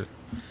 Haymaker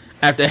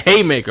after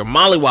haymaker.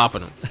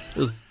 Mollywopping them. It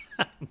was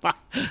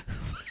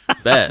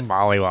bad.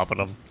 Mollywopping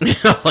them.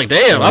 Like,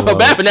 damn. I felt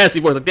bad for Nasty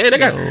Boys. Like, damn, they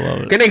got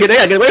to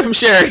get away from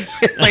Sherry.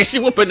 Like, she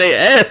whooping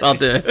their ass out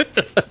there.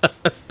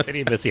 They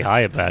need Missy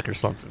Hyatt back or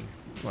something.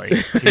 Like,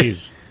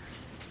 jeez.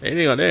 They need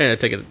to go there and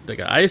take an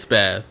ice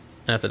bath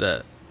after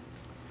that.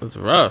 It was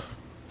rough.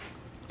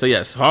 So,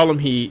 yes, Harlem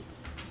Heat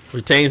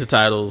retains the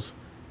titles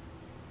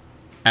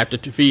after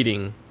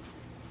defeating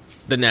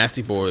the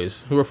Nasty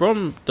Boys, who are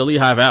from the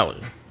Lehigh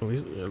Valley.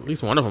 At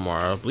least one of them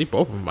are. I believe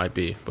both of them might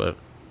be. But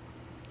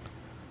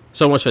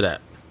so much for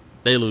that.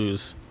 They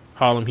lose.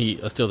 Harlem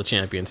Heat are still the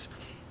champions.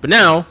 But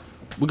now,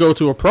 we go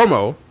to a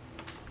promo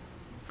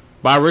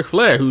by Ric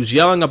Flair, who's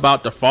yelling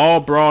about the Fall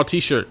Brawl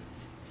t-shirt,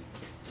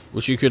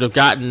 which you could have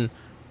gotten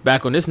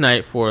back on this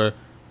night for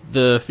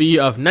the fee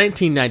of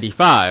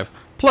 $19.95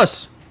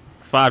 plus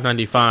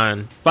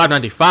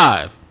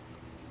 $5.95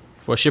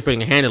 for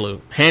shipping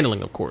and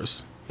handling, of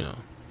course. You know,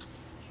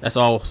 that's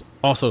all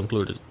also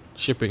included,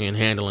 shipping and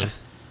handling.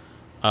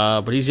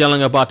 But he's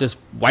yelling about this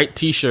white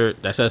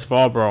T-shirt that says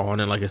Fall Brawl on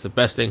it, like it's the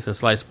best thing since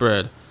sliced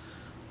bread.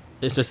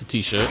 It's just a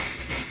T-shirt.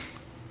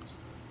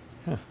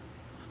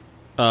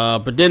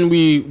 But then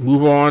we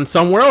move on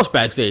somewhere else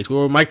backstage.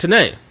 We're with Mike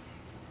Tenay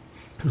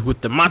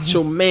with the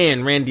Macho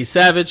Man Randy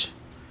Savage,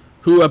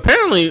 who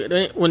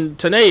apparently, when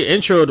Tenay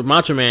introed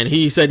Macho Man,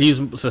 he said he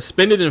was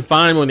suspended and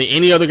fined more than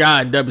any other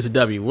guy in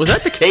WCW. Was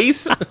that the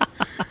case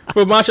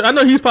for Macho? I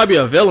know he's probably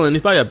a villain.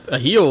 He's probably a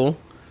heel.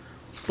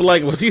 But,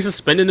 like, was he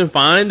suspended and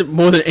fined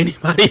more than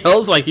anybody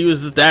else? Like, he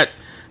was just that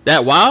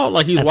wild?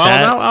 Like, he's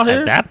wilding out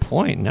here? At that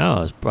point,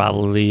 no. It's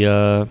probably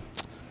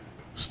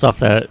stuff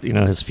that, you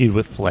know, his feud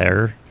with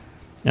Flair.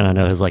 And I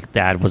know his, like,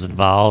 dad was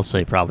involved, so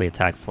he probably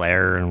attacked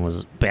Flair and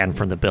was banned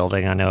from the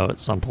building, I know, at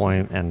some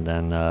point. And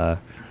then, I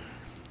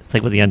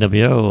think with the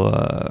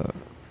NWO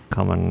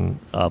coming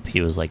up,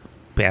 he was, like,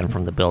 banned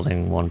from the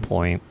building at one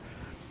point.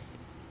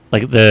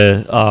 Like,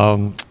 the,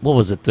 what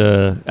was it,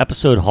 the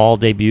episode Hall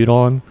debuted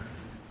on?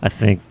 I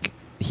think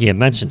he had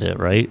mentioned it,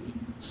 right?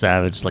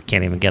 Savage, like,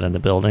 can't even get in the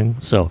building.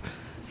 So,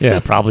 yeah,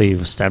 probably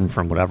was stemmed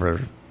from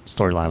whatever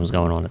storyline was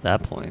going on at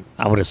that point,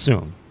 I would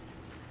assume.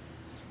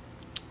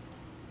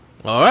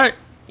 All right.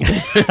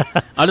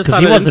 Because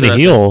he wasn't a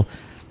heel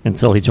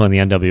until he joined the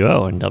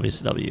NWO and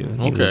WCW.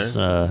 And he was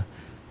a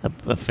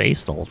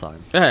face the whole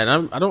time. Yeah,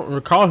 and I don't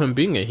recall him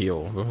being a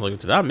heel. Like,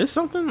 did I miss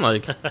something?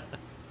 Like,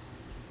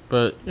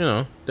 but, you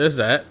know, there's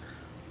that.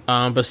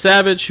 But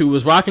Savage, who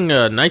was rocking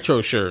a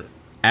Nitro shirt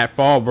at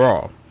Fall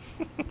Brawl.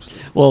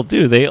 Well,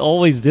 dude, they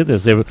always did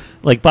this. They were,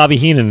 like, Bobby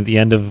Heenan at the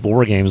end of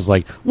War Games was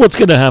like, what's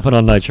going to happen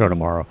on Nitro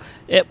tomorrow?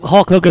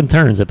 Hulk Hogan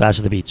turns at Bash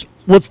of the Beach.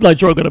 What's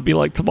Nitro going to be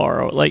like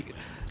tomorrow? Like,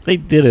 they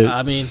did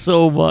it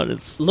so much.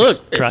 It's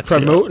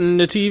promoting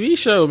the TV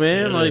show,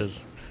 man. Like,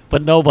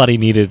 but nobody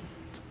needed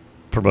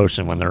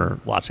promotion when they're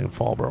watching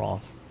Fall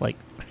Brawl. Like,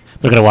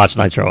 they're going to watch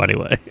Nitro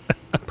anyway.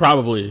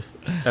 Probably.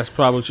 That's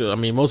probably true. I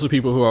mean, most of the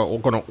people who are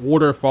going to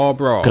order Fall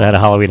Brawl could have had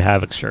a Halloween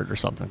Havoc shirt or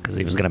something because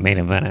he was going to main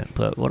event it,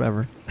 but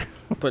whatever.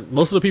 But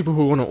most of the people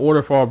who are going to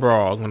order Fall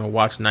Brawl are going to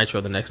watch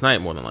Nitro the next night,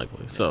 more than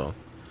likely. So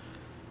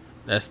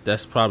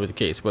that's probably the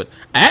case. But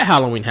at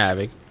Halloween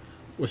Havoc,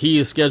 where he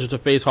is scheduled to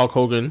face Hulk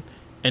Hogan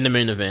in the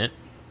main event,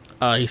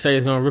 he said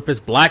he's going to rip his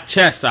black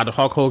chest out of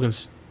Hulk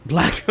Hogan's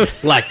black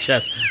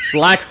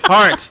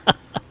heart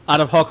out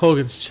of Hulk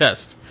Hogan's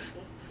chest.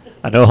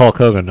 I know Hulk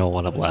Hogan don't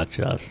want a black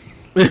chest.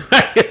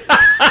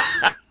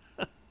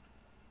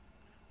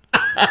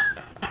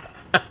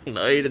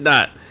 No, he did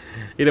not.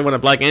 He didn't want to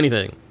black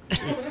anything.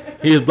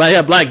 He was black. He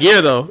had black gear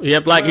though. He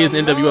had black gear in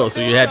the NWO,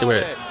 so you had to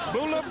wear it.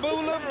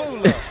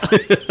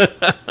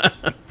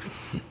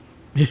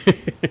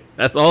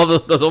 That's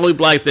the only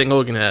black thing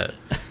Hogan had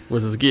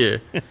was his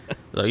gear.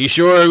 So, you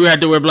sure we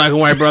had to wear black and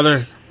white,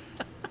 brother?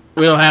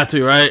 We don't have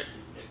to, right?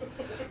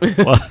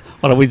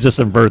 Why don't we just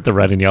invert the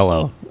red and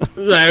yellow?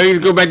 Like, we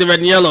just go back to red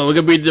and yellow. We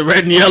could be the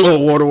red and yellow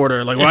award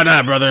order. Like, why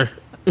not, brother?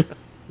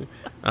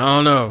 I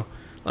don't know.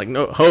 Like,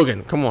 no,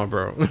 Hogan, come on,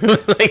 bro.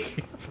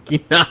 Like, can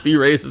you not be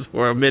racist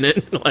for a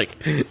minute? Like,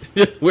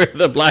 just wear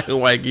the black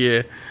and white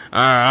gear. All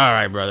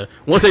right, brother.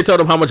 Once they told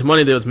him how much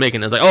money they was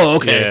making, it's like, oh,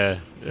 okay.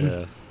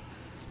 Yeah.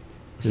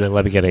 He's like,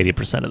 let me get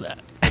 80% of that.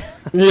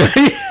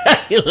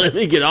 Yeah, let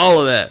me get all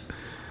of that.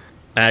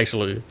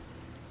 Actually.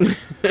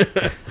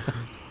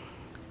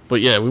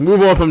 But yeah, we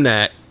move on from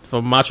that,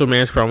 from Macho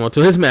Man's promo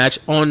to his match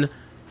on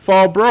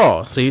Fall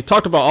Brawl. So he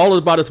talked all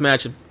about his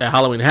match at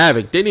Halloween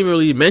Havoc. Didn't even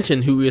really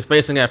mention who he was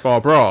facing at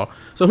Fall Brawl.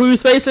 So who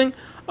he's facing?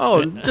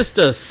 Oh, just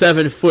a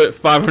 7-foot,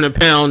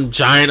 500-pound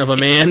giant of a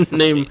man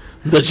named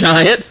the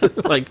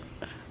Giant. Like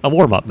a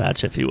warm-up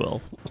match, if you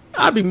will.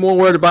 I'd be more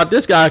worried about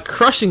this guy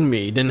crushing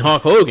me than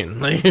Hulk Hogan.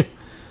 Like,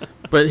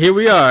 but here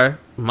we are,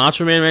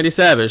 Macho Man Randy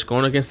Savage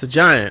going against the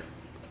Giant,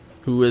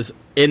 who is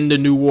in the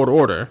New World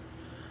Order,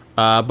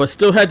 but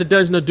still had the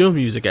Dungeon of Doom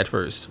music at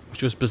first,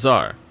 which was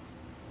bizarre.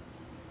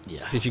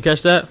 Yeah. Did you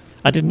catch that?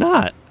 I did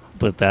not,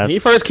 but that's... When he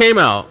first came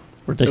out,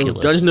 ridiculous. It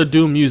was Dungeon of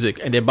Doom music,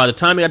 and then by the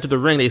time he got to the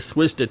ring, they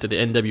switched it to the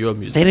NWO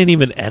music. They didn't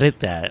even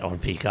edit that on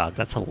Peacock.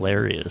 That's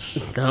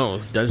hilarious.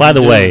 No. By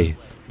the way,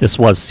 this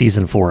was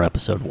season 4,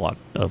 episode 1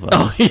 of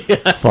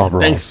Fall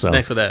Brawl. Thanks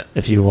for that.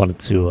 If you wanted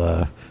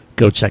to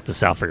go check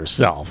this out for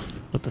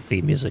yourself with the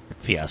theme music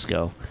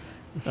fiasco,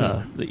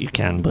 that you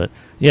can. But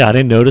yeah, I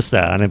didn't notice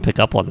that. I didn't pick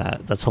up on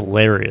that. That's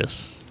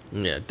hilarious.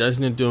 Yeah,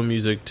 Dungeon of Doom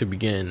music to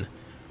begin,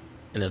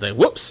 and it's like,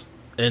 whoops,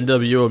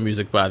 NWO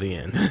music by the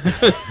end.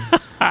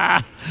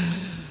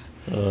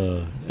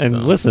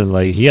 Listen,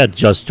 like he had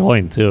just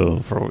joined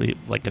too for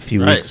like a few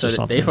weeks or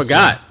something. They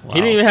forgot. So, wow.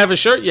 He didn't even have a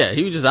shirt yet.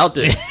 He was just out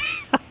there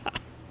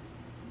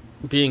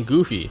being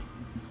goofy.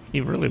 He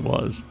really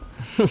was.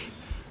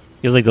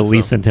 He was like the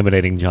least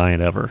intimidating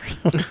giant ever.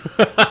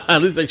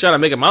 At least they try to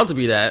make him out to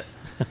be that.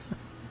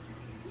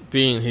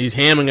 He's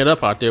hamming it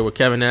up out there with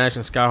Kevin Nash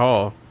and Scott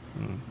Hall.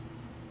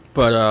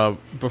 But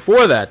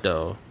before that,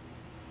 though,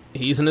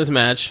 he's in this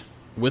match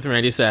with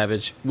Randy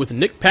Savage with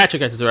Nick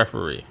Patrick as his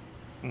referee.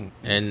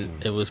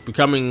 And it was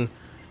becoming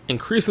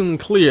increasingly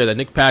clear that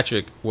Nick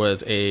Patrick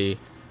was a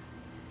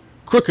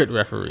crooked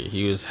referee.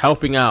 He was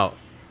helping out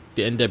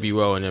the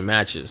NWO in their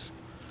matches.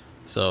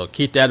 So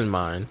keep that in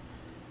mind.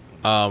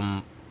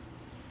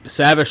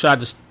 Savage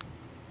tried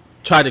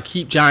to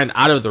keep Giant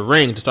out of the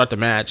ring to start the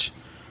match.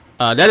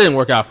 That didn't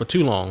work out for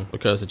too long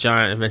because the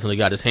Giant eventually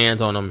got his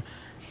hands on him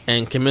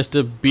and commenced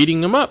to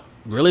beating him up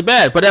really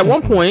bad. But at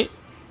one point,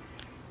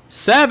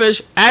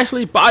 Savage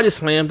actually body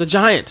slammed the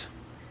Giant.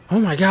 Oh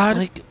my God.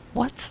 Like,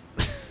 what?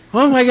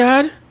 Oh my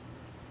God.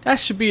 That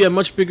should be a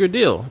much bigger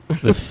deal.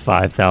 The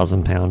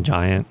 5,000-pound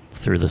giant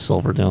through the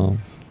Silver Dome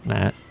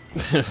mat.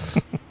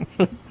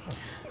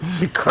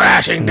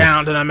 Crashing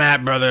down to the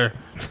mat, brother.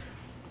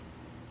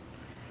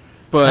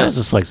 But that was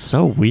just like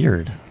so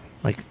weird.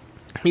 Like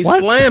he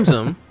slams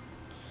him,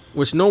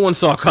 which no one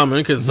saw coming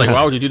because it's like,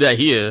 why would you do that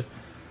here?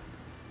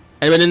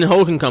 And then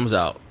Hogan comes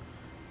out,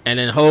 and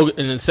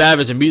then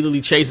Savage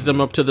immediately chases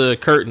him up to the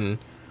curtain,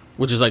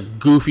 which is like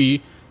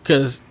goofy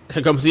because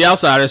here comes the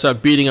outsider,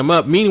 start beating him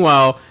up.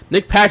 Meanwhile,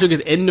 Nick Patrick is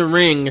in the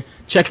ring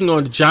checking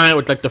on the Giant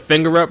with like the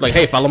finger up, like,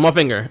 hey, follow my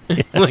finger.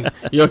 Like,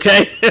 you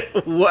okay?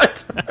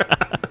 What?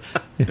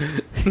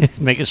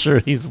 Making sure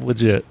he's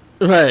legit.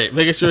 Right,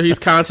 making sure he's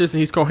conscious and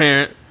he's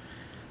coherent.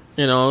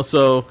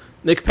 So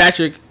Nick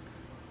Patrick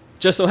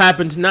just so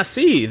happened to not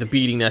see the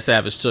beating that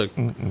Savage took.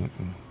 And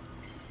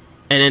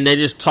then they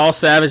just toss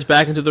Savage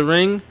back into the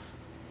ring.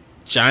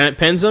 Giant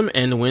pins him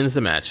and wins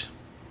the match.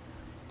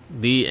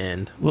 The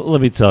end. Well, let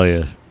me tell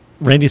you,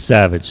 Randy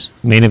Savage,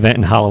 main event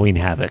in Halloween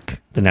Havoc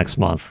the next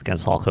month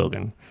against Hulk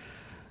Hogan.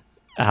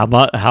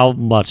 How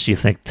much do you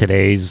think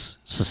today's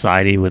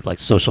society with like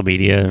social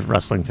media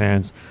wrestling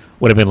fans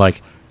would have been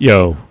like,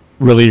 yo,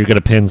 really, you're going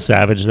to pin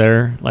Savage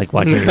there? Like,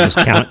 why can't you just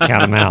count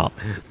him out?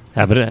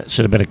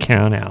 Should have been a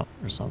count out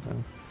or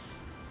something.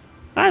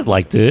 I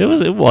liked it.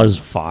 It was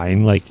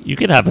fine. Like, you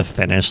could have a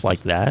finish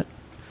like that.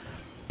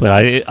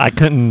 But I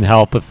couldn't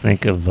help but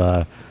think of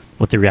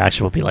what the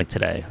reaction would be like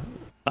today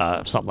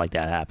if something like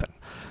that happened.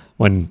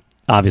 When,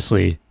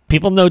 obviously,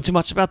 people know too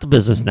much about the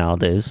business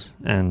nowadays.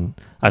 And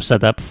I've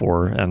said that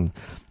before. And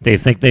they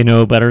think they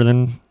know better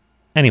than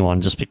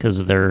anyone just because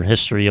of their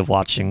history of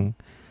watching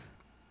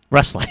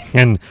wrestling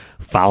and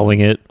following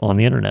it on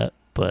the internet.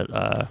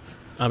 But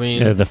I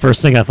mean, the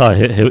first thing I thought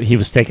he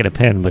was taking a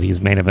pin, but he's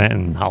main event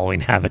in Halloween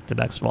Havoc the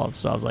next month.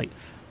 So I was like,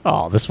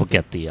 oh, this will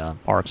get the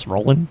arcs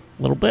rolling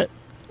a little bit.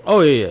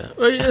 Oh yeah,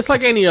 it's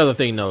like any other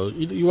thing though.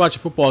 You watch a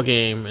football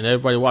game and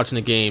everybody watching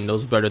the game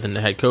knows better than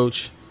the head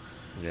coach.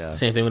 Yeah.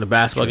 Same thing with a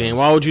basketball game.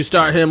 Why would you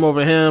start him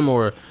over him,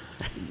 or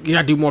you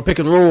gotta do more pick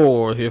and roll,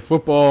 or if you're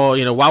football,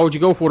 why would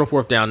you go for the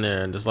fourth down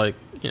there? And just like,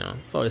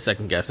 it's always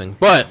second guessing.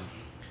 But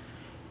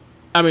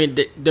I mean,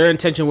 their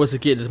intention was to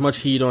get as much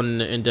heat on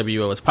the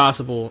NWO as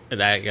possible,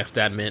 and I guess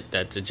that meant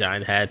that the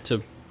Giant had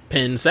to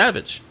pin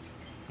Savage.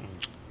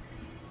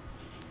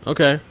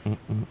 Okay.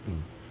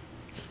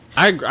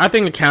 I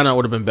think the countout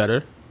would have been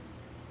better.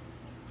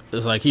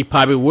 It's like he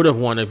probably would have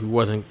won if he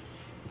wasn't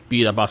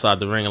beat up outside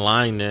the ring and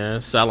lying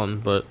there selling,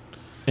 but...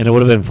 And it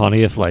would have been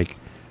funny if, like,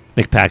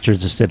 Nick Patrick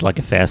just did, like,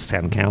 a fast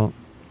 10 count.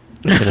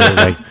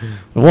 Like,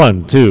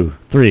 1, 2,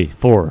 3,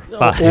 4,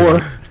 5.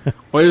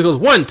 Or he goes,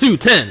 1, 2,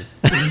 10.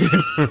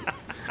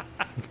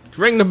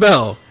 Ring the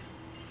bell.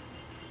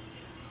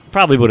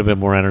 Probably would have been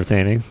more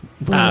entertaining.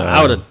 But,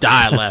 I would have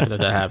died laughing if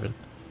that happened.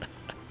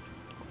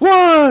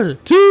 1,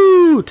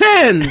 2,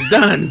 10,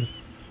 done.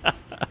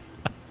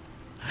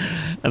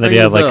 And then you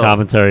have like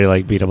commentary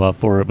like beat him up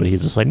for it, but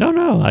he's just like,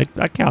 no,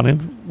 I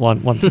counted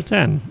 1 to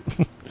 10.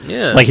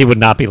 Yeah, like he would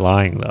not be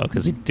lying though,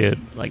 because he did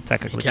like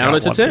technically he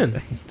counted to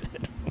 10.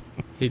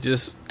 He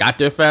just got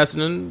there faster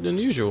than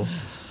usual.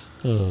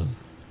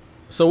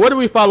 So what do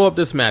we follow up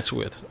this match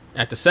with?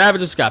 After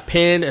Savages got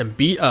pinned and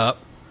beat up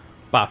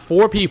by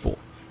 4 people,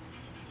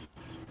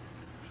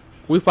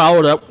 we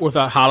followed up with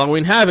a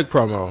Halloween Havoc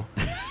promo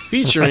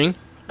featuring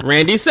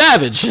Randy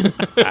Savage.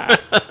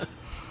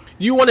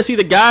 You want to see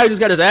the guy who just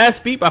got his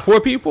ass beat by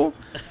 4 people?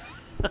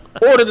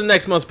 order the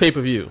next month's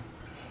pay-per-view.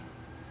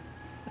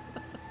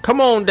 Come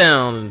on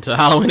down to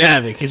Halloween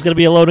Havoc. He's going to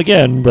be alone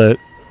again, but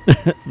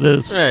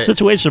the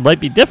situation might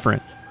be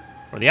different.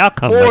 Or the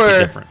outcome might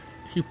be different.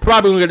 He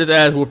probably going to get his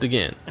ass whooped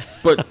again.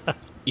 But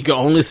you can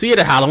only see it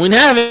at Halloween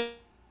Havoc.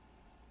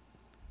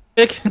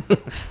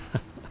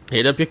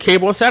 Hit up your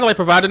cable and satellite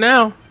provider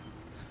now.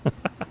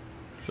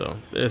 So,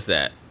 there's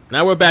that.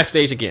 Now we're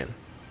backstage again.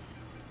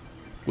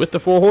 With the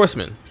 4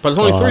 horsemen. But there's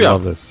only 3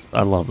 of them.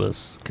 I love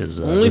this. Because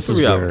this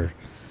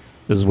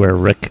is where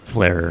Ric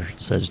Flair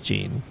says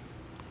Gene.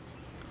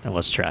 And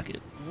let's track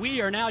it.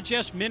 We are now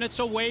just minutes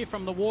away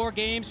from the War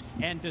Games,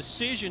 and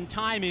decision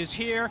time is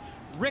here.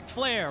 Ric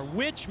Flair,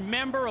 which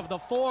member of the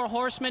 4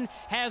 horsemen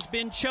has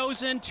been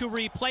chosen to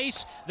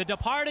replace the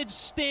departed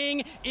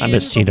Sting in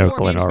the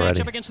War Games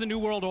matchup against the New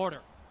World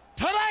Order?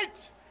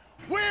 Tonight,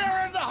 we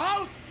are in the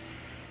house.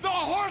 The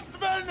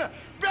Horseman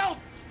belt.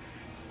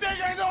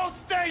 Sting or no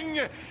Sting.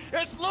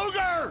 It's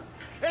Luger.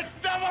 It's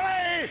Double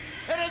A.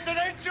 And it's an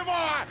inch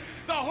more.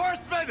 The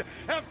Horsemen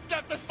have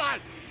stepped aside.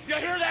 You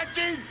hear that,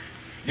 Gene?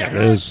 You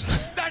hear it?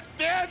 That's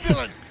the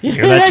ambulance. You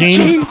hear that,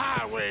 Gene? The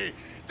highway.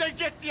 They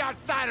get the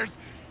outsiders.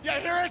 You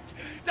hear it?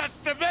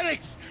 That's the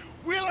medics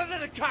wheeling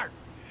in the carts.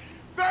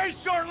 Very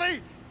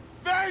shortly,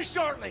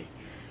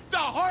 the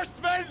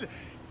Horsemen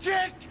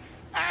kick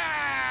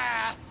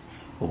ass.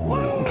 The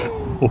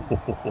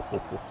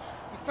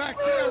fact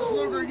is,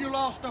 Luger, you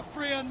lost a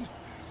friend.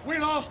 We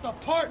lost a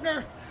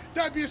partner.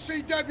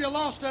 WCW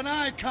lost an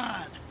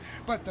icon.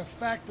 But the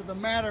fact of the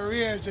matter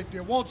is, if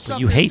you want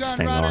something done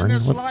right in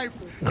this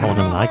life, we're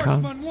a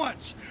horseman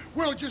once.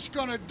 We're just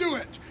gonna do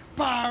it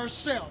by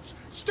ourselves.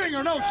 Sting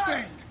or no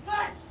Sting.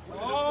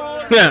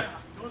 Yeah.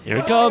 Here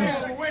it comes.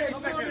 Wait a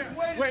second.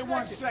 Wait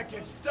 1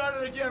 second.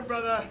 Start it again,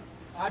 brother.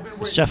 I've been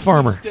waiting Jeff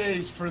Farmer. 6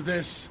 days for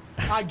this.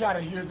 I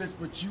gotta hear this,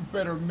 but you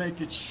better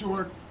make it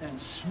short and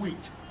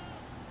sweet.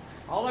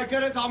 All I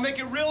got is, I'll make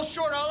it real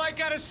short. All I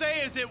gotta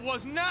say is, it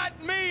was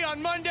not me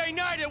on Monday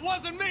night. It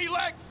wasn't me,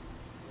 Lex.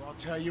 Well, I'll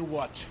tell you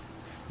what.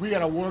 We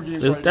got a War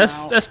Games That's- right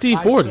that's- now. that's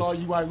Steve Borden. I saw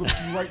you. I looked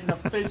you right in the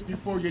face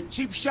before you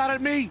cheap shot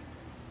at me.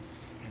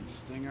 And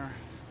Stinger,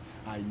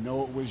 I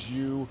know it was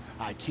you.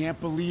 I can't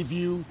believe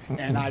you,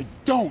 and I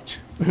don't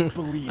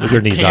believe you.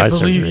 Luger needs eye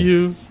surgery.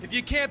 you. If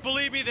you can't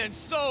believe me, then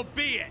so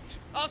be it.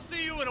 I'll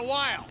see you in a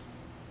while.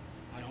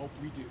 I hope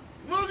we do.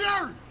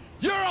 Luger,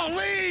 you're a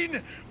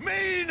lean,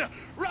 mean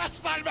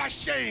wrestling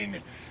machine.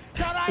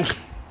 Tonight,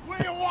 we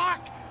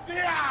walk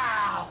the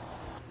aisle.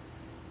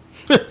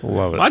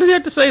 Love it. Why did you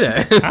have to say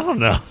that? I don't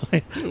know.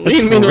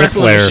 Lean mean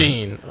wrestling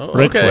machine. Oh,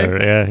 Ric okay.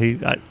 Flair,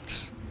 yeah.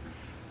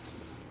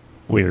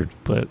 Weird,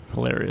 but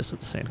hilarious at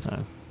the same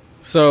time.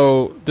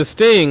 So, the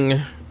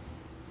Sting,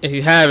 if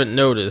you haven't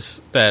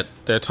noticed that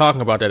they're talking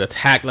about that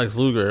attack Lex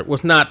Luger,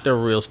 was not the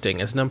real Sting.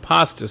 It's an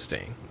imposter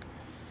Sting.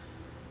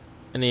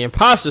 And the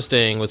imposter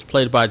Sting was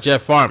played by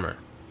Jeff Farmer.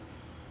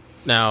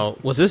 Now,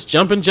 was this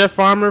jumping Jeff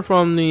Farmer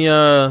from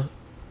the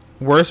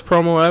worst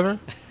promo ever?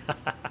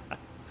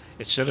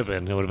 It should have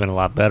been. It would have been a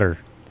lot better.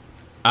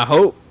 I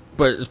hope,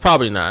 but it's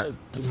probably not.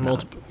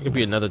 It could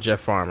be another Jeff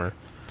Farmer.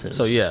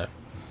 So, yeah.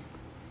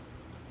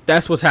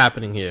 That's what's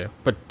happening here.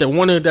 But the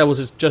one that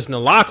was just in the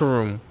locker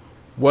room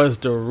was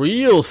the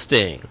real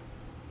Sting.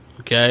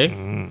 Okay?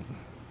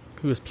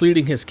 Who was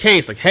pleading his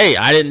case, like, hey,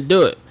 I didn't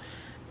do it.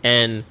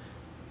 And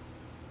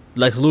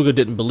Lex Luger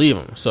didn't believe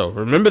him. So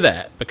remember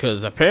that,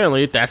 because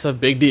apparently that's a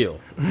big deal.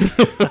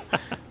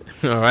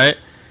 All right?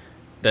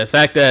 The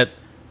fact that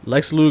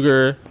Lex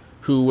Luger,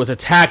 who was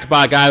attacked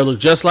by a guy who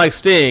looked just like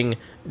Sting,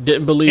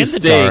 didn't believe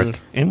Sting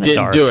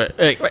didn't do it.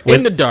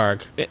 In the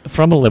dark.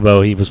 From a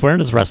limo, he was wearing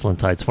his wrestling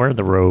tights, wearing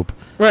the robe.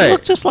 Right. He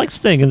looked just like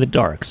Sting in the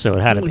dark, so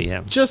it had to be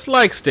him. Just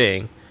like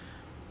Sting.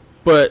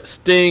 But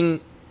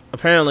Sting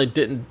apparently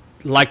didn't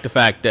like the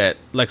fact that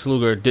Lex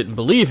Luger didn't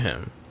believe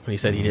him when he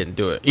said he didn't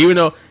do it. Even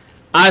though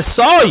I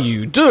saw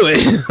you do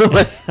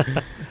it.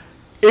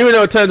 Even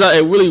though it turns out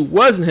it really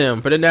wasn't him.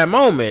 But in that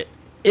moment,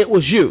 it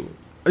was you.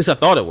 At least I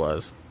thought it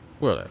was.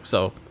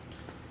 So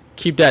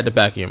keep that in the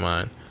back of your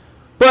mind.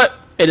 But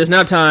it is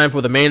now time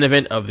for the main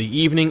event of the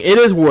evening. It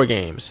is War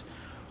Games.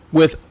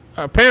 With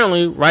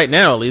apparently, right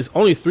now at least,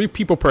 only 3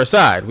 people per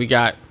side. We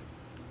got,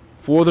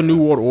 for the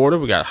New World Order,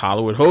 we got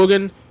Hollywood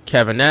Hogan,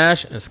 Kevin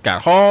Nash, and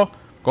Scott Hall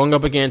going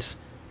up against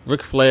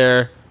Ric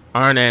Flair,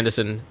 Arn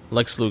Anderson,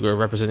 Lex Luger,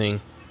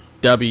 representing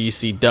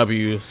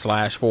WCW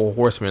 / 4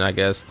 Horsemen, I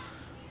guess.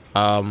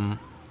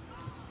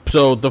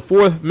 So the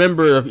 4th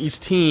member of each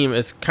team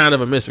is kind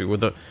of a mystery. With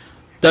the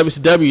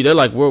WCW, they're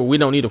like, we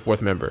don't need a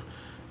 4th member.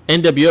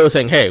 NWO is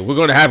saying, hey, we're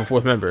going to have a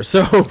 4th member.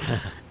 So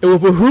it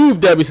would behoove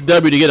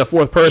WCW to get a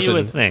 4th person.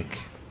 You would think.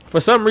 For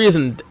some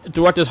reason,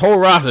 throughout this whole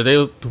roster,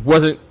 they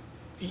wasn't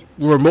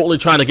remotely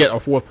trying to get a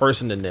 4th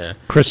person in there.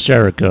 Chris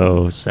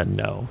Jericho said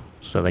no,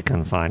 so they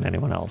couldn't find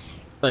anyone else.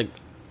 Like,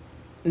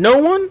 no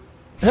one?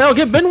 Hell,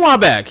 get Benoit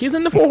back. He's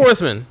in the 4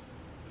 Horsemen.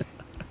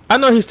 I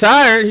know he's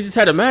tired. He just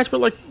had a match, but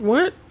like,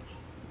 what?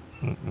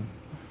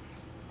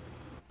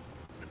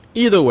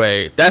 Either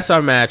way, that's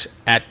our match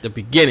at the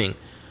beginning.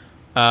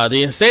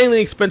 The insanely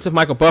expensive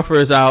Michael Buffer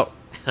is out.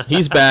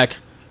 He's back.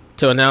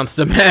 to announce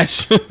the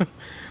match.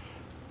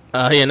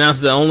 He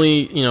announced that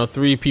only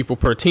 3 people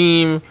per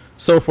team.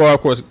 So far,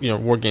 of course,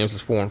 War Games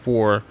is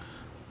 4-4,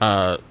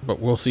 but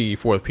we'll see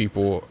 4th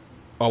people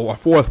or a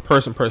 4th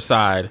person per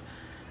side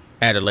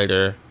at a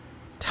later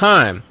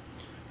time.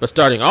 But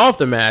starting off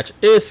the match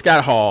is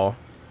Scott Hall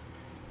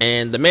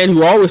and the man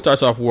who always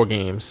starts off War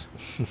Games,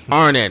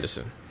 Arn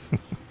Anderson.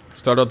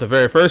 Started off the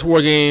very first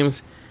War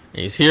Games,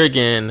 and he's here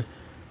again,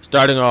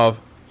 starting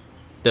off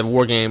the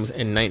War Games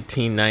in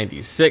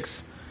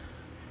 1996.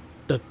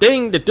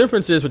 The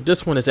difference is with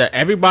this one is that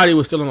everybody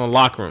was still in the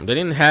locker room. They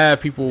didn't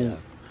have people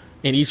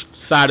in each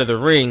side of the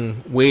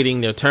ring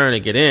waiting their turn to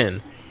get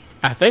in.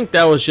 I think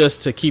that was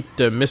just to keep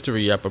the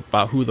mystery up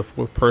about who the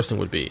 4th person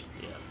would be.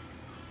 Yeah.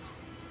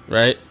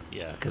 Right?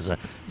 Yeah, because I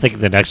think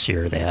the next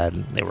year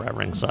they were at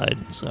ringside,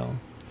 so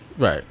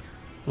right.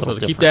 So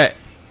to keep that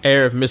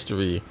air of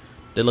mystery,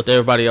 they left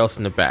everybody else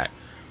in the back.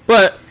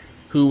 But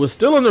who was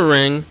still in the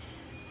ring,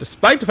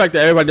 despite the fact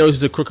that everybody knows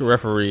he's a crooked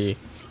referee,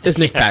 is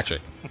Nick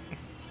Patrick.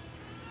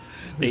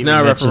 He's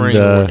now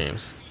refereeing War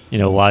Games.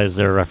 Why is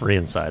there a referee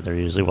inside? There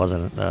usually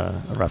wasn't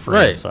a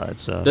referee inside,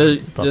 so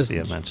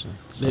Dusty mentioned.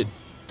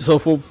 So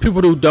for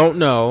people who don't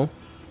know,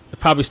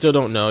 probably still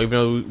don't know, even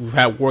though we've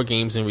had War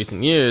Games in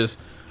recent years,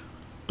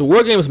 the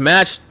War Games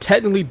match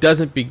technically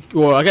doesn't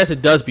well, I guess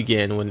it does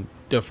begin when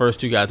the first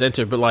 2 guys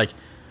enter, but like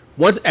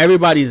once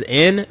everybody's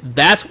in,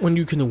 that's when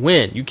you can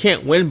win. You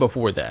can't win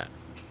before that.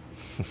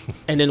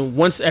 And then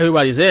once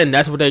everybody's in,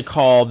 that's what they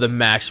call the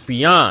match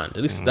beyond.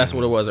 At least that's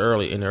what it was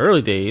in the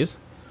early days.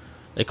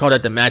 They call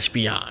that the match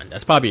beyond.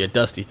 That's probably a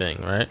Dusty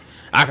thing, right?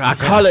 I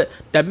call it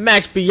the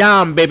match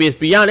beyond, baby. It's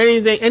beyond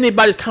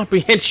anybody's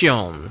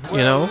comprehension,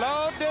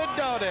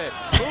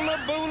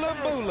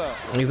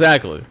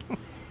 Exactly.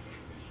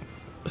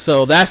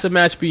 So that's the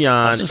match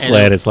beyond. I'm just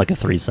glad it's like a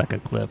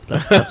 3-second clip.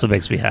 That's what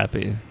makes me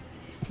happy.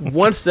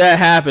 Once that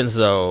happens,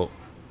 though,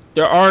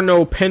 there are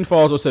no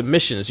pinfalls or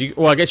submissions.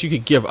 I guess you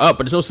could give up,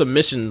 but there's no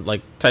submission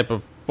like type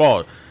of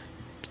fall.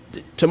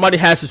 Somebody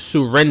has to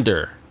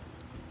surrender.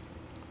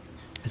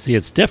 See,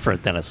 it's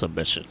different than a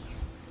submission.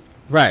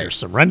 Right. You're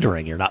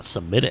surrendering. You're not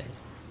submitting.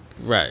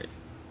 Right.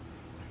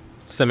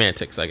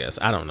 Semantics, I guess.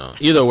 I don't know.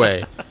 Either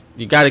way,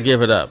 you got to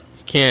give it up.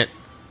 You can't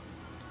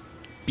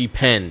be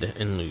pinned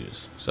and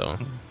lose. So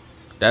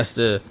that's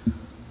the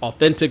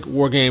authentic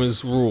War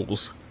Games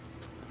rules.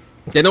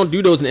 They don't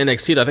do those in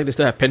NXT. I think they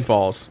still have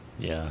pinfalls.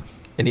 Yeah.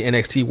 In the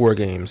NXT War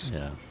Games.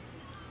 Yeah.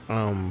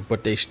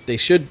 But they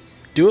should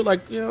do it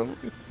like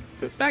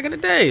back in the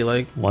day.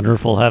 Like wonder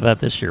if we'll have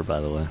that this year.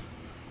 By the way.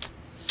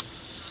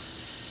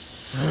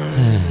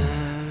 I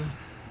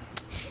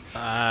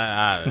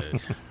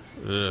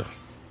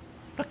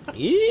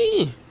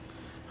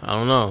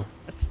don't know.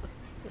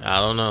 I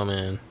don't know,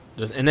 man.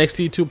 There's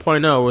NXT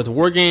 2.0 with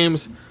War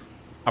Games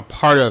a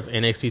part of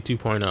NXT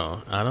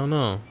 2.0. I don't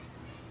know.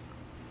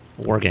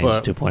 War Games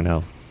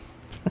 2.0.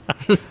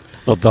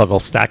 They'll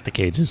stack the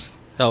cages.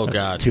 Oh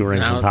God! 2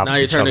 rings on top. Now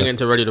you're turning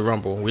into Ready to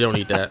Rumble. We don't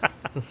need that.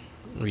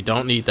 We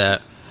don't need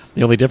that.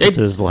 The only difference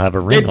is they'll have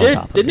a ring on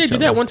top. Didn't they do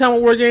that one time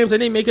with War Games?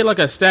 Didn't they make it like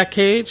a stack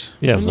cage?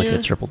 Yeah, it was like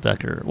a triple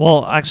decker.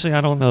 Well, actually,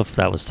 I don't know if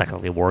that was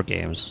technically War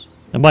Games.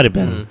 It might have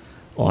been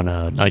on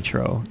a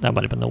Nitro. That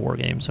might have been the War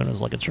Games, and it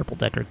was like a triple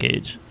decker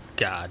cage.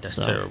 God, that's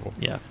terrible.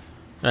 Yeah,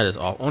 that is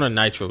awful. On a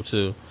Nitro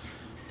too.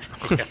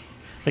 I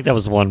think that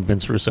was the one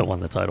Vince Russo won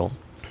the title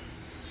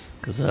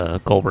because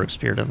Goldberg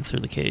speared him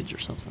through the cage or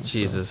something.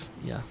 Jesus. So,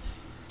 yeah.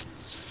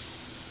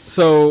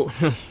 So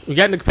we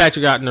got Nick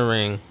Patrick out in the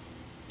ring,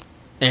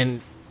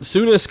 and as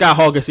soon as Scott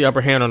Hall gets the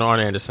upper hand on Arn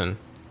Anderson,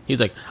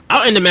 he's like,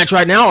 "I'll end the match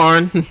right now,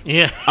 Arn.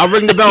 Yeah, I'll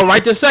ring the bell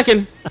right this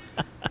second."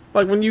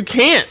 Like when you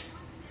can't.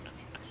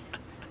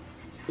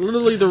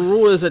 Literally, the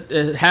rule is that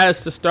it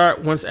has to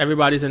start once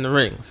everybody's in the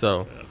ring.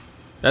 So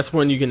that's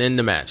when you can end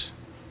the match.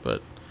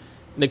 But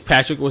Nick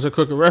Patrick was a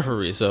crooked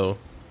referee, so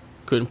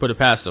couldn't put it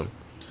past him.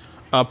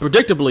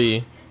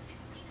 Predictably,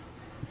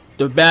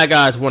 the bad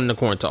guys won the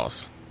coin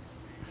toss.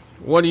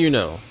 What do you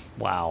know?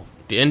 Wow.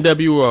 The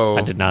NWO.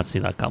 I did not see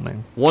that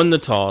coming. Won the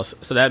toss,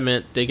 so that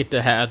meant they get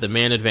to have the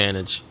man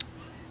advantage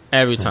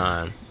every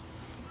time.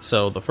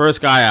 So the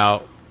first guy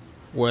out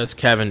was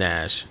Kevin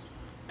Nash,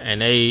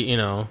 and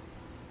they,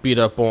 beat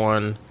up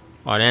on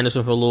Arn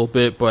Anderson for a little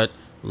bit, but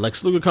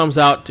Lex Luger comes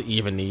out to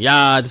even the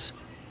odds.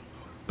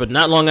 But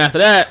not long after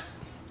that,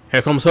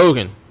 here comes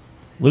Hogan.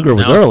 Luger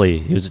was early.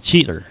 He was a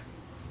cheater.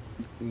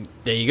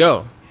 There you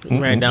go. He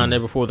ran down there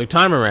before the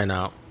timer ran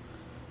out.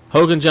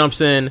 Hogan jumps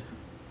in,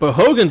 but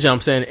Hogan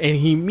jumps in and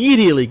he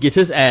immediately gets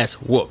his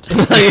ass whooped. It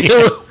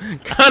was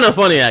kind of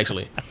funny,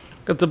 actually.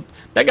 Because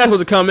that guy's supposed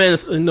to come in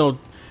and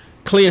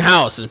clean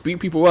house and beat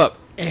people up.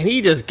 And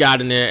he just got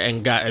in there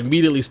and got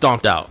immediately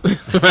stomped out.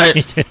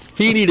 Right?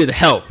 He needed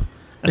help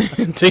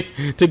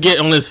to get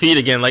on his feet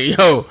again. Like,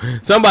 yo,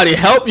 somebody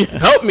help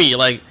me.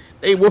 Like,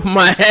 they whooping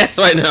my ass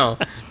right now.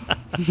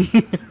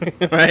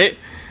 Right?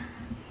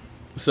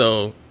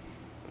 So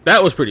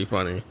that was pretty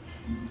funny.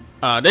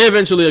 They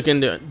eventually,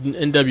 in the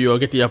NWO,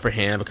 get the upper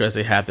hand because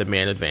they have the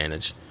man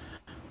advantage.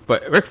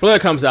 But Ric Flair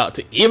comes out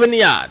to even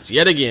the odds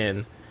yet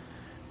again.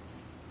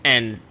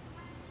 And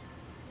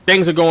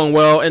things are going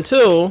well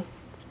until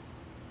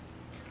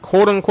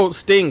quote unquote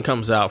Sting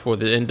comes out for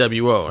the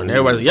NWO. And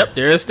everybody's, yep,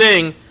 there's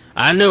Sting.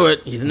 I knew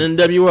it. He's an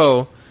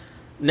NWO.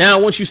 Now,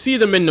 once you see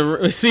them in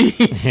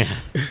the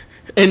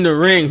in the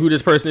ring, who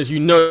this person is, you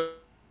know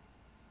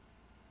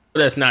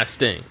that's not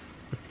Sting.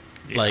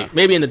 Yeah. Like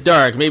maybe in the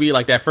dark, maybe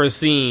like that first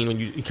scene when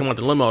you come out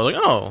the limo, like,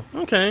 oh,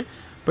 okay.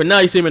 But now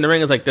you see him in the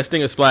ring, it's like that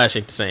Sting is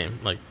splashing the same.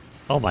 Like,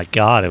 oh my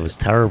god, it was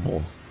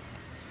terrible.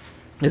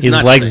 His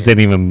legs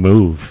didn't even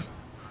move.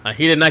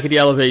 He did not get the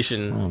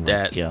elevation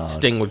that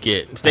Sting would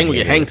get. Sting would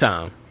get hang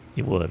time.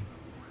 He would.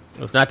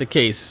 It was not the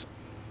case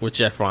with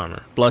Jeff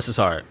Farmer. Bless his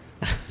heart.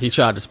 He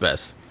tried his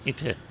best. He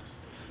did.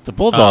 The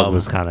Bulldog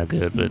was kind of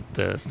good, but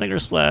the Stinger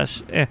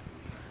Splash,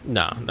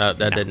 No,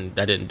 that didn't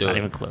do it. Not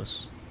even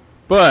close.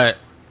 But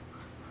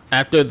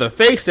after the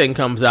fake Sting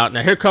comes out,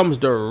 now here comes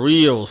the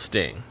real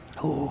Sting.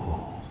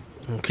 Ooh.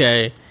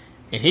 Okay?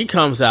 And he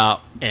comes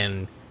out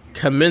and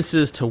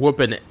commences to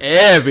whooping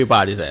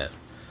everybody's ass.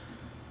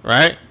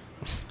 Right?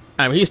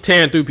 I mean, he's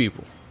tearing through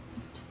people.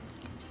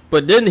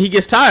 But then he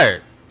gets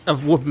tired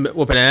of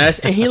whooping ass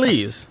and he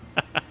leaves.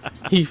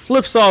 He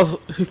flips off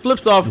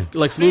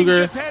like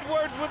Luger. Just had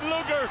words with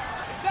Luger.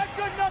 Is that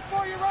good enough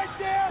for you right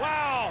there?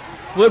 Wow.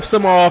 Flips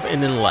him off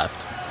and then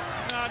left.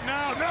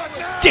 No.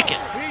 Stick it.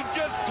 He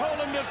just told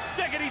him to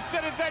stick it. He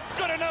said, is that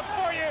good enough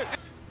for you?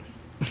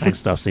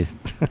 Thanks, Dusty.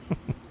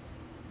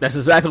 That's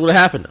exactly what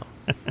happened,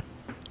 though.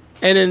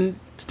 And then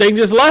Sting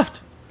just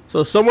left.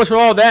 So much for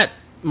all that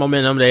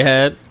momentum they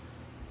had.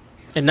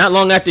 And not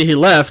long after he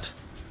left,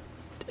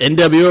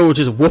 NWO was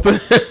just whooping,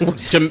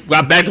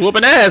 got back to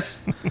whooping ass.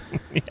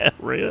 Yeah,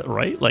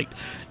 right. Like,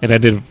 and I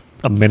did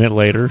a minute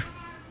later.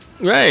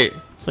 Right.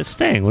 It's like,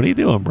 Sting, what are you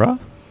doing, bro?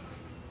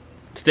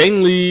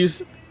 Sting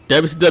leaves.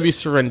 WCW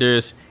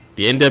surrenders.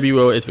 The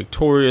NWO is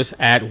victorious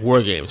at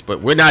War Games,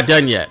 but we're not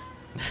done yet.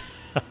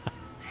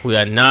 We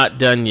are not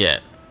done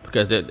yet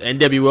because the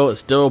NWO is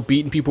still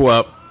beating people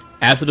up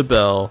after the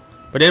bell.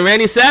 But then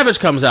Randy Savage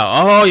comes out.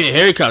 Oh yeah,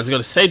 here he comes. He's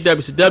gonna save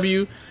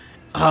WCW.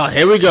 Oh,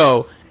 here we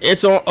go.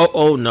 It's on.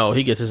 Oh no,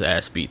 he gets his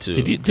ass beat too.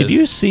 Did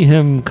you see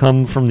him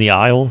come from the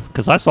aisle?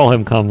 Because I saw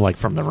him come like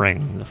from the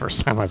ring the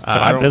first time.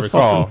 I don't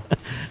recall.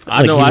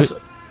 I know.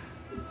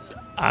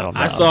 I don't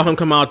know. I saw him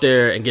come out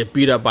there and get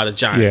beat up by the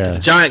Giant. Yeah. The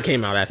Giant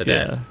came out after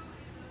that.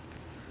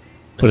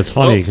 But it's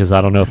funny because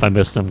I don't know if I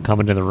missed him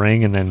coming to the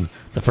ring, and then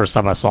the first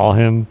time I saw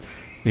him,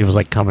 he was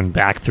like coming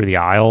back through the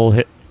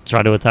aisle,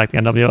 try to attack the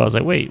NWO. I was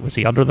like, wait, was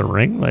he under the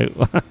ring? Like,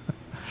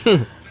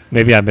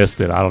 maybe I missed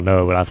it. I don't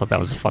know, but I thought that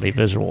was a funny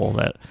visual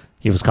that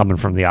he was coming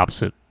from the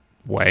opposite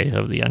way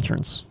of the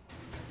entrance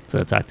to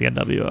attack the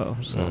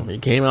NWO. So. He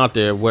came out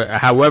there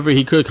however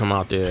he could come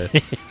out there.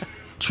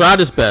 Tried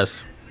his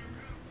best,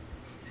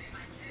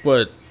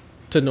 but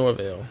to no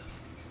avail.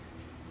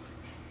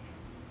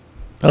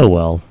 Oh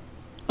well.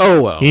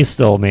 He's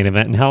still main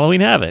event in Halloween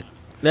Havoc.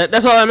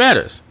 That's all that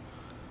matters.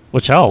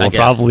 Which we're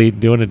probably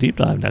doing a deep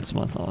dive next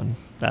month on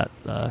that.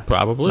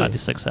 Probably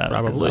 96 Havoc.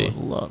 Probably. I would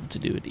love to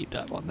do a deep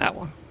dive on that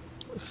one.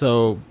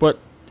 So, but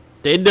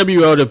the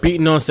NWO, they're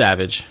beating on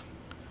Savage.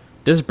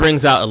 This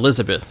brings out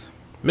Elizabeth.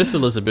 Miss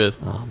Elizabeth.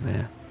 Oh,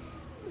 man.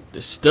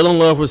 Is still in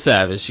love with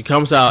Savage. She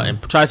comes out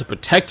and tries to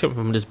protect him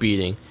from this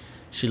beating.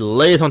 She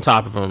lays on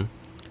top of him.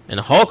 And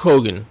Hulk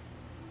Hogan,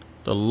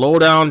 the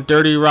low-down,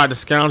 dirty, rotten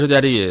scoundrel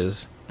that he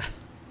is,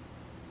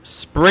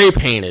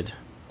 spray-painted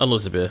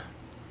Elizabeth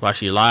while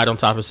she lied on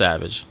top of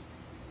Savage.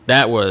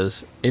 That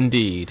was,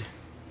 indeed,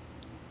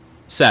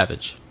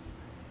 savage.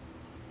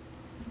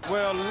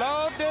 Well,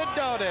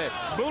 lordy-dordy,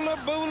 boola,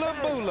 boola,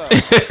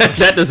 boola.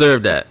 That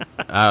deserved that.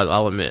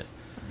 I'll admit.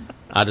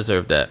 I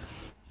deserved that.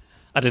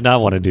 I did not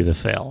want to do the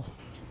fail.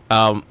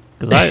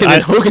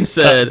 Because Hogan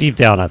said... Deep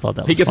down, I thought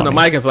that was He gets funny. on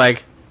the mic and is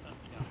like,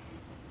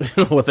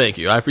 well, thank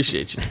you. I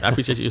appreciate you. I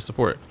appreciate your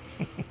support.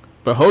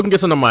 But Hogan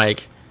gets on the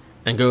mic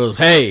and goes,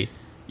 hey,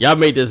 y'all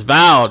made this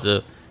vow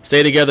to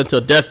stay together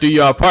until death do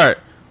y'all apart.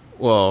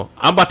 Well,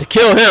 I'm about to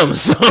kill him,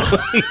 so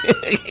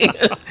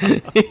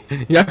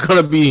y'all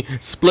gonna be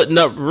splitting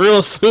up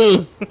real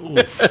soon.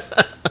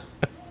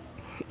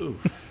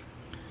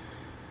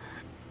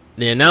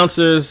 The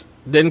announcers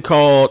then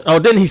called. Oh,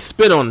 then he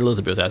spit on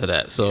Elizabeth after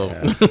that. So,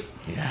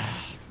 yeah.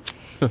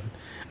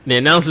 The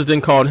announcers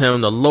then called him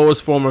the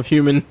lowest form of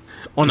human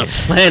on the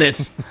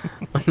planet.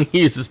 I mean,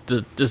 he's just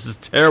this is a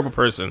terrible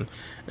person,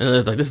 and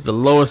it's like this is the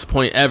lowest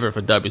point ever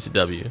for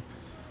WCW.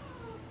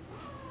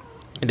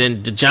 And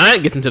then the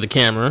Giant gets into the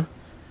camera,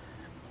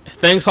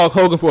 thanks Hulk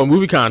Hogan for a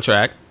movie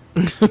contract,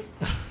 and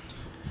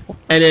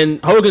then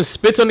Hogan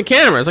spits on the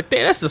camera. It's like,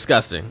 damn, that's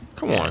disgusting.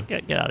 Come on,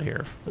 get out of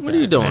here. What are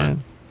you doing?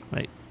 Man.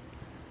 Like,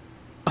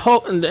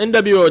 Hulk and the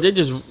NWO, they're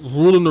just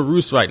ruling the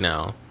roost right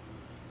now.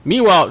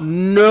 Meanwhile,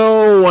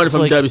 no one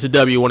from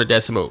WCW wanted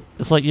that smoke.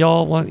 It's like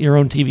y'all want your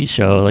own TV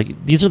show.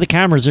 Like, these are the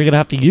cameras you're gonna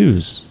have to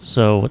use.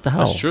 So what the hell?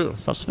 That's true.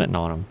 Stop spitting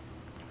on them.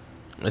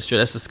 That's true.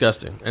 That's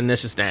disgusting, and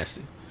that's just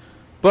nasty.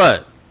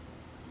 But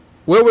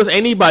where was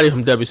anybody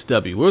from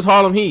WCW? Where was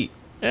Harlem Heat?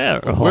 Yeah.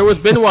 Where was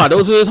Benoit?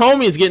 Those are his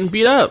homies getting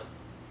beat up.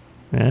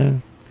 Yeah.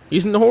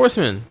 He's in the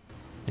Horsemen.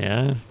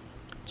 Yeah.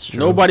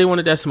 Nobody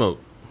wanted that smoke.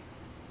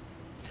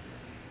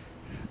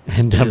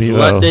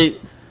 NWO.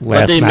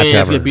 Let they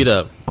mans get beat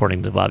up.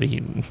 According to Bobby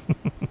Heenan.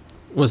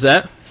 What's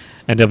that?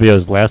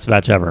 NWO's last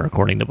match ever,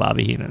 according to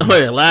Bobby Heenan. Oh,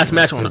 yeah, last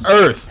match on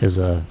Earth. His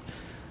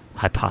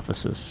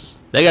hypothesis.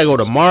 They got to go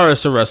to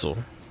Mars to wrestle.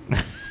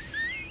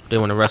 They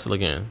want to wrestle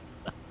again.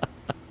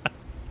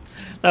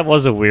 That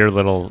was a weird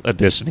little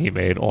addition he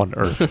made on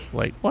Earth.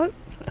 Like, what?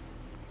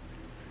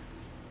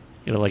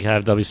 You know, like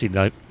have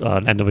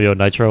NWO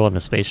Nitro on the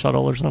space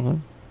shuttle or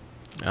something?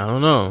 I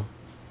don't know.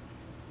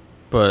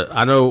 But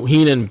I know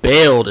Heenan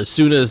bailed as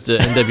soon as the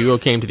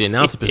NWO came to the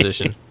announcer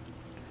position.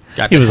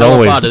 He was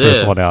always the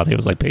first one out. He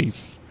was like,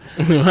 peace.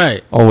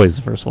 Right. Always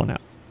the first one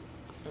out.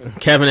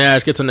 Kevin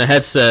Nash gets on the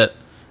headset.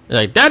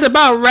 Like, that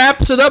about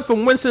wraps it up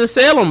from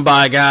Winston-Salem,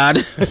 by God.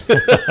 I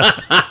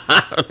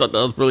thought that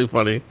was really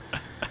funny.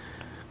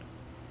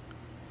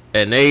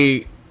 And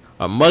they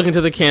are mugging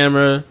to the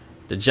camera.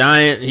 The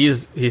Giant,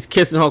 he's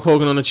kissing Hulk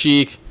Hogan on the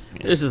cheek.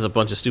 There's just a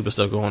bunch of stupid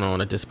stuff going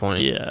on at this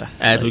point. Yeah.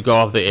 As we go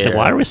off the air.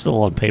 Why are we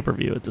still on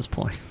pay-per-view at this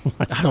point?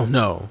 I don't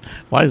know.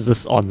 Why is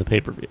this on the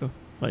pay-per-view?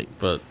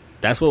 But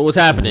that's what was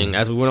happening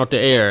as we went off the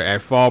air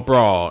at Fall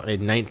Brawl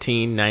in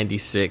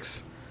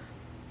 1996.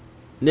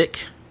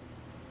 Nick,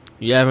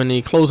 you have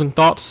any closing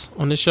thoughts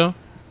on this show?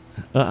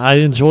 I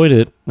enjoyed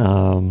it.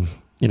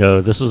 You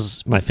know, this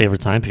was my favorite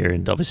time period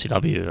in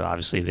WCW.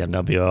 Obviously, the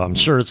NWO. I'm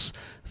sure it's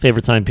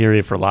favorite time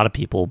period for a lot of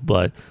people,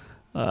 but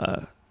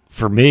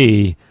for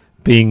me,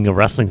 being a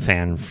wrestling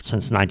fan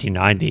since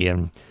 1990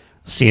 and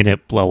seeing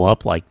it blow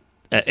up like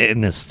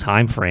in this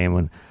time frame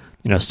when,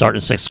 you know, starting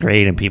in 6th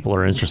grade and people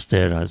are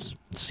interested. I was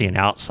seeing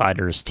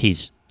Outsiders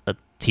teach a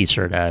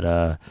t-shirt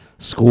at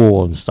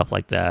school and stuff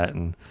like that,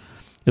 and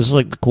it was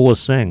like the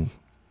coolest thing.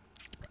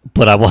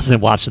 But I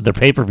wasn't watching their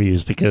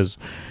pay-per-views because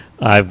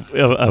I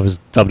was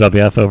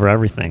WWF over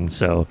everything,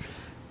 so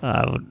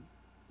I would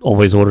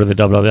always order the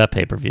WWF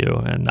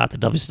pay-per-view and not the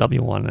WCW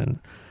one, and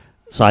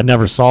so I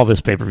never saw this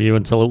pay-per-view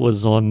until it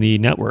was on the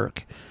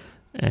network.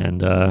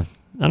 And I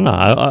don't know,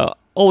 I'm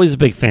always a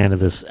big fan of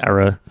this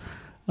era.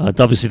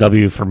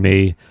 WCW for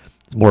me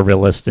is more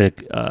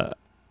realistic, a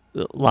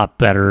lot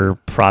better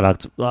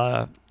product.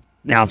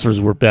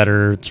 Announcers were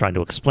better, trying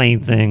to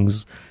explain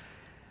things.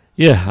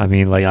 Yeah, I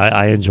mean, like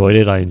I enjoyed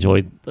it. I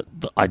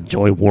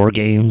enjoy War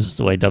Games,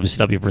 the way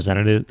WCW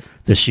presented it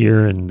this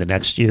year and the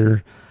next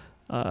year.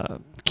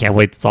 Can't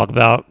wait to talk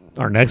about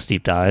our next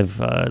deep dive,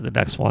 the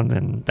next one,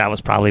 and that was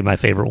probably my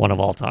favorite one of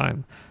all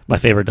time, my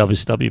favorite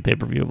WCW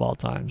pay-per-view of all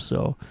time.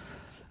 So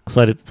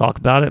excited to talk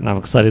about it, and I'm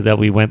excited that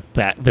we went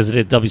back,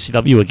 visited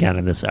WCW again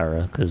in this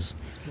era, because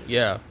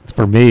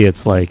for me,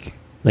 it's like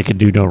they can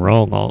do no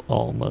wrong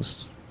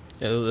almost.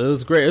 It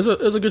was great. It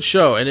was a good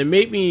show, and it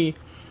made me,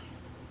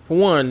 for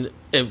one,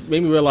 it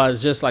made me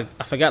realize just like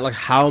I forgot like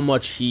how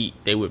much heat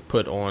they would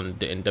put on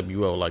the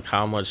NWO, like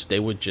how much they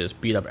would just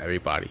beat up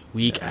everybody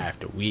week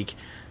after week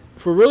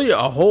for really a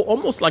whole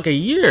almost like a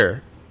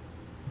year.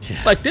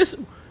 Yeah. Like this,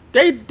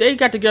 they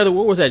got together.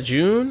 What was that?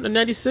 June of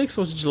 '96?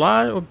 Was it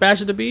July or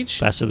Bash at the Beach?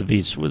 Bash at the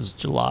Beach was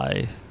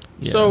July.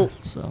 Yeah, so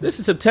this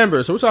is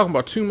September. So we're talking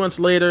about 2 months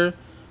later.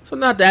 So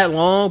not that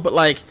long, but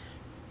like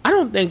I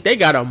don't think they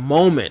got a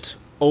moment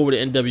over the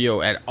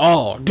NWO at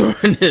all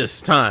during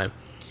this time.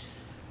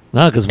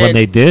 No, because when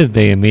they did,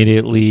 they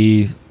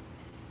immediately,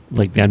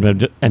 like the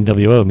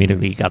NWO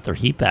immediately got their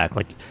heat back.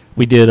 Like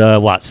we did,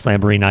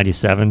 Slamboree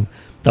 '97.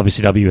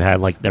 WCW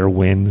had like their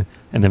win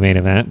in the main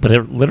event, but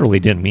it literally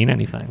didn't mean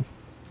anything.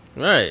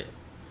 Right,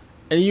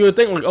 and you would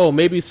think like, oh,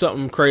 maybe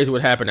something crazy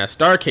would happen at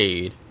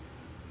Starrcade.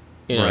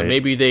 You know,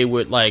 maybe they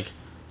would like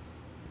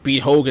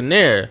beat Hogan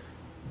there.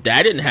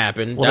 That didn't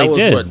happen. Well, that was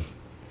did. What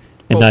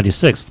In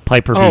 '96,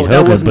 Piper beat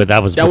Hogan, but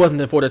that was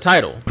wasn't for the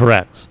title.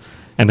 Correct.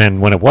 And then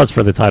when it was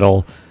for the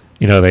title,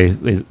 you know, they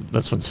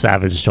that's when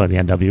Savage joined the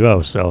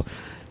NWO. So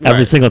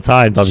every single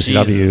time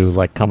WCW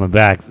like coming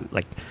back,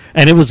 like,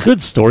 and it was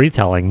good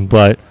storytelling,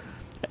 but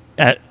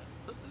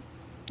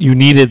you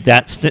needed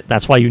that.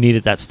 That's why you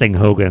needed that Sting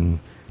Hogan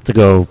to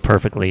go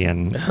perfectly,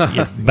 and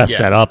you messed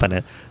that up, and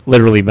it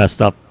literally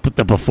messed up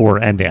the before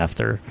and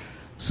after.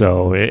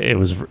 So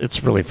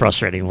it's really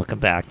frustrating looking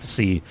back to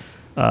see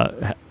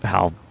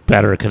how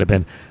better it could have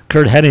been.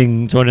 Kurt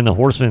Hennig joining the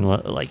Horsemen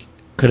like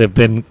could have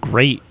been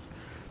great.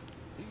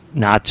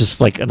 Not just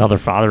like another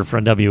father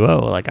for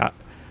NWO. Like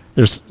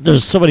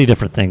there's so many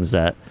different things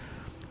that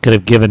could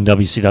have given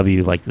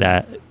WCW like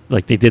that.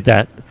 Like they did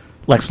that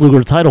Lex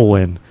Luger title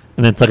win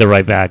and then took it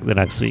right back the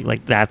next week.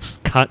 Like that's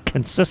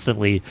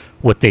consistently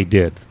what they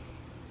did.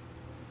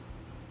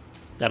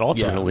 That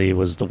ultimately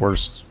was the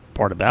worst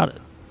part about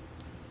it.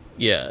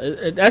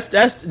 Yeah, that's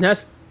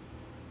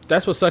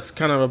what sucks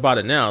kind of about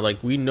it now.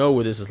 Like we know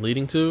where this is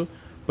leading to,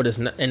 but it's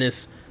not, and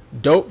it's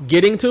dope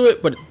getting to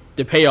it, but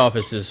the payoff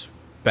is just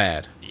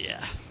bad.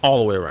 Yeah. All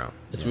the way around.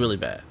 It's really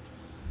bad.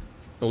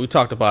 And we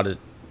talked about it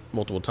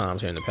multiple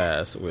times here in the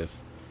past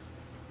with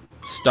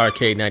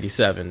Starrcade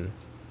 '97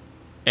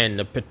 and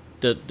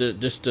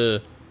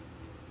the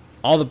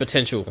all the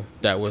potential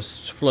that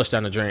was flushed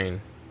down the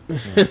drain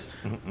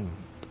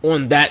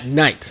on that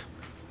night.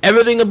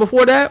 Everything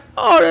before that,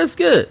 oh, that's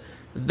good.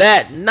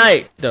 That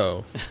night,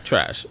 though,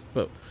 trash.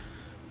 But,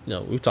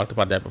 we've talked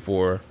about that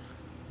before.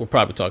 We'll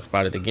probably talk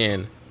about it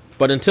again.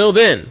 But until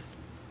then,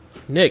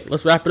 Nick,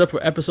 let's wrap it up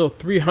for episode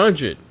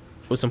 300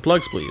 with some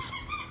plugs, please.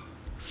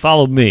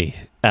 Follow me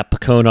at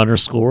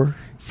Pacone_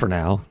 for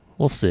now.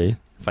 We'll see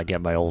if I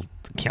get my old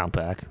account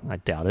back. I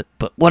doubt it,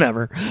 but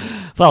whatever.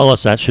 Follow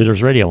us at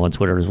Shooters Radio on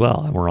Twitter as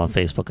well. And we're on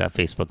Facebook at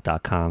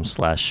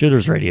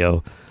facebook.com/Shooters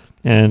Radio.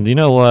 And you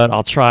know what?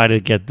 I'll try to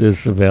get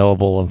this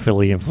available on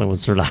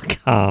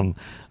PhillyInfluencer.com.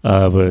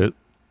 But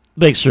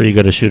make sure you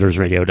go to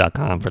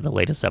shootersradio.com for the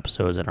latest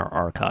episodes in our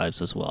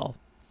archives as well.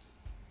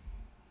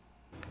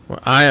 Well,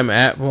 I am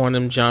at Vaughn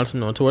M.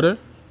 Johnson on Twitter.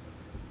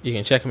 You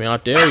can check me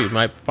out there. You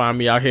might find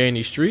me out here in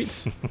these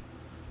streets.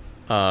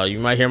 You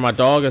might hear my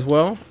dog as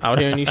well out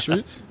here in these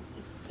streets.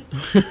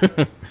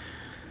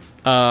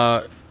 You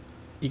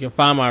can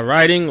find my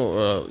writing,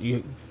 or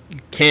you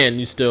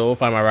still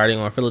find my writing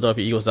on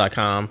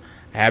PhiladelphiaEagles.com.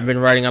 I have been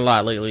writing a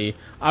lot lately.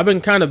 I've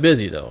been kind of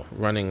busy, though,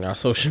 running our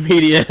social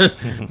media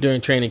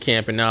during training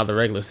camp and now the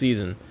regular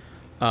season.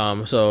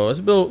 So it's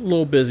a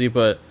little busy,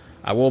 but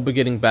I will be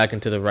getting back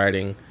into the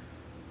writing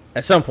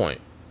at some point.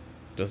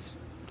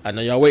 I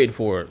know y'all waiting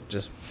for it.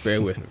 Just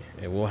bear with me.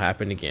 It will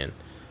happen again.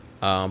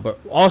 But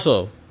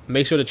also,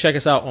 make sure to check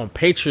us out on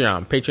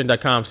Patreon,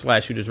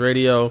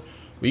 patreon.com/ShootersRadio,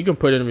 where you can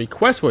put in a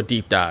request for a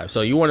deep dive.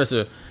 So you want us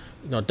to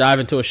dive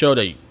into a show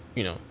that,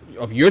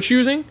 of your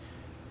choosing,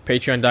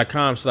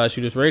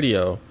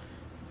 patreon.com/ShootersRadio,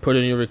 put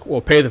in your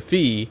or pay the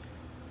fee,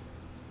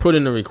 put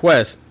in the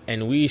request,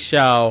 and we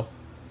shall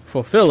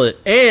fulfill it.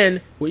 And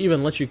we'll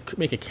even let you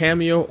make a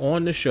cameo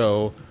on the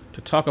show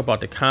to talk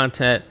about the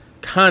content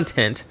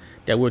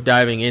that we're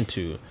diving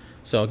into.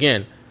 So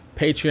again,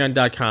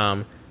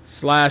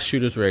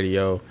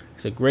 patreon.com/ShootersRadio.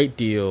 It's a great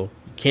deal.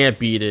 You can't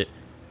beat it.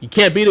 You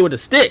can't beat it with a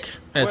stick,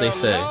 as they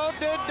say.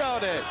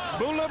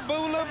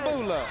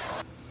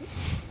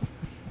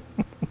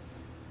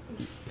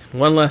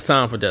 One last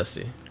time for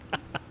Dusty.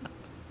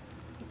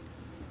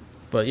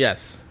 But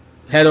yes,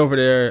 head over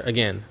there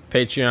again,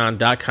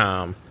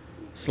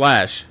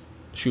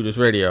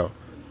 patreon.com/ShootersRadio.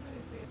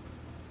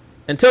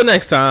 Until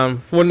next time,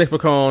 for Nick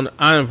Pacone,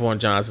 I am Vaughn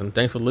Johnson.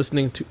 Thanks for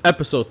listening to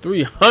episode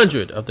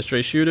 300 of The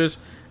Straight Shooters,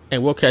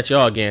 and we'll catch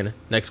y'all again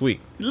next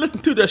week. Listen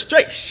to The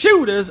Straight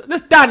Shooters.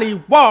 This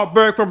Donnie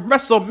Wahlberg from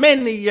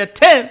WrestleMania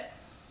 10.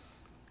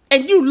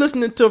 And you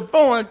listening to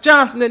Vaughn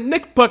Johnson and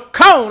Nick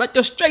Pacone at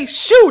The Straight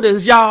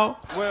Shooters, y'all.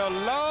 Well,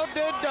 Lord,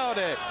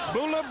 daddy,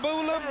 boola,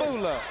 boola,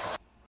 boola.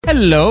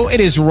 Hello,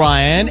 it is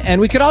Ryan, and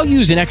we could all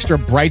use an extra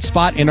bright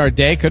spot in our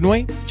day, couldn't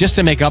we? Just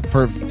to make up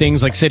for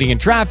things like sitting in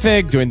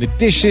traffic, doing the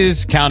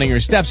dishes, counting your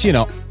steps,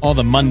 all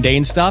the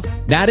mundane stuff.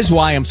 That is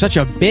why I'm such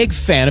a big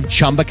fan of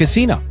Chumba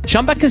Casino.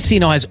 Chumba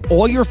Casino has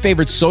all your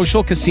favorite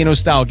social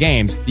casino-style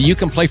games that you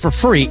can play for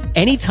free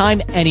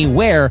anytime,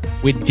 anywhere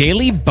with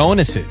daily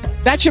bonuses.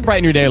 That should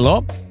brighten your day a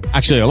little.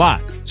 Actually, a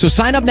lot. So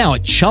sign up now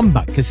at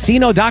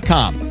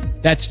ChumbaCasino.com.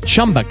 That's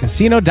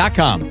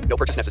ChumbaCasino.com. No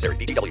purchase necessary.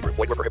 WCW Group.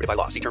 Void where prohibited by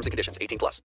law. See terms and conditions. 18+.